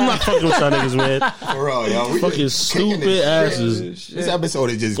it. I'm not fucking with y'all niggas, man. For real, yo. Fucking stupid asses. This episode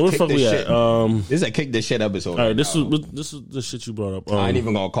is just where the fuck we at? This is a kick this shit episode. Alright, this is the shit you brought up. I ain't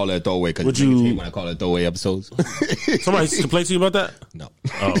even gonna call it a throwaway because you hate when I call it throwaway episodes. Somebody complained to you about that? No.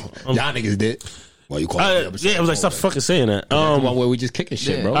 Y'all niggas did. Well, you call it yeah, it was like stop fucking saying that. One where we just kicking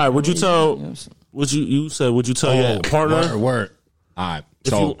shit, bro. Alright, would you tell you tell your partner? Word. Alright.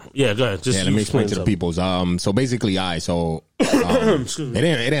 So go ahead. Just let me explain to the peoples. So basically, it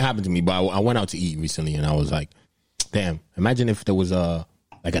didn't happen to me, but I went out to eat recently, and I was like, damn, imagine if there was like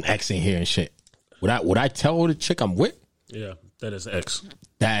an ex in here and shit. Would I tell the chick I'm with? Yeah, that is ex.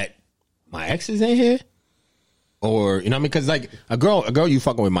 That my ex is in here, or you know what I mean? Because like a girl you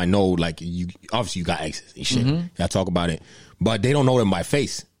fucking with might know, like you obviously you got exes and shit. Y'all talk about it, but they don't know them by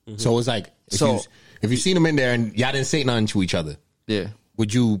face. So it's like if you seen them in there and y'all didn't say nothing to each other, yeah.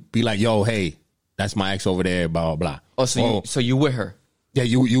 Would you be like, yo, hey, that's my ex over there, blah blah blah? Oh, so you with her? Yeah,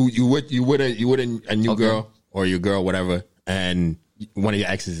 you with a new girl or your girl, whatever, and one of your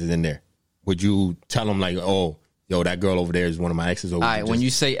exes is in there. Would you tell them like, oh, yo, that girl over there is one of my exes? Or all right, when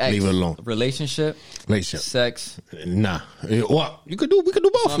you say ex, leave it alone. Relationship, sex. sex. Nah, well, we could do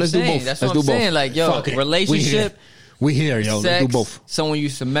both. Let's do both. That's what I'm saying. Like, yo, relationship. We here, yo. Sex, let's do both. Someone you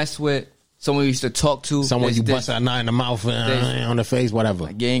used to mess with. Someone you used to talk to. Someone you bust a nine in the mouth on the face, whatever.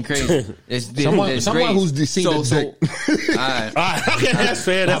 Like, getting crazy. Someone who's seen the dick. All right, okay, that's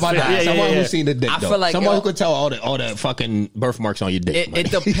fair. That's fair. Yeah, someone who's seen the dick. I feel like someone who could tell all the fucking birthmarks on your dick.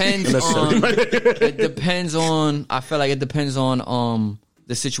 It depends on. It depends on. I feel like it depends on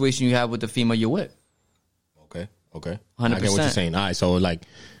the situation you have with the female you're with. Okay. 100%. I get what you're saying. All right, so like,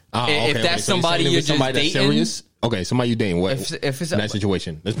 if that's somebody you're just dating, serious. Okay, somebody you dating. What if it's in that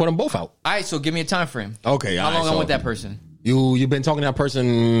situation? Let's put them both out. All right, so give me a time frame. Okay, how long I'm with that person? You've been talking to that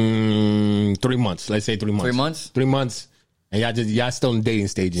person 3 months. Let's say 3 months. 3 months. 3 months, and y'all still in dating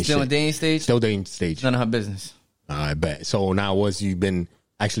stage and still shit. in dating stage. Still dating stage. None of her business. I bet. So now, you've been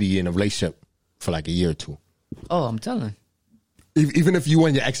actually in a relationship for like a year or two? Oh, I'm telling. Even if you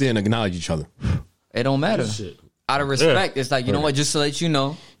and your ex didn't acknowledge each other, it don't matter. Out of respect, it's like, you know what? Just to let you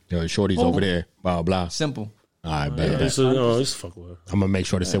know, yo, shorty's over there. Blah blah. Simple. All right, bet. Fuck with her. I'm gonna make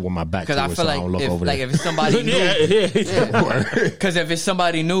sure to sit with my back because I feel like I don't look if, over like there. if it's somebody new, because if it's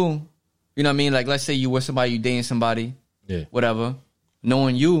somebody new, you know what I mean. Like let's say you with somebody, you dating somebody, whatever.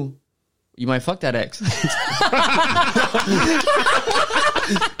 Knowing you might fuck that ex.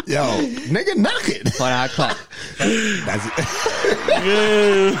 Yo, nigga, knock it. But I clap. That's it.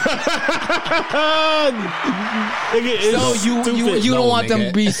 So you don't want them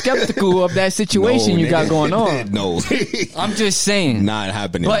to be skeptical of that situation you got going on. No, I'm just saying, not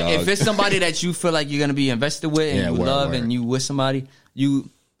happening. But dog. if it's somebody that you feel like you're gonna be invested with and you love and you with somebody, you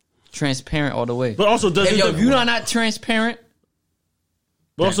transparent all the way. But also, if you're not transparent,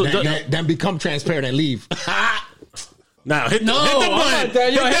 but also then become transparent and leave. Now hit the button. Hit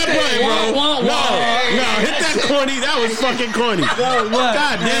that button, bro. No, hit that corny. That was fucking corny.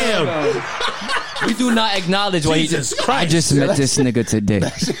 God damn. We do not acknowledge what he just. I just met this nigga today.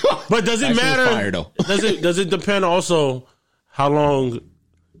 But does it matter? Fire, though. Does it depend also how long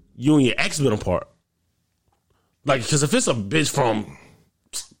you and your ex been apart? Like, because if it's a bitch from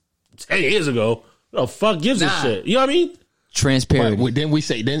 10 years ago, the fuck gives a shit? You know what I mean? Transparent. Then we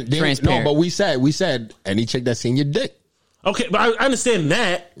say transparent. No, but we said any chick that's seen your dick. Okay, but I understand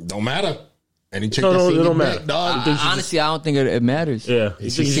that. Don't matter. Any chick that's seen your dick, dog. Honestly, I don't think it matters. Yeah.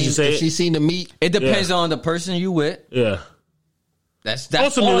 If she's seen the meat. It depends on the person you with. Yeah. That's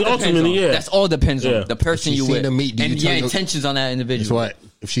ultimately, yeah. That's all depends on the person you with. The meat, and your intentions on that individual. Guess what?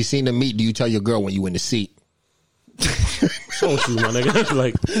 If she's seen the meat, do you tell your girl when you in the seat? Don't you, my nigga.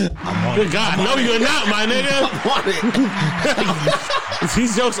 Like, good God, no, you're not, my nigga.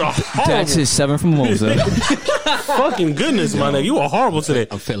 These jokes are horrible. That's his 7 from Moza. Fucking goodness, my nigga. You are horrible today.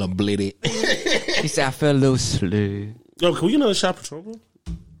 I'm feeling blitty. He said, I feel a little slow. Yo, can we get another shot, Patron, bro?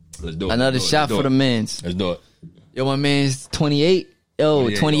 Let's do it. Another shot for the mans. Let's do it. Yo, my man's 28. Yo,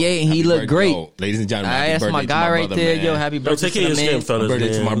 28, and he looked great. Ladies and gentlemen, all right, that's my guy right there. Man. Yo, happy birthday take care of your skin, fellas. Happy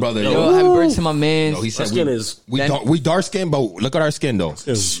birthday to my brother. Yo, happy birthday to my man. He said we dark skin, but look at our skin, though.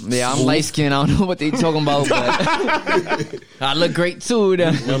 Yeah, I'm light skin. I don't know what they talking about, but I look great, too.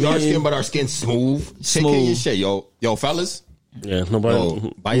 Dark skin, but our skin smooth. Take care of your shit, yo, fellas. Yeah,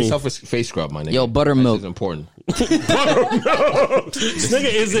 nobody. Buy yourself a face scrub, my nigga. Yo, buttermilk. This is important. Buttermilk. This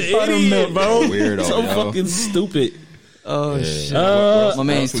nigga is an idiot, bro. Weirdo, so fucking stupid. Oh shit! My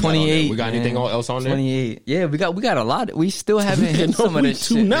man's 28. We got anything else on there? 28. Yeah, we got a lot. We still haven't hit some of this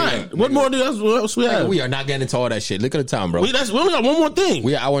shit. What more else we have? We are not getting into all that shit. Look at the time, bro. We only got one more thing.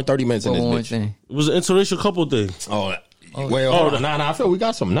 We are hour and 30 minutes in this bitch. Thing. It was an interracial couple thing. I feel we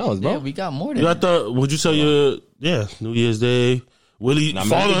got something else, bro. Yeah, we got more than that. Would you tell your New Year's Day? Willie,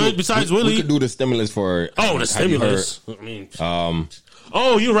 besides Willie, we could do the stimulus for. The stimulus. I mean,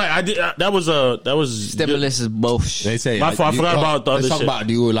 you're right. I did. That was stimulus is bullshit. They say. My fault. I forgot about the other shit. Let's talk about.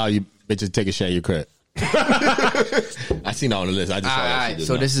 Do you allow you bitches to take a shit at your crib? I seen it on the list. I just saw that shit.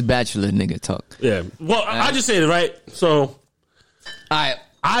 So this is bachelor nigga talk. Yeah. Well, I just said it right. So, I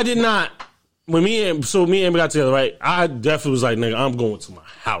did not. When me and Amber got together, right? I definitely was like, nigga, I'm going to my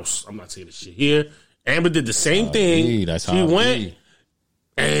house. I'm not taking this shit here. Amber did the same thing. She went.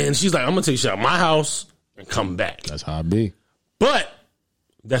 And she's like, I'm going to take a shit at my house and come back. That's how it be. But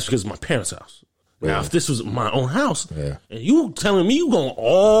that's because it's my parents' house. Now, if this was my own house, and you telling me you going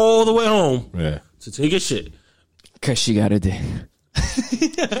all the way home to take a shit. Because she got a dick.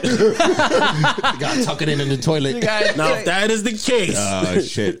 You got to tuck it in the toilet. Now, if that is the case,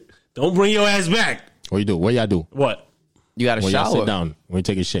 shit. Don't bring your ass back. What you do? What y'all do? What? You got to shower. When you sit down, when you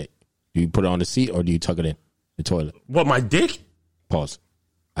take a shit, do you put it on the seat or do you tuck it in the toilet? What, my dick? Pause.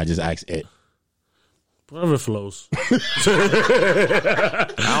 I just asked it. Whatever flows. I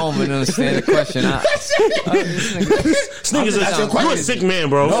don't even understand the question. This nigga's a sick man,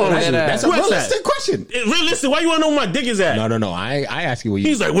 bro. No, that's a realistic question. Realistic? Why you want to know where my dick is at? No. I ask you where you.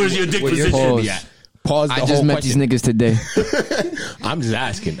 He's like, where's your dick position be at? Pause the I just met these niggas today. I'm just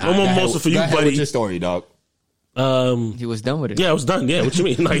asking. One more morsel for you, buddy. What's your story, dog? He was done with it. Yeah, I was done. Yeah, what you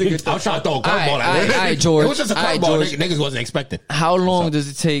mean? Like, I was trying to throw a curveball at it. All right, George. It was just a curveball. Niggas wasn't expecting. How long does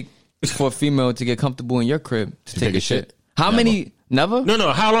it take for a female to get comfortable in your crib to take a shit? How many? Never?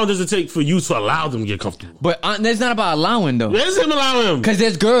 No. How long does it take for you to allow them to get comfortable? But there's not about allowing, though. There's him allowing him. Because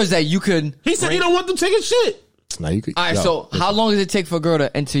there's girls that you could... He said he don't want them taking shit. No, you could. All right, so how long does it take for a girl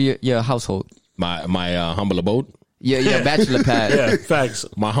to enter your household? My humble abode? Yeah, bachelor pad. Yeah, facts.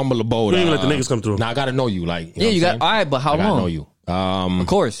 My humble abode. You ain't let the niggas come through. Now I gotta know you, like. You got. All right, but how long? I gotta know you. Of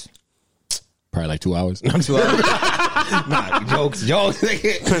course. Probably like 2 hours. 2 hours. Nah, jokes. Nah,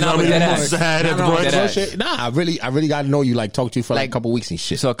 I really gotta know you. Like, talk to you for like a couple weeks and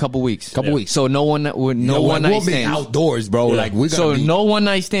shit. So a couple weeks. Weeks. So no one night we'll stands. Be outdoors, bro. Yeah. Like we. So no one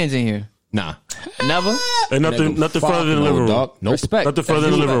night stands in here. Nah. Never. And nothing further than the living room. Dog. Nope. Respect. Nothing further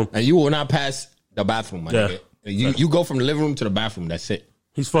than the living room. And you will not pass the bathroom, my nigga. You go from the living room to the bathroom. That's it.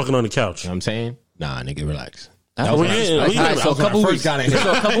 He's fucking on the couch. You know what I'm saying? Nah, nigga, relax. So a couple weeks.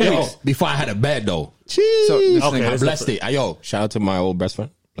 Before I had a bed, though. Jeez. I blessed it. Yo, shout out to my old best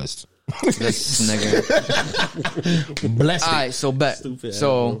friend. Blessed. This nigga. Blessed. All right, so back.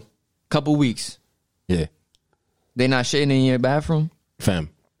 So, couple weeks. Yeah. They not shitting in your bathroom?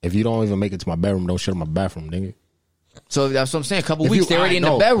 Fam, if you don't even make it to my bedroom, don't shit in my bathroom, nigga. So that's what I'm saying. A couple weeks, they're already in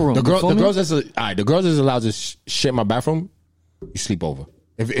the bedroom. The girls that's allowed to shit in my bathroom, you sleep over.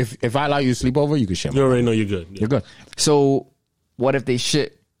 If I allow you to sleep over, you can shit. You already know you're good. You're good. So what if they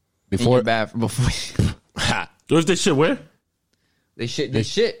shit before in your bathroom? If they shit where? They shit.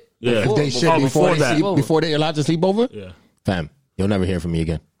 Yeah. If they shit before they allowed to sleep over? Yeah. Fam, you'll never hear from me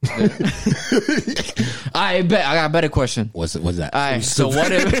again. I got a better question. What's that? All right, so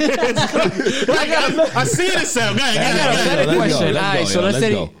what if I see it, Sam. I got a better question. All right, so let's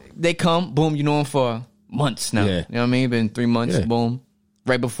say they come, boom, you know them for months now. Yeah. You know what I mean? Been 3 months, boom.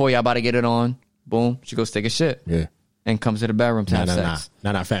 Right before y'all about to get it on, boom, she goes take a shit. Yeah. And comes to the bedroom to have sex.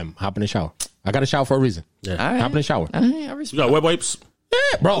 Nah, fam. Hop in the shower. I got a shower for a reason. Yeah. All right. Hop in the shower. All right, you got wet wipes? Yeah,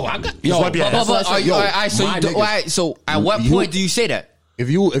 bro. I got wipe your ass. So at what point do you say that? If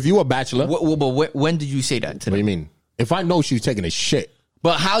you a bachelor, but when did you say that? What do you mean? If I know she's taking a shit,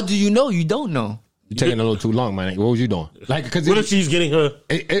 but how do you know? You don't know. You're taking a little too long, man. What was you doing? Like, because what if she's getting her?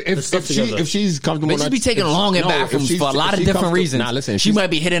 If she's comfortable, she be taking long in bathrooms for a lot of different reasons. Nah, listen, she might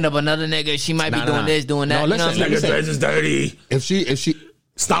be hitting up another nigga. She might be doing this, doing that. No, listen, this is dirty. If she,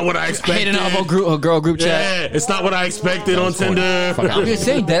 it's not what I expected. Hitting up her girl group chat. Yeah, it's not what I expected on Tinder. I'm just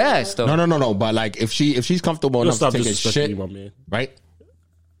saying that ass though. No. But like, if she's comfortable enough to take a shit, right?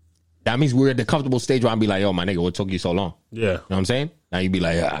 That means we're at the comfortable stage where I'll be like, yo, my nigga, what took you so long? Yeah. You know what I'm saying? Now you be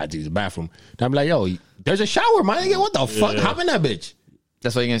like, I use the bathroom. Then I'm like, yo, there's a shower, my nigga. What the fuck? Hop in that bitch.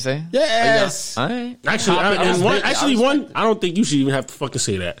 That's what you're gonna say? Yes. All right. Actually, I don't think you should even have to fucking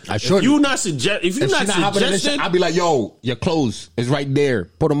say that. I should. If you're not suggesting, I'll be like, yo, your clothes is right there.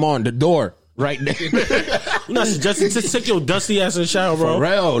 Put them on the door. Right there. You're not suggesting. Just take your dusty ass in the shower, bro. For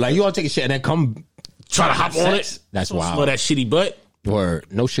real. Like, you all take a shit and then come try to hop on it. That's wild. For that shitty butt. Word.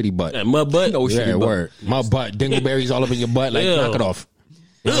 No shitty butt. Yeah, mud butt. No shitty butt. Word. Mud butt. Dingleberries all up in your butt. Like, knock it off.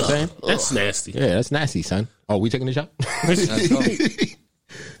 You know what I'm saying? That's nasty. Yeah, that's nasty, son. Oh, we taking a shot? Let's go.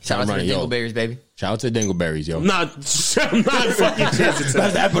 Shout out to the Dingleberries, baby. Shout out to Dingleberries, yo. I'm not fucking chances.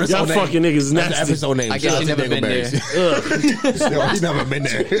 That's the episode Y'all name. fucking niggas is nasty. That's the episode name. I guess you never been there. Yo, he's never been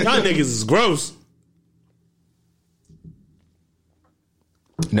there. Y'all niggas is gross.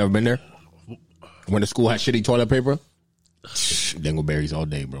 Never been there? When the school had shitty toilet paper? Dingleberries all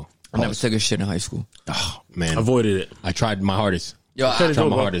day, bro. I never took a shit in high school. Oh, man. Avoided it. I tried my hardest. Yo, I tried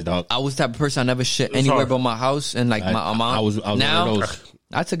my hardest, dog. I was the type of person I never shit anywhere hard. but my house and like my mom. I was now, one of those.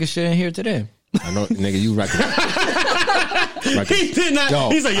 I took a shit in here today. I know, nigga, you reckon. He did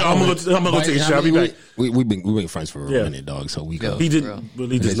not. He's like, yo, I'm gonna go take a shot. I'll be back. We've been friends for a minute, dog. So we go. He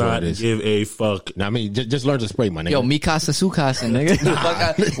really does not give a fuck. I mean, just learn to spray, my nigga. Yo, mi casa su casa,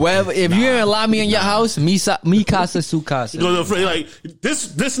 nigga. Wherever, if you ain't allow me in your house, mi casa su casa. He goes to the fridge, like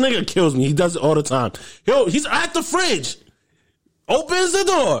this nigga kills me. He does it all the time. Yo, he's at the fridge. Opens the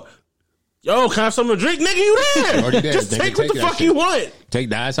door. Yo, can I have something to drink? Nigga, you there. Already there. Just Nigga, take what the fuck shit. you want. Take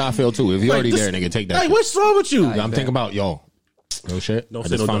that. That's how I feel too. If you already there, nigga, take that. Like, shit. what's wrong with you? I'm thinking about, yo, no shit. I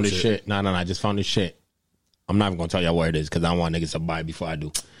just found this shit. No, I just found this shit. I'm not even gonna tell y'all where it is because I don't want niggas to buy it before I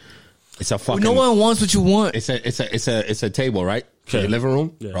do. It's a fucking. No one wants what you want. It's a table, right? For your living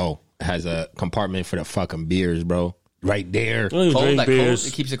room, bro. It has a compartment for the fucking beers, bro. Right there. Cold, like beers.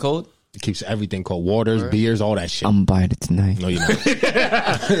 Cold. It keeps it cold. It keeps everything cold. Waters, beers, all that shit. I'm buying it tonight. No, you're not. You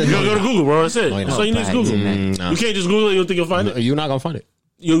gotta go to Google, bro. That's it. No, that's all you need is Google. You can't just Google it. You don't think you'll find it? You're not gonna find it.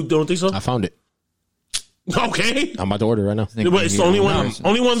 You don't think so? I found it. Okay. I'm about to order right now. But it's the only one.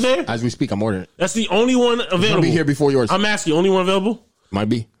 Only one there. As we speak, I'm ordering it. That's the only one available. It'll be here before yours. I'm asking. Only one available? Might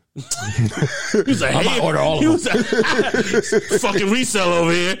be. He's like, I might order all of them. Fucking resell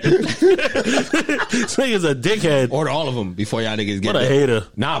over here. This nigga's a dickhead. Order all of them before y'all niggas get What a hater.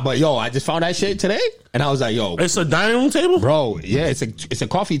 Nah, but yo, I just found that shit today, and I was like, yo, It's a dining room table, bro. Yeah, it's a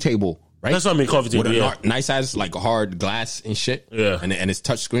coffee table, right? That's what I mean, coffee table. With a Yeah, nice ass like hard glass and shit. Yeah. and it's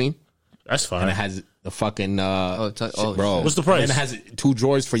touch screen, that's fine. and it has the fucking shit, bro. What's the price? And it has 2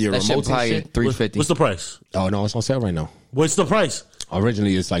 drawers for your That shit remotes and probably shit. $350. What's the price? Oh no, it's on sale right now. What's the price?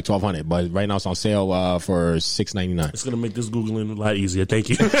 Originally, it's like $1,200, but right now it's on sale for $699. It's gonna make this Googling a lot easier. Thank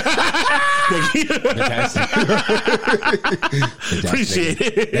you. Thank you. Appreciate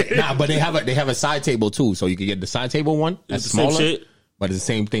it. Nah, but they have a side table too, so you can get the side table one. That's It's the same smaller, shit? but it's the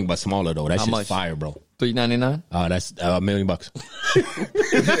same thing, but smaller though. That How shit's much? fire, bro. $399. That's $1 million.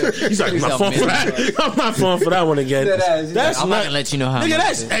 He's like, I'm not falling for that. I'm not falling for that one again. That's I'm not not gonna let you know how. Nigga, much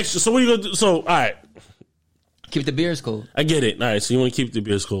that's it is. extra. So what are you gonna do? So all right, Keep the beers cold. I get it. All right, so you want to keep the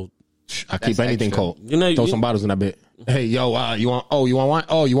beers cold? I keep anything extra. cold. You know, Throw some bottles in that bit. Hey, yo, you want wine?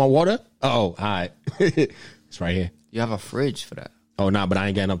 Oh, you want water? Oh, all right. It's right here. You have a fridge for that. Oh, nah, but I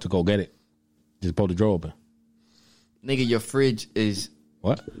ain't getting up to go get it. Just pull the drawer open. Nigga, your fridge is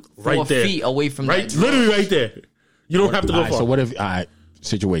What? 4 4 there. feet away from Right, that. literally right there. You don't have to go All right, far. so what if, all right,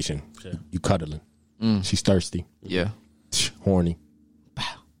 situation. You cuddling. She's thirsty. Yeah. Horny.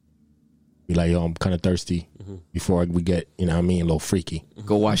 Be like, yo, I'm kind of thirsty before we get, you know what I mean, a little freaky.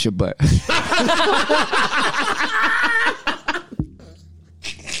 Go wash your butt.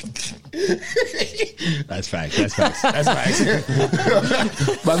 That's facts. That's facts. That's facts.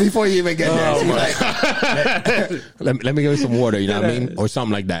 But before you even get there, let me give you some water, you know what I mean? Or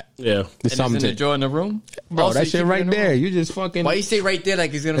something like that. Yeah. There's something in the to, drawer in the room? bro, Also, that you shit keep it right in the there. room? You just fucking, Why you stay right there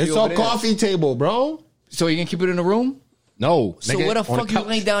like it's gonna it's be a over there? coffee table, bro. So you can keep it in the room? No. So nigga, where the on fuck you couch.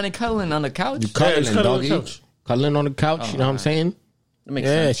 laying down and cuddling on the couch? You cuddling, cuddling on the doggy. couch. Cuddling on the couch, you know what I'm saying? That makes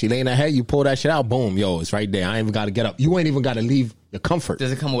Yeah, sense. she laying her head, you pull that shit out, boom, yo, it's right there. I ain't even got to get up. You ain't even got to leave your comfort.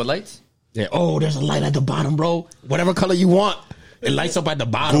 Does it come with lights? Yeah. Oh, there's a light at the bottom, bro. Whatever color you want, it lights up at the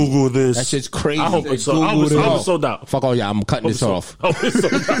bottom. Google this. That shit's crazy. I hope it's so. I Google was it. sold out. Fuck all y'all. I'm cutting this off. I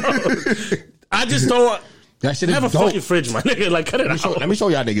just don't That shit is have a dope. fucking fridge, my nigga. Like, cut it out. Let me show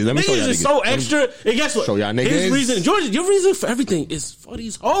y'all niggas. Let me show y'all Niggas niggas. is so extra. And guess what? show y'all niggas. His reason, George, your reason for everything is for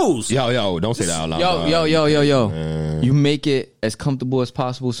these hoes. Yo, don't say that out loud. Yo. You make it as comfortable as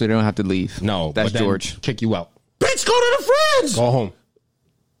possible so they don't have to leave. No, That's but then George. kick you out. Bitch, go to the fridge. Go home.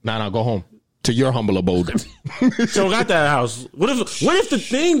 Nah, go home to your humble abode. So got that house. What if the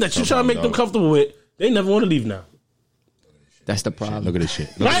thing that you trying to make them comfortable with, they never want to leave now? That's the problem. Look at this shit.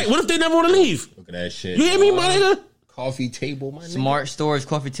 Right? What if they never want to leave? Look at that shit. You hear me, my nigga? Coffee table, my nigga. Smart storage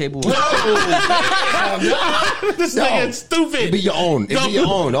coffee table. This nigga is stupid. It be your own. It be your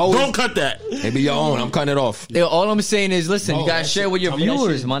own. Always. Don't cut that. It be your own. I'm cutting it off. Yo, all I'm saying is, listen, you Bro, gotta that share shit- with your tell me that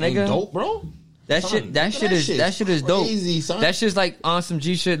viewers, shit my ain't nigga. Dope, bro. That shit is dope. Crazy, son. That shit's like on some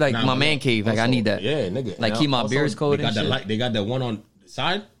G shit, like my man cave. Like I need that. Yeah, nigga. Like keep my beers cold and shit. They got that one on the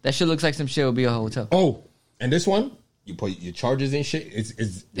side. That shit looks like some shit would be a hotel. Oh, and this one, you put your chargers and shit.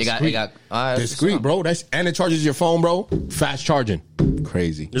 It's they got discreet, bro. And it charges your phone, bro. Fast charging.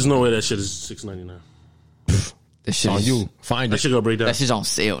 Crazy. There's no way that shit is $6.99. This shit on you. Find it. That shit gonna break down. That shit's on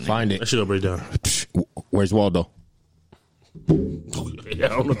sale. Nigga. Find it. That shit gonna break down. Where's Waldo? Yeah, I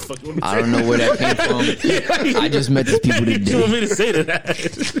don't know what the fuck you want me to say. I don't know where that came from. I just met these people today. You want me to say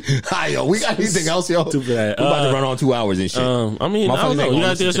that? Hi, yo. We got anything else, yo? We about to run on 2 hours and shit. I mean, I don't know. You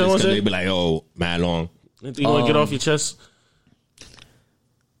got this shit? They be like, oh, mad long. You want to get off your chest?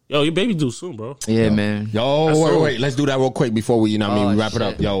 Yo, your baby due soon, bro. Yeah, man. Yo, wait. Let's do that real quick before we, we wrap it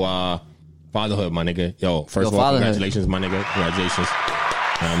up. Yo, fatherhood, my nigga. Yo, first of all, congratulations, my nigga. Congratulations.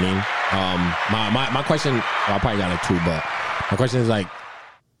 You know what I mean? My question, well, I probably got it too, but my question is like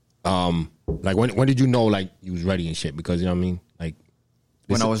when did you know like you was ready and shit? Because you know what I mean? Like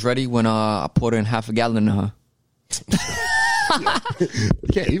when I was ready, when I poured in half a gallon in her.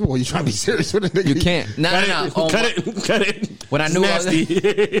 You can't, even when you try to be serious with a nigga. You can't. Nah. Cut it. When I knew nasty.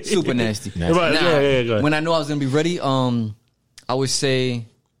 I was super nasty. Go ahead. When I knew I was gonna be ready, I would say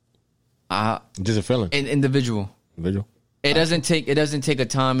just a feeling. An individual. It doesn't take a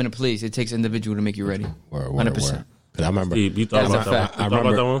time and a place. It takes an individual to make you ready. 100%. I remember. You thought about that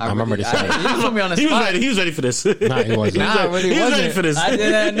one? I remember this. You put me on the spot. He was ready for this. Nah, he wasn't. He was ready for this. I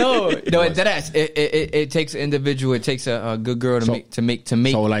didn't know. No, it takes an individual. It takes a good girl to make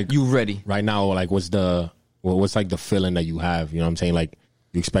so like, you ready. Right now, like what's like the feeling that you have? You know what I'm saying? Like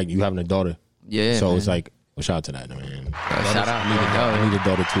you having a daughter. Yeah. So man. it's like, well, shout out to that, man. Shout out. I need a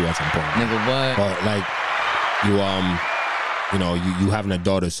daughter too at some point. Nigga, what? But like you having a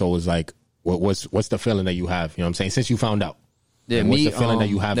daughter, so it's like what's the feeling that you have? You know what I'm saying? Since you found out. Yeah, what's the feeling that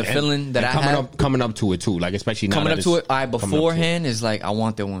you have? The feeling that I have coming up to it too, like especially now coming up to it. Beforehand is like I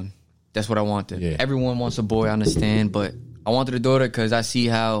wanted one. That's what I wanted. Yeah. Everyone wants a boy, I understand, but I wanted a daughter because I see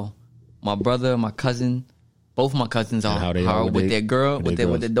how my brother, my cousin, both my cousins are with their girl, with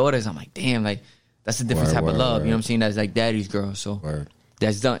their daughters. I'm like, damn, like that's a different type of love. You know what I'm saying? That's like daddy's girl. So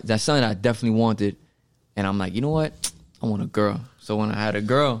that's something I definitely wanted, and I'm like, you know what? I want a girl. So when I had a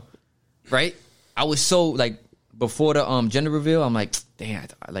girl, right, I was so like. Before the gender reveal, I'm like, damn,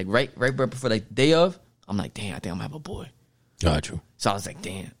 like right before like day of, I'm like, damn, I think I'm gonna have a boy. Got you. So I was like,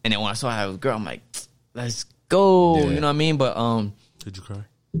 damn. And then when I saw I had a girl, I'm like, let's go. Yeah. You know what I mean? But did you cry?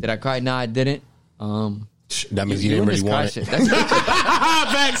 Did I cry? No, I didn't. That means you didn't really want it. Thanks.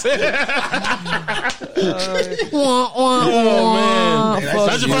 Oh man,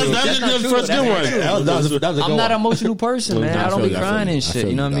 that's the first good one. I'm not an emotional person, man. I don't be crying and shit.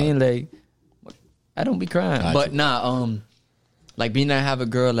 You know what I mean? Like. I don't be crying, but like being that I have a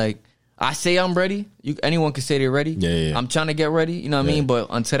girl, like I say I'm ready. Anyone can say they're ready. Yeah. I'm trying to get ready. You know what I mean? But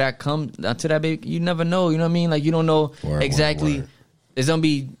until that baby, you never know. You know what I mean? Like you don't know exactly. There's gonna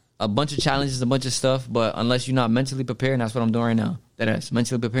be a bunch of challenges, a bunch of stuff, but unless you're not mentally prepared, and that's what I'm doing right now. That's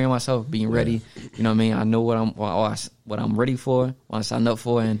mentally preparing myself, being ready. You know what I mean? I know what I'm ready for, what I signed up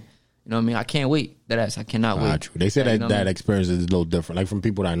for, and you know what I mean? I can't wait. I cannot wait. True. They say that experience is a little different. Like from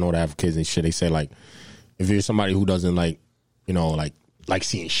people that I know that have kids and shit, they say like if you're somebody who doesn't like, you know, like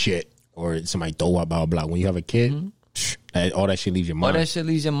seeing shit or somebody throw up, blah, blah, when you have a kid, all that shit leaves your mind. All that shit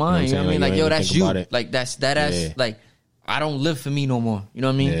leaves your mind. You know what I mean? Like, yo, that's you. Like, that's like, I don't live for me no more. You know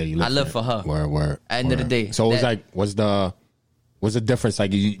what I mean? Yeah, I live for her. Word. At the end of the day. So it's like, what's the difference?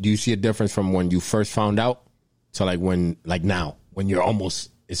 Like, do you see a difference from when you first found out to like when, like now, when you're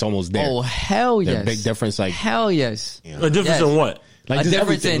it's almost there? Oh, hell yes. A big difference, like. Hell yes. Yeah. A difference in what? Like a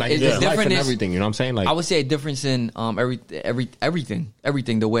difference in like, life and everything. You know what I'm saying? Like I would say a difference in everything.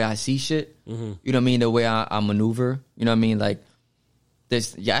 The way I see shit. Mm-hmm. You know what I mean? The way I maneuver. You know what I mean? Like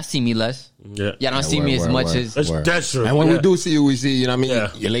this. Y'all see me less. Yeah. Y'all don't see me as much as. That's true. And when we do see you, we see. You know what I mean?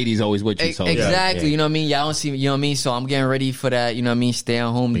 Yeah. Your lady's always with you. So exactly. You know what I mean? Y'all don't see me. You know what I mean? So I'm getting ready for that. You know what I mean? Stay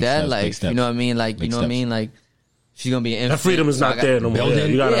at home dad life. You know what I mean? Like you know what I mean? Like. She's gonna be an infant. That freedom is not there no more.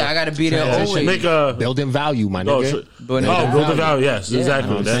 I gotta be there always. Building value, my nigga. Building value, yes,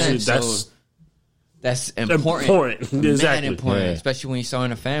 exactly. That's important. Exactly. Important, especially when you're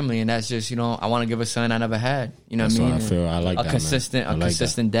starting a family, and that's just I want to give a son I never had. You know what I mean? That's what I feel. I like that. A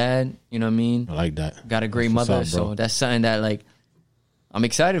consistent dad. You know what I mean? I like that. Got a great mother, so that's something that like I'm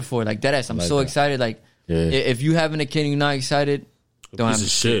excited for. Like that, I'm so excited. Like if you having a kid and you're not excited. Piece of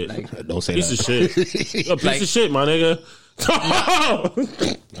shit. Don't say piece that. Piece of shit. A piece of shit, my nigga.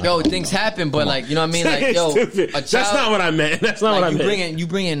 Yo, things happen, but like, you know what I mean? Like, yo, a child, that's not what I meant. That's not like what I meant. You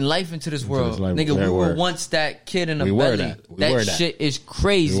bringing life into this world. Nigga, we were once that kid in the belly. That shit is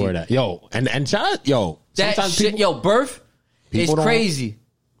crazy. Yo, and child, yo. That shit, birth is crazy.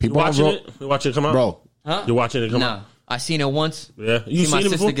 People watching it? You watching it come out? Bro. Huh? You're watching it come out? Nah. I seen it once. Yeah, you seen my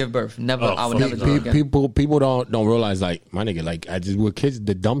sister before? give birth. Never. I would never do it again. People don't realize, like, my nigga, like, with kids,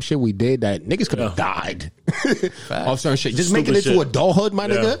 the dumb shit we did that niggas could have died off certain shit. Just making it to adulthood, my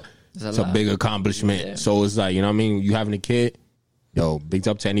nigga. It's a big accomplishment. Yeah. So it's like, you know what I mean? You having a kid, yo, big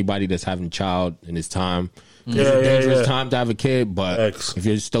up to anybody that's having a child in this time. It's a dangerous time to have a kid, but if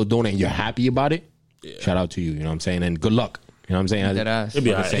you're still doing it and you're happy about it, shout out to you. You know what I'm saying? And good luck. You know what I'm saying? He'll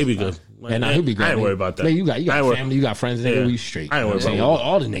be all right. He'll be good. And he'll be good. I ain't worried about that. Man, you got family, you got friends, nigga. We straight. I ain't worried about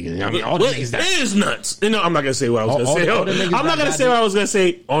all the niggas. You know what I mean, all the niggas that it is nuts. You know, I'm not gonna say what I was gonna say. I'm not gonna say what I was gonna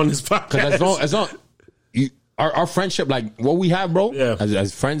say on this podcast. Because as long our friendship, like what we have, bro,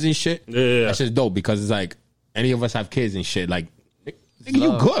 as friends and shit, that's just dope. Because it's like any of us have kids and shit, like. Nigga,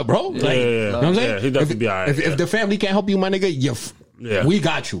 you good, bro. Like, you know what I'm saying? Yeah, he definitely be all right. If the family can't help you, my nigga, we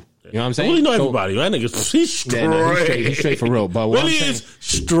got you. You know what I'm saying? We know everybody. That nigga's he's straight. He's straight for real. But what Willie is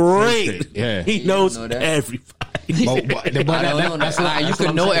straight. Yeah, he knows everybody. That's you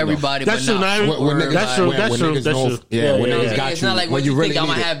can know everybody. That's true. That's true. Yeah, when niggas got you. It's not like when you think I'm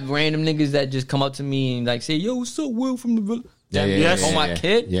gonna have random niggas that just come up to me and like say, "Yo, what's up, Will from the village?" Yes. On my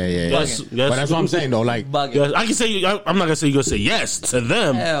kid? Yes. But that's what I'm saying, though. Like, yes. I can say, I'm not going to say you're going to say yes to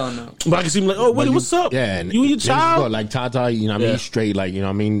them. Hell no. But I can see them like, oh, Willie, what's up? Yeah. You and your child? Like, Tata, you know what I mean? Straight, like, you know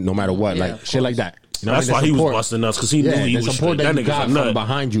what I mean? No matter what. Like, shit like that. You know that's why he was busting us, because he knew he was support straight. that you got from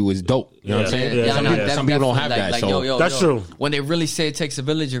behind you is dope. You know what I'm saying? Some people don't have that. So that's true. When they really say it takes a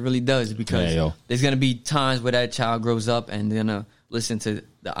village, it really does. Because there's going to be times where that child grows up and they're going to listen to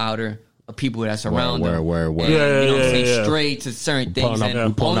the outer people that's around them. Where. You know what I'm saying? Straight to certain things.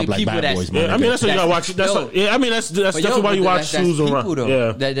 And only people that's... I mean, that's what you gotta watch. I mean, that's definitely why you watch shoes around. You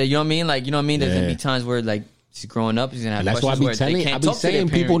know what I mean? Like, you know what I mean? There's going to be times where, like, she's growing up, she's going to have questions where they can't talk to their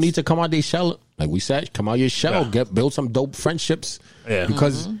parents. People need to come out their shell. Like we said, come out your shell. Build some dope friendships. Yeah.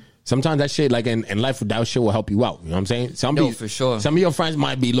 Because... Sometimes that shit, like in life, that shit will help you out. You know what I'm saying? For sure. Some of your friends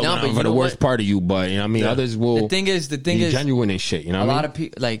might be looking out for the worst part of you, but you know what I mean? Others will. The thing is, genuine and shit. You know, a lot of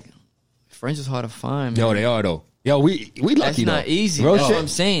people like friends is hard to find. Man. Yo, they are though. Yo, we lucky. That's not easy. Real That's shit. what I'm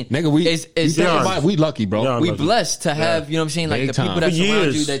saying. Nigga, we lucky, bro. We blessed to have, you know what I'm saying, like the people that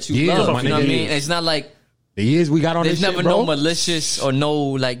surround you that you love. You know what I mean? It's not like. The years we got on this shit, There's never no malicious or no,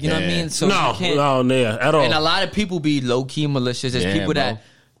 like, you know what I mean? So no, at all. And a lot of people be low-key malicious. There's people that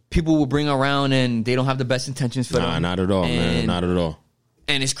people will bring around and they don't have the best intentions for them. Nah, not at all, man. Not at all.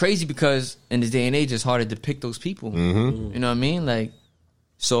 And it's crazy because in this day and age, it's hard to depict those people. Mm-hmm. You know what I mean? Like,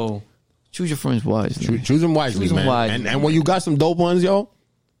 so choose your friends wisely. Choose them wisely, man. And when you got some dope ones, yo,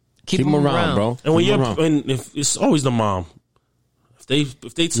 keep them around, bro. And when if it's always the mom.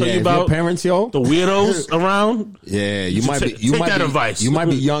 If they tell you about your parents, yo, the weirdos around, you might be advice. You might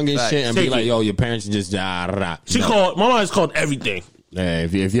be young and shit and be like, yo, your parents just my mom's called everything. Yeah,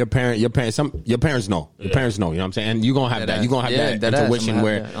 if your parents know. Your parents know. You know what I'm saying? And you're going to have that. You're going to have that intuition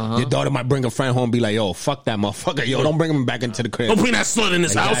where your daughter might bring a friend home and be like, yo, fuck that motherfucker. Yo, don't bring him back into the crib. Don't bring that slut in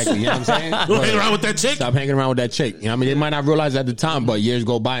this house. You know what I'm saying? Don't hang around with that chick. Stop hanging around with that chick. You know what I mean? They might not realize at the time, but years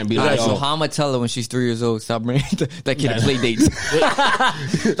go by and be like, so how am I tell her when she's 3 years old, stop bringing that kid to play dates?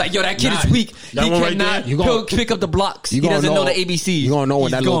 Like, yo, that kid is weak. He cannot pick up the blocks. He doesn't know the ABCs. You're going to know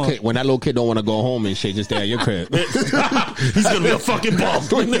when that little kid don't want to go home and shit, just stay at your crib. He's going to be a fucking bum.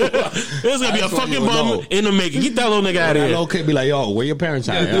 There's gonna be a fucking bum in the making. Get that little nigga out of here. That little kid be like, yo, where your parents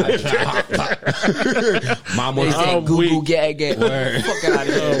at? Mom was Google gag. Fuck out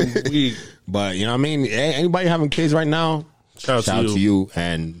of here. But you know what I mean? Anybody having kids right now? Shout out to you.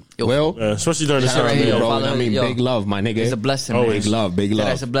 And Will, especially during this right here, bro. I mean, big love, my nigga. It's a blessing. Big love.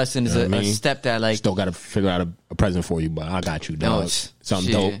 That's a blessing. It's a step that like still got to figure out a present for you, but I got you, dog.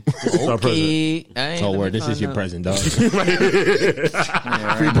 Something dope. Okay. So word, this is your present, dog. Free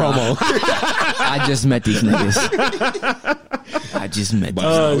promo. I just met these niggas.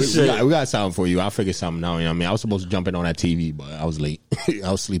 We got something for you. I'll figure something out. You know what I mean? I was supposed to jump in on that TV, but I was late. I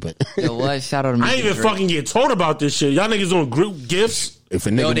was sleeping. Yo, what? Shout out to me. I ain't even fucking get told about this shit. Y'all niggas doing group gifts. If a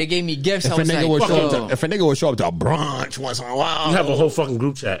nigga, they gave me gifts. If a nigga would show up to a brunch once in a while, you have a whole fucking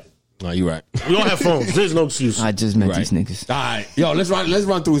group chat. No, you right. We don't have phones. There's no excuse. I just met these niggas. All right, yo, let's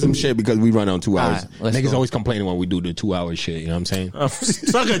run through some shit because we run on 2 hours. Niggas always complaining when we do the 2 hour shit. You know what I'm saying?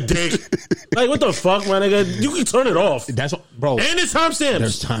 Suck a dick. Like, what the fuck, my nigga? You can turn it off. That's what, bro. And it's timestamps.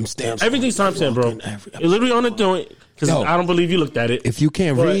 There's timestamps. Everything's timestamp, bro. It's literally on the joint because I don't believe you looked at it. If you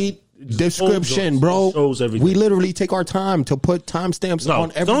can't read. description, bro. Shows everything. We literally take our time to put timestamps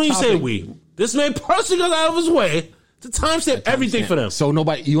on every don't you topic. say we. This man personally goes out of his way to timestamp everything for them. So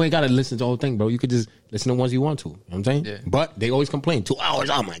you ain't got to listen to the whole thing, bro. You could just listen to ones you want to. You know what I'm saying? Yeah. But they always complain. 2 hours.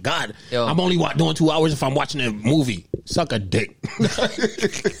 Oh my God. Yo. I'm only doing 2 hours if I'm watching a movie. Suck a dick.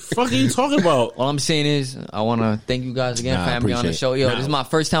 Fuck are you talking about? All I'm saying is I want to thank you guys again for having me on the show. Yo, this is my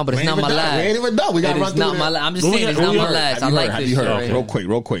first time, but it's not my last. We ain't even done. We got to run through it. I'm just saying it's not my last. I like this. You heard? Real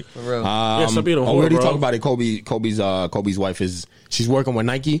quick. For real. We already talked about it. Kobe's wife she's working with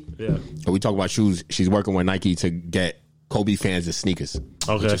Nike. Yeah. So we talk about shoes. She's working with Nike to get Kobe fans the sneakers.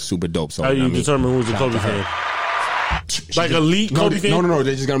 Okay. Which is super dope. So how do you determine who's a Kobe fan? Like elite Kobe fan? No.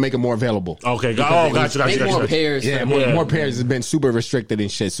 They're just gonna make it more available. Okay, got you. More pairs. Yeah, more pairs has been super restricted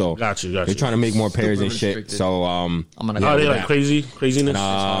and shit. So got you. They're trying to make more pairs and shit. So I'm gonna. Are they like craziness?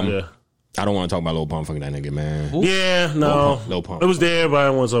 Yeah. I don't want to talk about Lil Pump. Fuck that nigga, man. Ooh. Yeah, no. Lil Pump. It was there, but I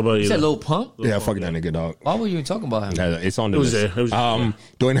don't want to talk about it. You said Lil Pump? Yeah, fuck that nigga, dog. Why were you even talking about him? It's on the list. It was there.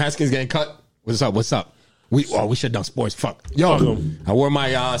 Dwayne Haskins getting cut. What's up? We should have done sports. Fuck. Yo, I wore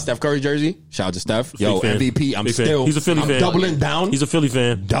my Steph Curry jersey. Shout out to Steph. Yo, MVP. I'm still. He's a Philly fan. Doubling down. He's a Philly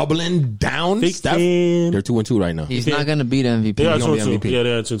fan. Doubling down. Steph. They're 2-2 right now. He's not gonna be the MVP. They are 2-2. Yeah,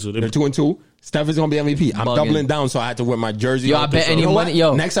 they are 2-2. They're 2-2. Steph is gonna be MVP. I'm doubling down, so I had to wear my jersey. Yo, I bet any money.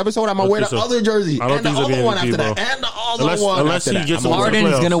 Yo, next episode I'm gonna wear the other jersey and the other one after that, and the other one after that. Harden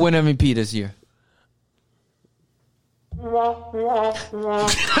is gonna win MVP this year.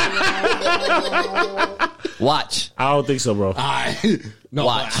 Watch. I don't think so, bro. No,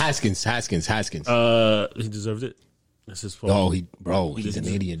 watch. Haskins. He deserved it. That's his fault. He's an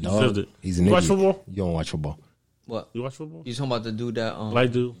idiot, dog. Deserved it. He's an idiot. You watch football? You don't watch football. What? You watch football? You talking about the dude that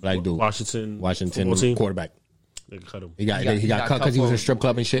Black dude. Washington quarterback. They cut him. He got cut because he was in a strip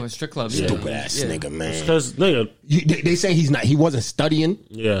club and shit. Strip club, Stupid ass nigga, man. Because nigga, they say he wasn't studying.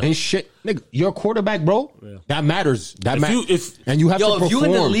 And shit, nigga, you're a quarterback, bro. Yeah. That matters. And you have to perform. If you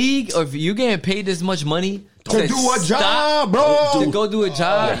in the league or if you getting paid this much money to do a job, bro, to go do a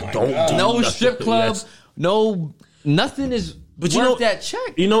job, no strip club, no nothing is. But you know that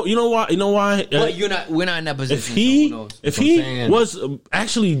check. You know why? But we're not in that position. If he was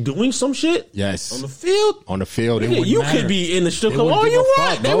actually doing some shit, yes, on the field, nigga, you could be in the strip club all you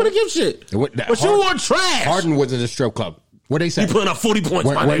want. They wouldn't give shit. But you want trash. Harden was in the strip club. What they say? He putting up 40 points.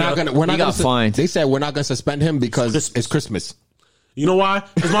 We're not gonna fined. They said we're not gonna suspend him because it's Christmas. You know why?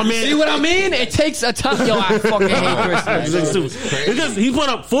 Because my man. See what I mean? It takes a time. Yo, I fucking hate Christmas. Because he put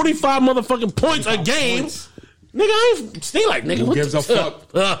up 45 motherfucking points a game. Nigga, I ain't stay like nigga. Who gives a fuck?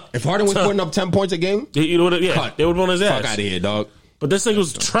 If Harden was putting up 10 points a game, you know what? Yeah, they would want his ass. Fuck out of here, dog. But this thing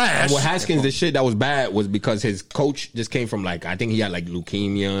was trash. And with Haskins, the shit that was bad was because his coach just came from I think he had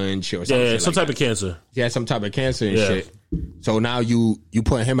leukemia and shit or something. Yeah, some type of cancer. He had some type of cancer and shit. So now you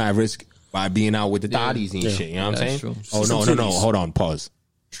put him at risk by being out with the thotties and shit. You know what I'm saying? True. Oh no. Hold on, pause.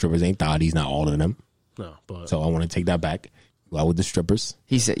 Strippers ain't thotties, not all of them. No, but so I want to take that back. Out with the strippers.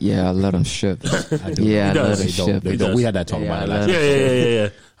 He said, "Yeah, I let him strip." Yeah, I let him strip. We had that talk about it last time. Yeah.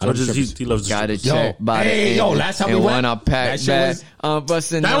 He loves the got it checked by the last time we went, I packed back. That was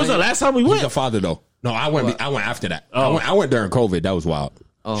the last time we went. He's a father though. No, I went after that. I went during COVID. That was wild.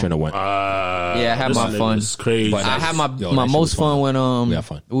 Shouldn't have went. Yeah, I had my fun. It's crazy. I had my most fun when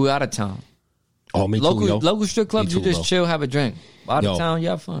we were out of town. Oh, me too. Local strip clubs, you just chill, have a drink. Out of town, you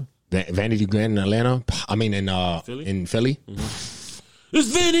have fun. Vanity Grand in Atlanta. I mean in Philly. Mm-hmm. It's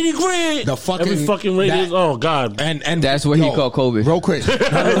Vanity Grand. The fucking every fucking radio. Oh God. And that's what he called Kobe. Real quick. No.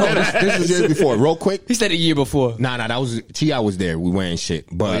 This is years before. Real quick. He said a year before. Nah. That was T.I. was there. We wearing shit.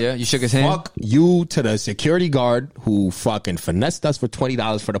 But you shook his hand. Fuck you to the security guard who fucking finessed us for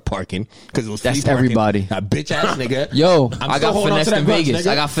 $20 for the parking because it was free that's parking. Everybody. That bitch ass nigga. Yo, I got finessed in Vegas.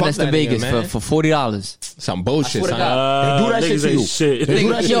 I got finessed in Vegas for $40. Some bullshit. They do that shit to you.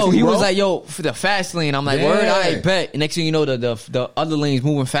 Shit. Yo, he was like, yo, for the fast lane. I'm like, word, I bet. Next thing you know, the other lane's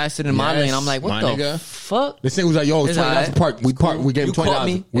moving faster than my lane. I'm like, what the fuck? This thing was like, yo, it's $20 to park. We parked. We gave him $20. You caught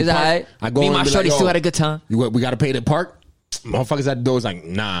me. It's all right. Me and my shorty still had a good time. We got to pay to park. Motherfuckers at the door was like,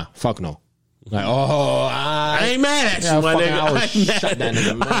 nah, fuck no. Like, I ain't mad at you, my nigga. I was shut that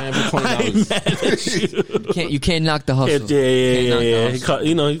nigga, man, for $20. You can't knock the hustle. Yeah. He caught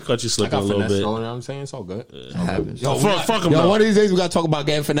you slipping a little bit. You know what I'm saying? It's all good. Yo, fuck him. One of these days we got to talk about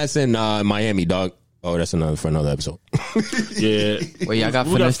getting finesse in Miami, dog. Oh, that's for another episode. Yeah. Well, y'all got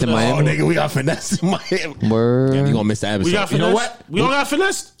finessed in Miami. Oh, nigga, we got finessed in Miami. Word. Yeah, you gonna miss the episode. We got finessed. You know what? We all got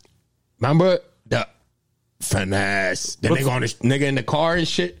finessed. Remember the finesse? The nigga in the car and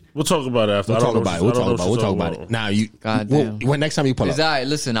shit. We'll talk about it after. We'll talk about it. Now when next time you pull up.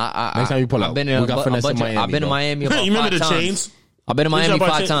 Next time you pull up. We got finesse in Miami. I've been to Miami about you remember 5 the times. chains? I've been in Miami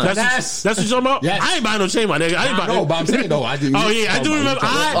 5 times. That's what you're talking about? Yes. I ain't buying no chain, my nigga. I ain't buying no, but I'm saying though. I do. Oh, yeah, I do remember.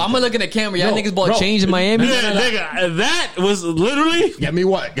 I'm gonna look at the camera. Y'all niggas bought change in Miami? Yeah, nigga. That was literally. Get me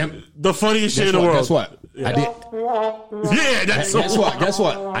what? The funniest shit in the world. Guess what? Yeah. I did. Yeah, that's Guess what? Guess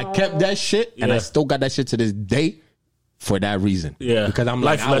what? I kept that shit, and I still got that shit to this day for that reason. Yeah, because I'm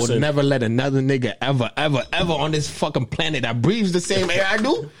like, I would never let another nigga ever on this fucking planet that breathes the same air I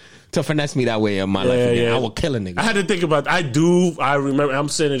do to finesse me that way in my life again. Yeah. I will kill a nigga. I had to think about it. I remember. I'm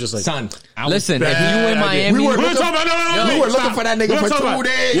sitting there just like, son, listen, if you in Miami, we were looking for that nigga for 2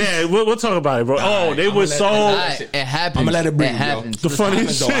 days. Yeah, we'll talk about it, bro. Oh, they were so. It happens. I'm gonna let it breathe. It happens. The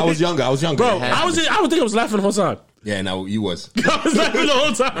funniest shit. I was younger, bro. I would think I was laughing the whole time. Yeah, no, you was. I was laughing the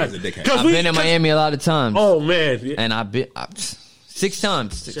whole time. I've been in Miami a lot of times. Oh man, and I've been. 6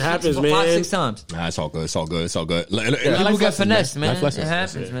 times. It happens, man. 5, 6 times. Nah, it's all good. It's all good. It's all good. People get finessed, man. Life lessons. It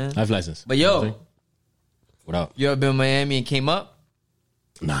happens, man. Life lessons. But yo, what up? You ever been in Miami and came up?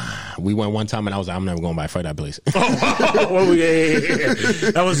 Nah, we went one time and I was like, I'm never going back for that place. That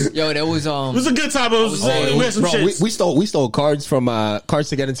was that was it was a good time. We had some shit. We stole cards from cards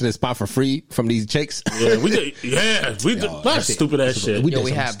to get into the spot for free from these chicks. Yeah, we did. Yeah, we did. That's stupid ass shit.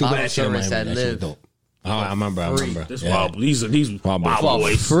 We have bottle service that live. Oh, I remember. This wild. These wild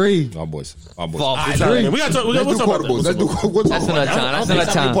boys. Free. Wild boys. We gotta talk. We'll talk about this. That's another time. That's another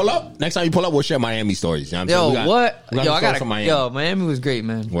time. Next time you pull up, we'll share Miami stories. You know what I'm what? I got. Miami was great,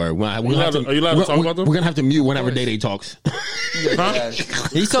 man. Are you allowed to talk about them? We're gonna have to mute whenever Day talks.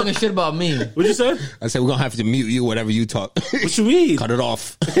 He's talking shit about me. What'd you say? I said we're gonna have to mute you whenever you talk. What you mean? Cut it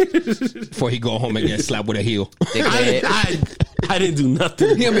off before he go home and get slapped with a heel. I didn't do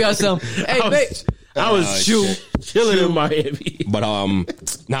nothing. He'll be on some. Hey, bitch. I was chilling in Miami. But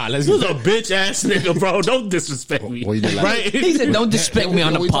let's you was a bitch ass nigga, bro. Don't disrespect me. Right? He said don't disrespect me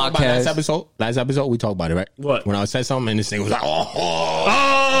on the podcast. Last episode we talked about it, right? What? When I said something and this thing was like,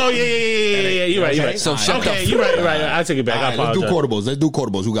 yeah. You're right. So okay, you're right. I take it back. I apologize. Let's do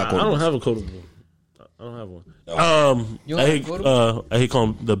quotables. Who got quotables? I don't have a quotable. I don't have one. I hate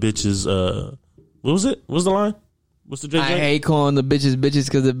calling the bitches. What was it? What was the line? What's the drink? I hate calling the bitches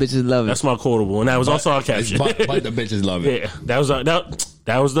because the bitches love it. That's my quotable, and that was also our caption. But the bitches love it. Yeah,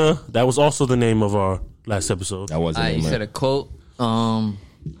 that was also the name of our last episode. That was the name. You said a quote. I'm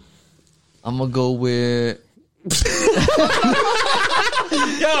gonna go with. Yo,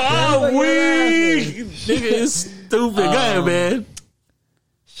 I'm weak. Nigga is stupid. Go ahead, man.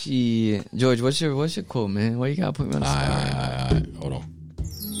 George, what's your quote, man? Why you gotta put me on the spot? Hold on.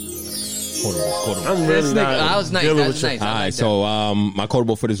 I'm really not. That was nice. That's nice. All right, so my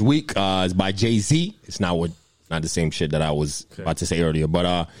quotable for this week is by Jay-Z. It's not the same shit that I was about to say earlier,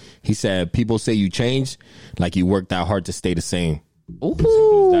 but he said, "People say you changed, like you worked that hard to stay the same." Ooh.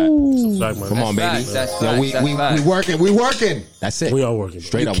 Come on, baby. We working. That's it. We are working.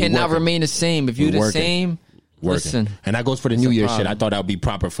 Straight up. You cannot remain the same. If you're the same, listen. And that goes for the New Year shit. I thought that would be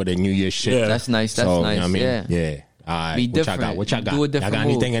proper for the New Year shit. Yeah. That's nice. That's nice. You know what I mean? Yeah. All right. Be different. What y'all got? Do a different y'all got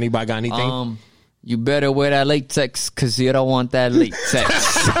anything? Anybody got anything? You better wear that latex because you don't want that latex.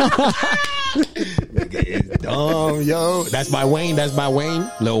 Nigga is dumb, yo. That's by Wayne.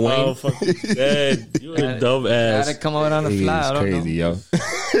 Lil Wayne. Oh, fuck. Man, you a dumb ass. Gotta come out on the fly. It's crazy, yo.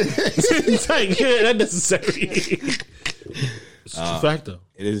 It's like, that necessary. It's a true fact, though.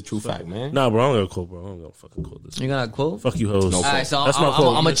 It is a true fact, man. Nah, bro, I'm gonna quote, bro. I'm gonna fucking quote this. You got a quote? Fuck you, hoes. All right, so that's my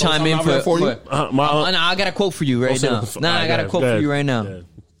quote. I'm gonna chime in for you. I got a quote for you right now. I got a quote for you right now. Yeah.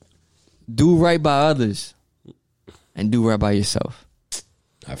 Do right by others and do right by yourself.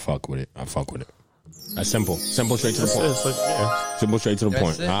 I fuck with it. That's simple. Simple, straight to the point. Simple, straight to the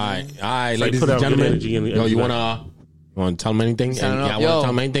point. All right, ladies and gentlemen. Yo, you wanna tell them anything? Y'all wanna tell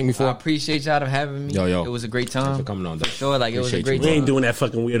them anything before? I appreciate y'all for having me. Yo. It was a great time. Thanks for coming on, for sure. Like, it was a great time. We ain't doing that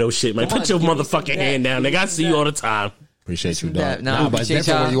fucking weirdo shit, man. Put your motherfucking hand down, nigga. I see you all the time. Appreciate you, dog. Nah, but it's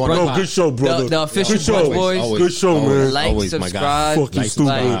different when you good show, brother. The official Brunch Boys. Good show, man. Like, subscribe. Fuck you,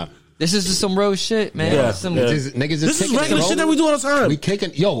 stupid. This is just some real shit, man. Yeah. This is regular shit that we do all the time. We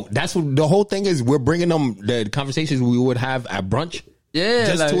kicking, that's what the whole thing is. We're bringing them the conversations we would have at brunch. Yeah,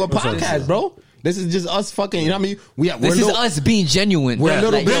 just to a podcast, bro. This is just us fucking. You know what I mean? This is us being genuine. We're a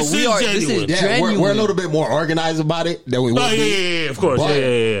little bit. This is genuine. We're a little bit more organized about it than we. Yeah, of course.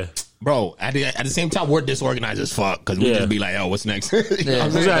 Yeah. Bro, at the same time, we're disorganized as fuck because we just be like, "Oh, what's next?" So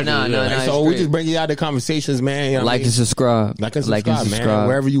we just bring you out the conversations, man. You know like and subscribe, man.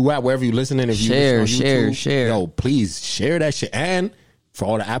 Wherever you at, wherever you listening, if you share, yo, please share that shit. And for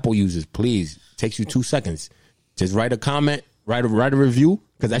all the Apple users, please, it takes you 2 seconds. Just write a comment, write a review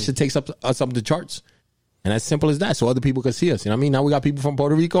because that shit takes us up the charts. And as simple as that, so other people can see us. You know what I mean? Now we got people from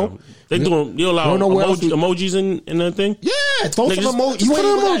Puerto Rico. You allow emojis in the thing? Yeah, Yeah, throw some emoji. You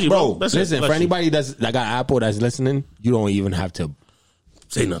ain't even bro. Listen, for anybody that got Apple that's listening, you don't even have to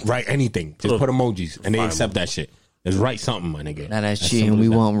say nothing. Write anything. Just put emojis, and they accept that shit. Just write something, my nigga. Now that's cheating. We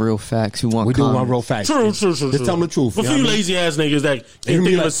want real facts. We want real facts. True. Just tell them the truth. For you lazy ass niggas that can't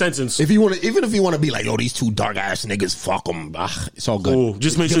think of a sentence. If you want to, even if you want to be like, yo, these two dark ass niggas, fuck them. It's all good. Ooh,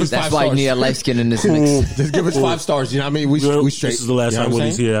 just make sure. That's why you need a light skin in this mix. Just give us 5 stars. You know what I mean? We straight. This is the last time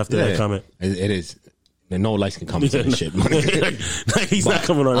Willie's here after that comment. It is. And no light skin comes to this shit. He's not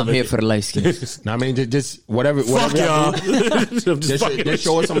coming on. I'm here for the light skin. I mean, just whatever. Fuck y'all. Just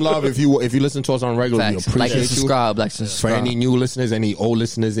show us some love if you listen to us on regular. We appreciate like and subscribe. For any new listeners, any old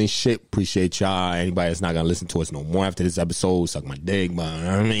listeners and shit, appreciate y'all. Anybody that's not gonna listen to us no more after this episode, suck my dick. But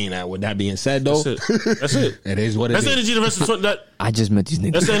I mean, with that being said, though, that's it. It is what it is. That's energy. The rest of that. I just met these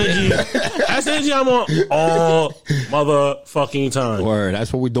niggas. That's energy. That's energy. I'm on all motherfucking time. Word.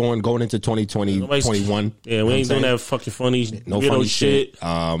 That's what we're doing going into 2020, 21. Yeah, we ain't doing that fucking funny, no funny shit.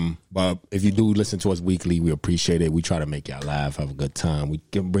 But if you do listen to us weekly, we appreciate it. We try to make y'all laugh, have a good time. We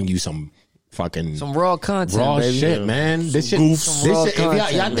can bring you some raw content, baby. Shit, man. This shit,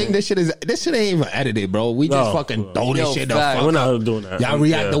 y'all think this shit ain't even edited, bro. We just fucking throw this shit up. We're not doing that. Y'all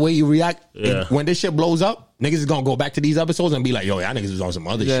react the way you react. When this shit blows up, niggas is gonna go back to these episodes and be like, yo, y'all niggas was on some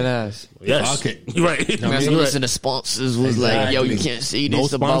other shit. Yes. Okay. Right. You know listen to sponsors was like, yo, you can't see this. No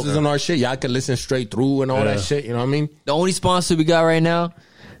sponsors on our shit. Y'all can listen straight through and all that shit. You know what I mean? The only sponsor we got right now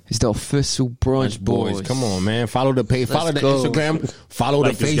is the official Brunch Boys. Come on, man. Follow the page. Follow the Instagram. Follow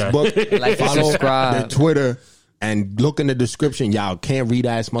the Facebook. Follow subscribe. The Twitter. And look in the description, y'all. Can't read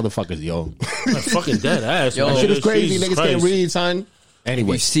ass motherfuckers, yo. Fucking dead ass. Yo, that shit is crazy. Niggas can't read, son. Anyway,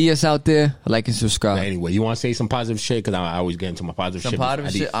 if you see us out there, like and subscribe. Anyway, you want to say some positive shit? Because I always get into my positive shit.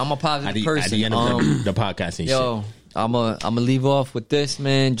 I'm a positive person. At the end of the podcast and shit. I'm gonna leave off with this,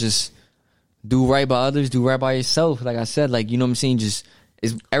 man. Just do right by others. Do right by yourself. Like I said, like, you know what I'm saying? Just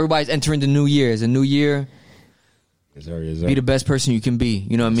everybody's entering the new year. It's a new year. Yes, sir. Be the best person you can be.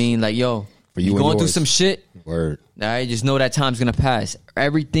 You know what I mean? Like, yo, you're going through some shit. Word. All right, just know that time's gonna pass.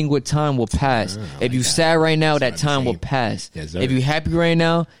 Everything with time will pass. If you sad right now, that time will pass. Yes, if you happy right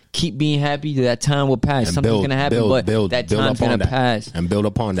now, keep being happy. That time will pass. And something's gonna happen, but that time's gonna pass. And build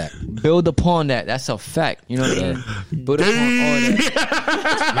upon that. Build upon that. That's a fact. You know what I'm saying? Build upon all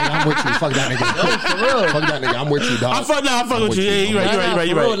that. Man, I'm with you. Fuck that nigga. No, for real. Fuck that nigga. I'm with you, dog. I fuck with you. Yeah,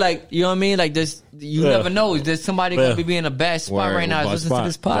 you're right. Like, you know what I mean? Like, this, you never know. There's somebody gonna be in a bad spot right now. Listen to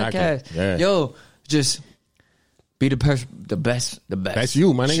this podcast. Exactly. Yo, just be the best. That's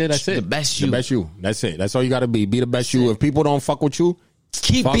you, my nigga. That's it. The best you. The best you. That's it. That's all you gotta be. Be the best you. If people don't fuck with you,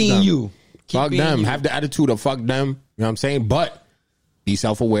 keep being them. you. Fuck them. Have the attitude of fuck them. You know what I'm saying? But be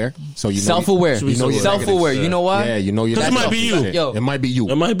self-aware. So you know self-aware. Self-aware. You know why? Yeah, you know you're. Because it might be you. Yo, it might be you.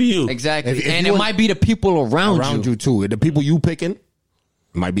 It might be you. Exactly. And it might be the people around you too. The people you picking, it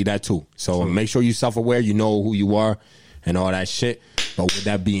might be that too. So make sure you self-aware. You know who you are and all that shit. But with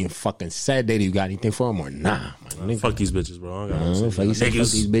that being fucking said, Daddy, you got anything for them or nah? Fuck these bitches, bro. Fuck these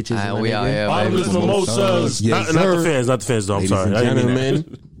bitches. We out here. Bottomless mimosas. Not the fans, though. I'm sorry.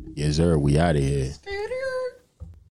 Gentlemen. Yes, sir. We out of here.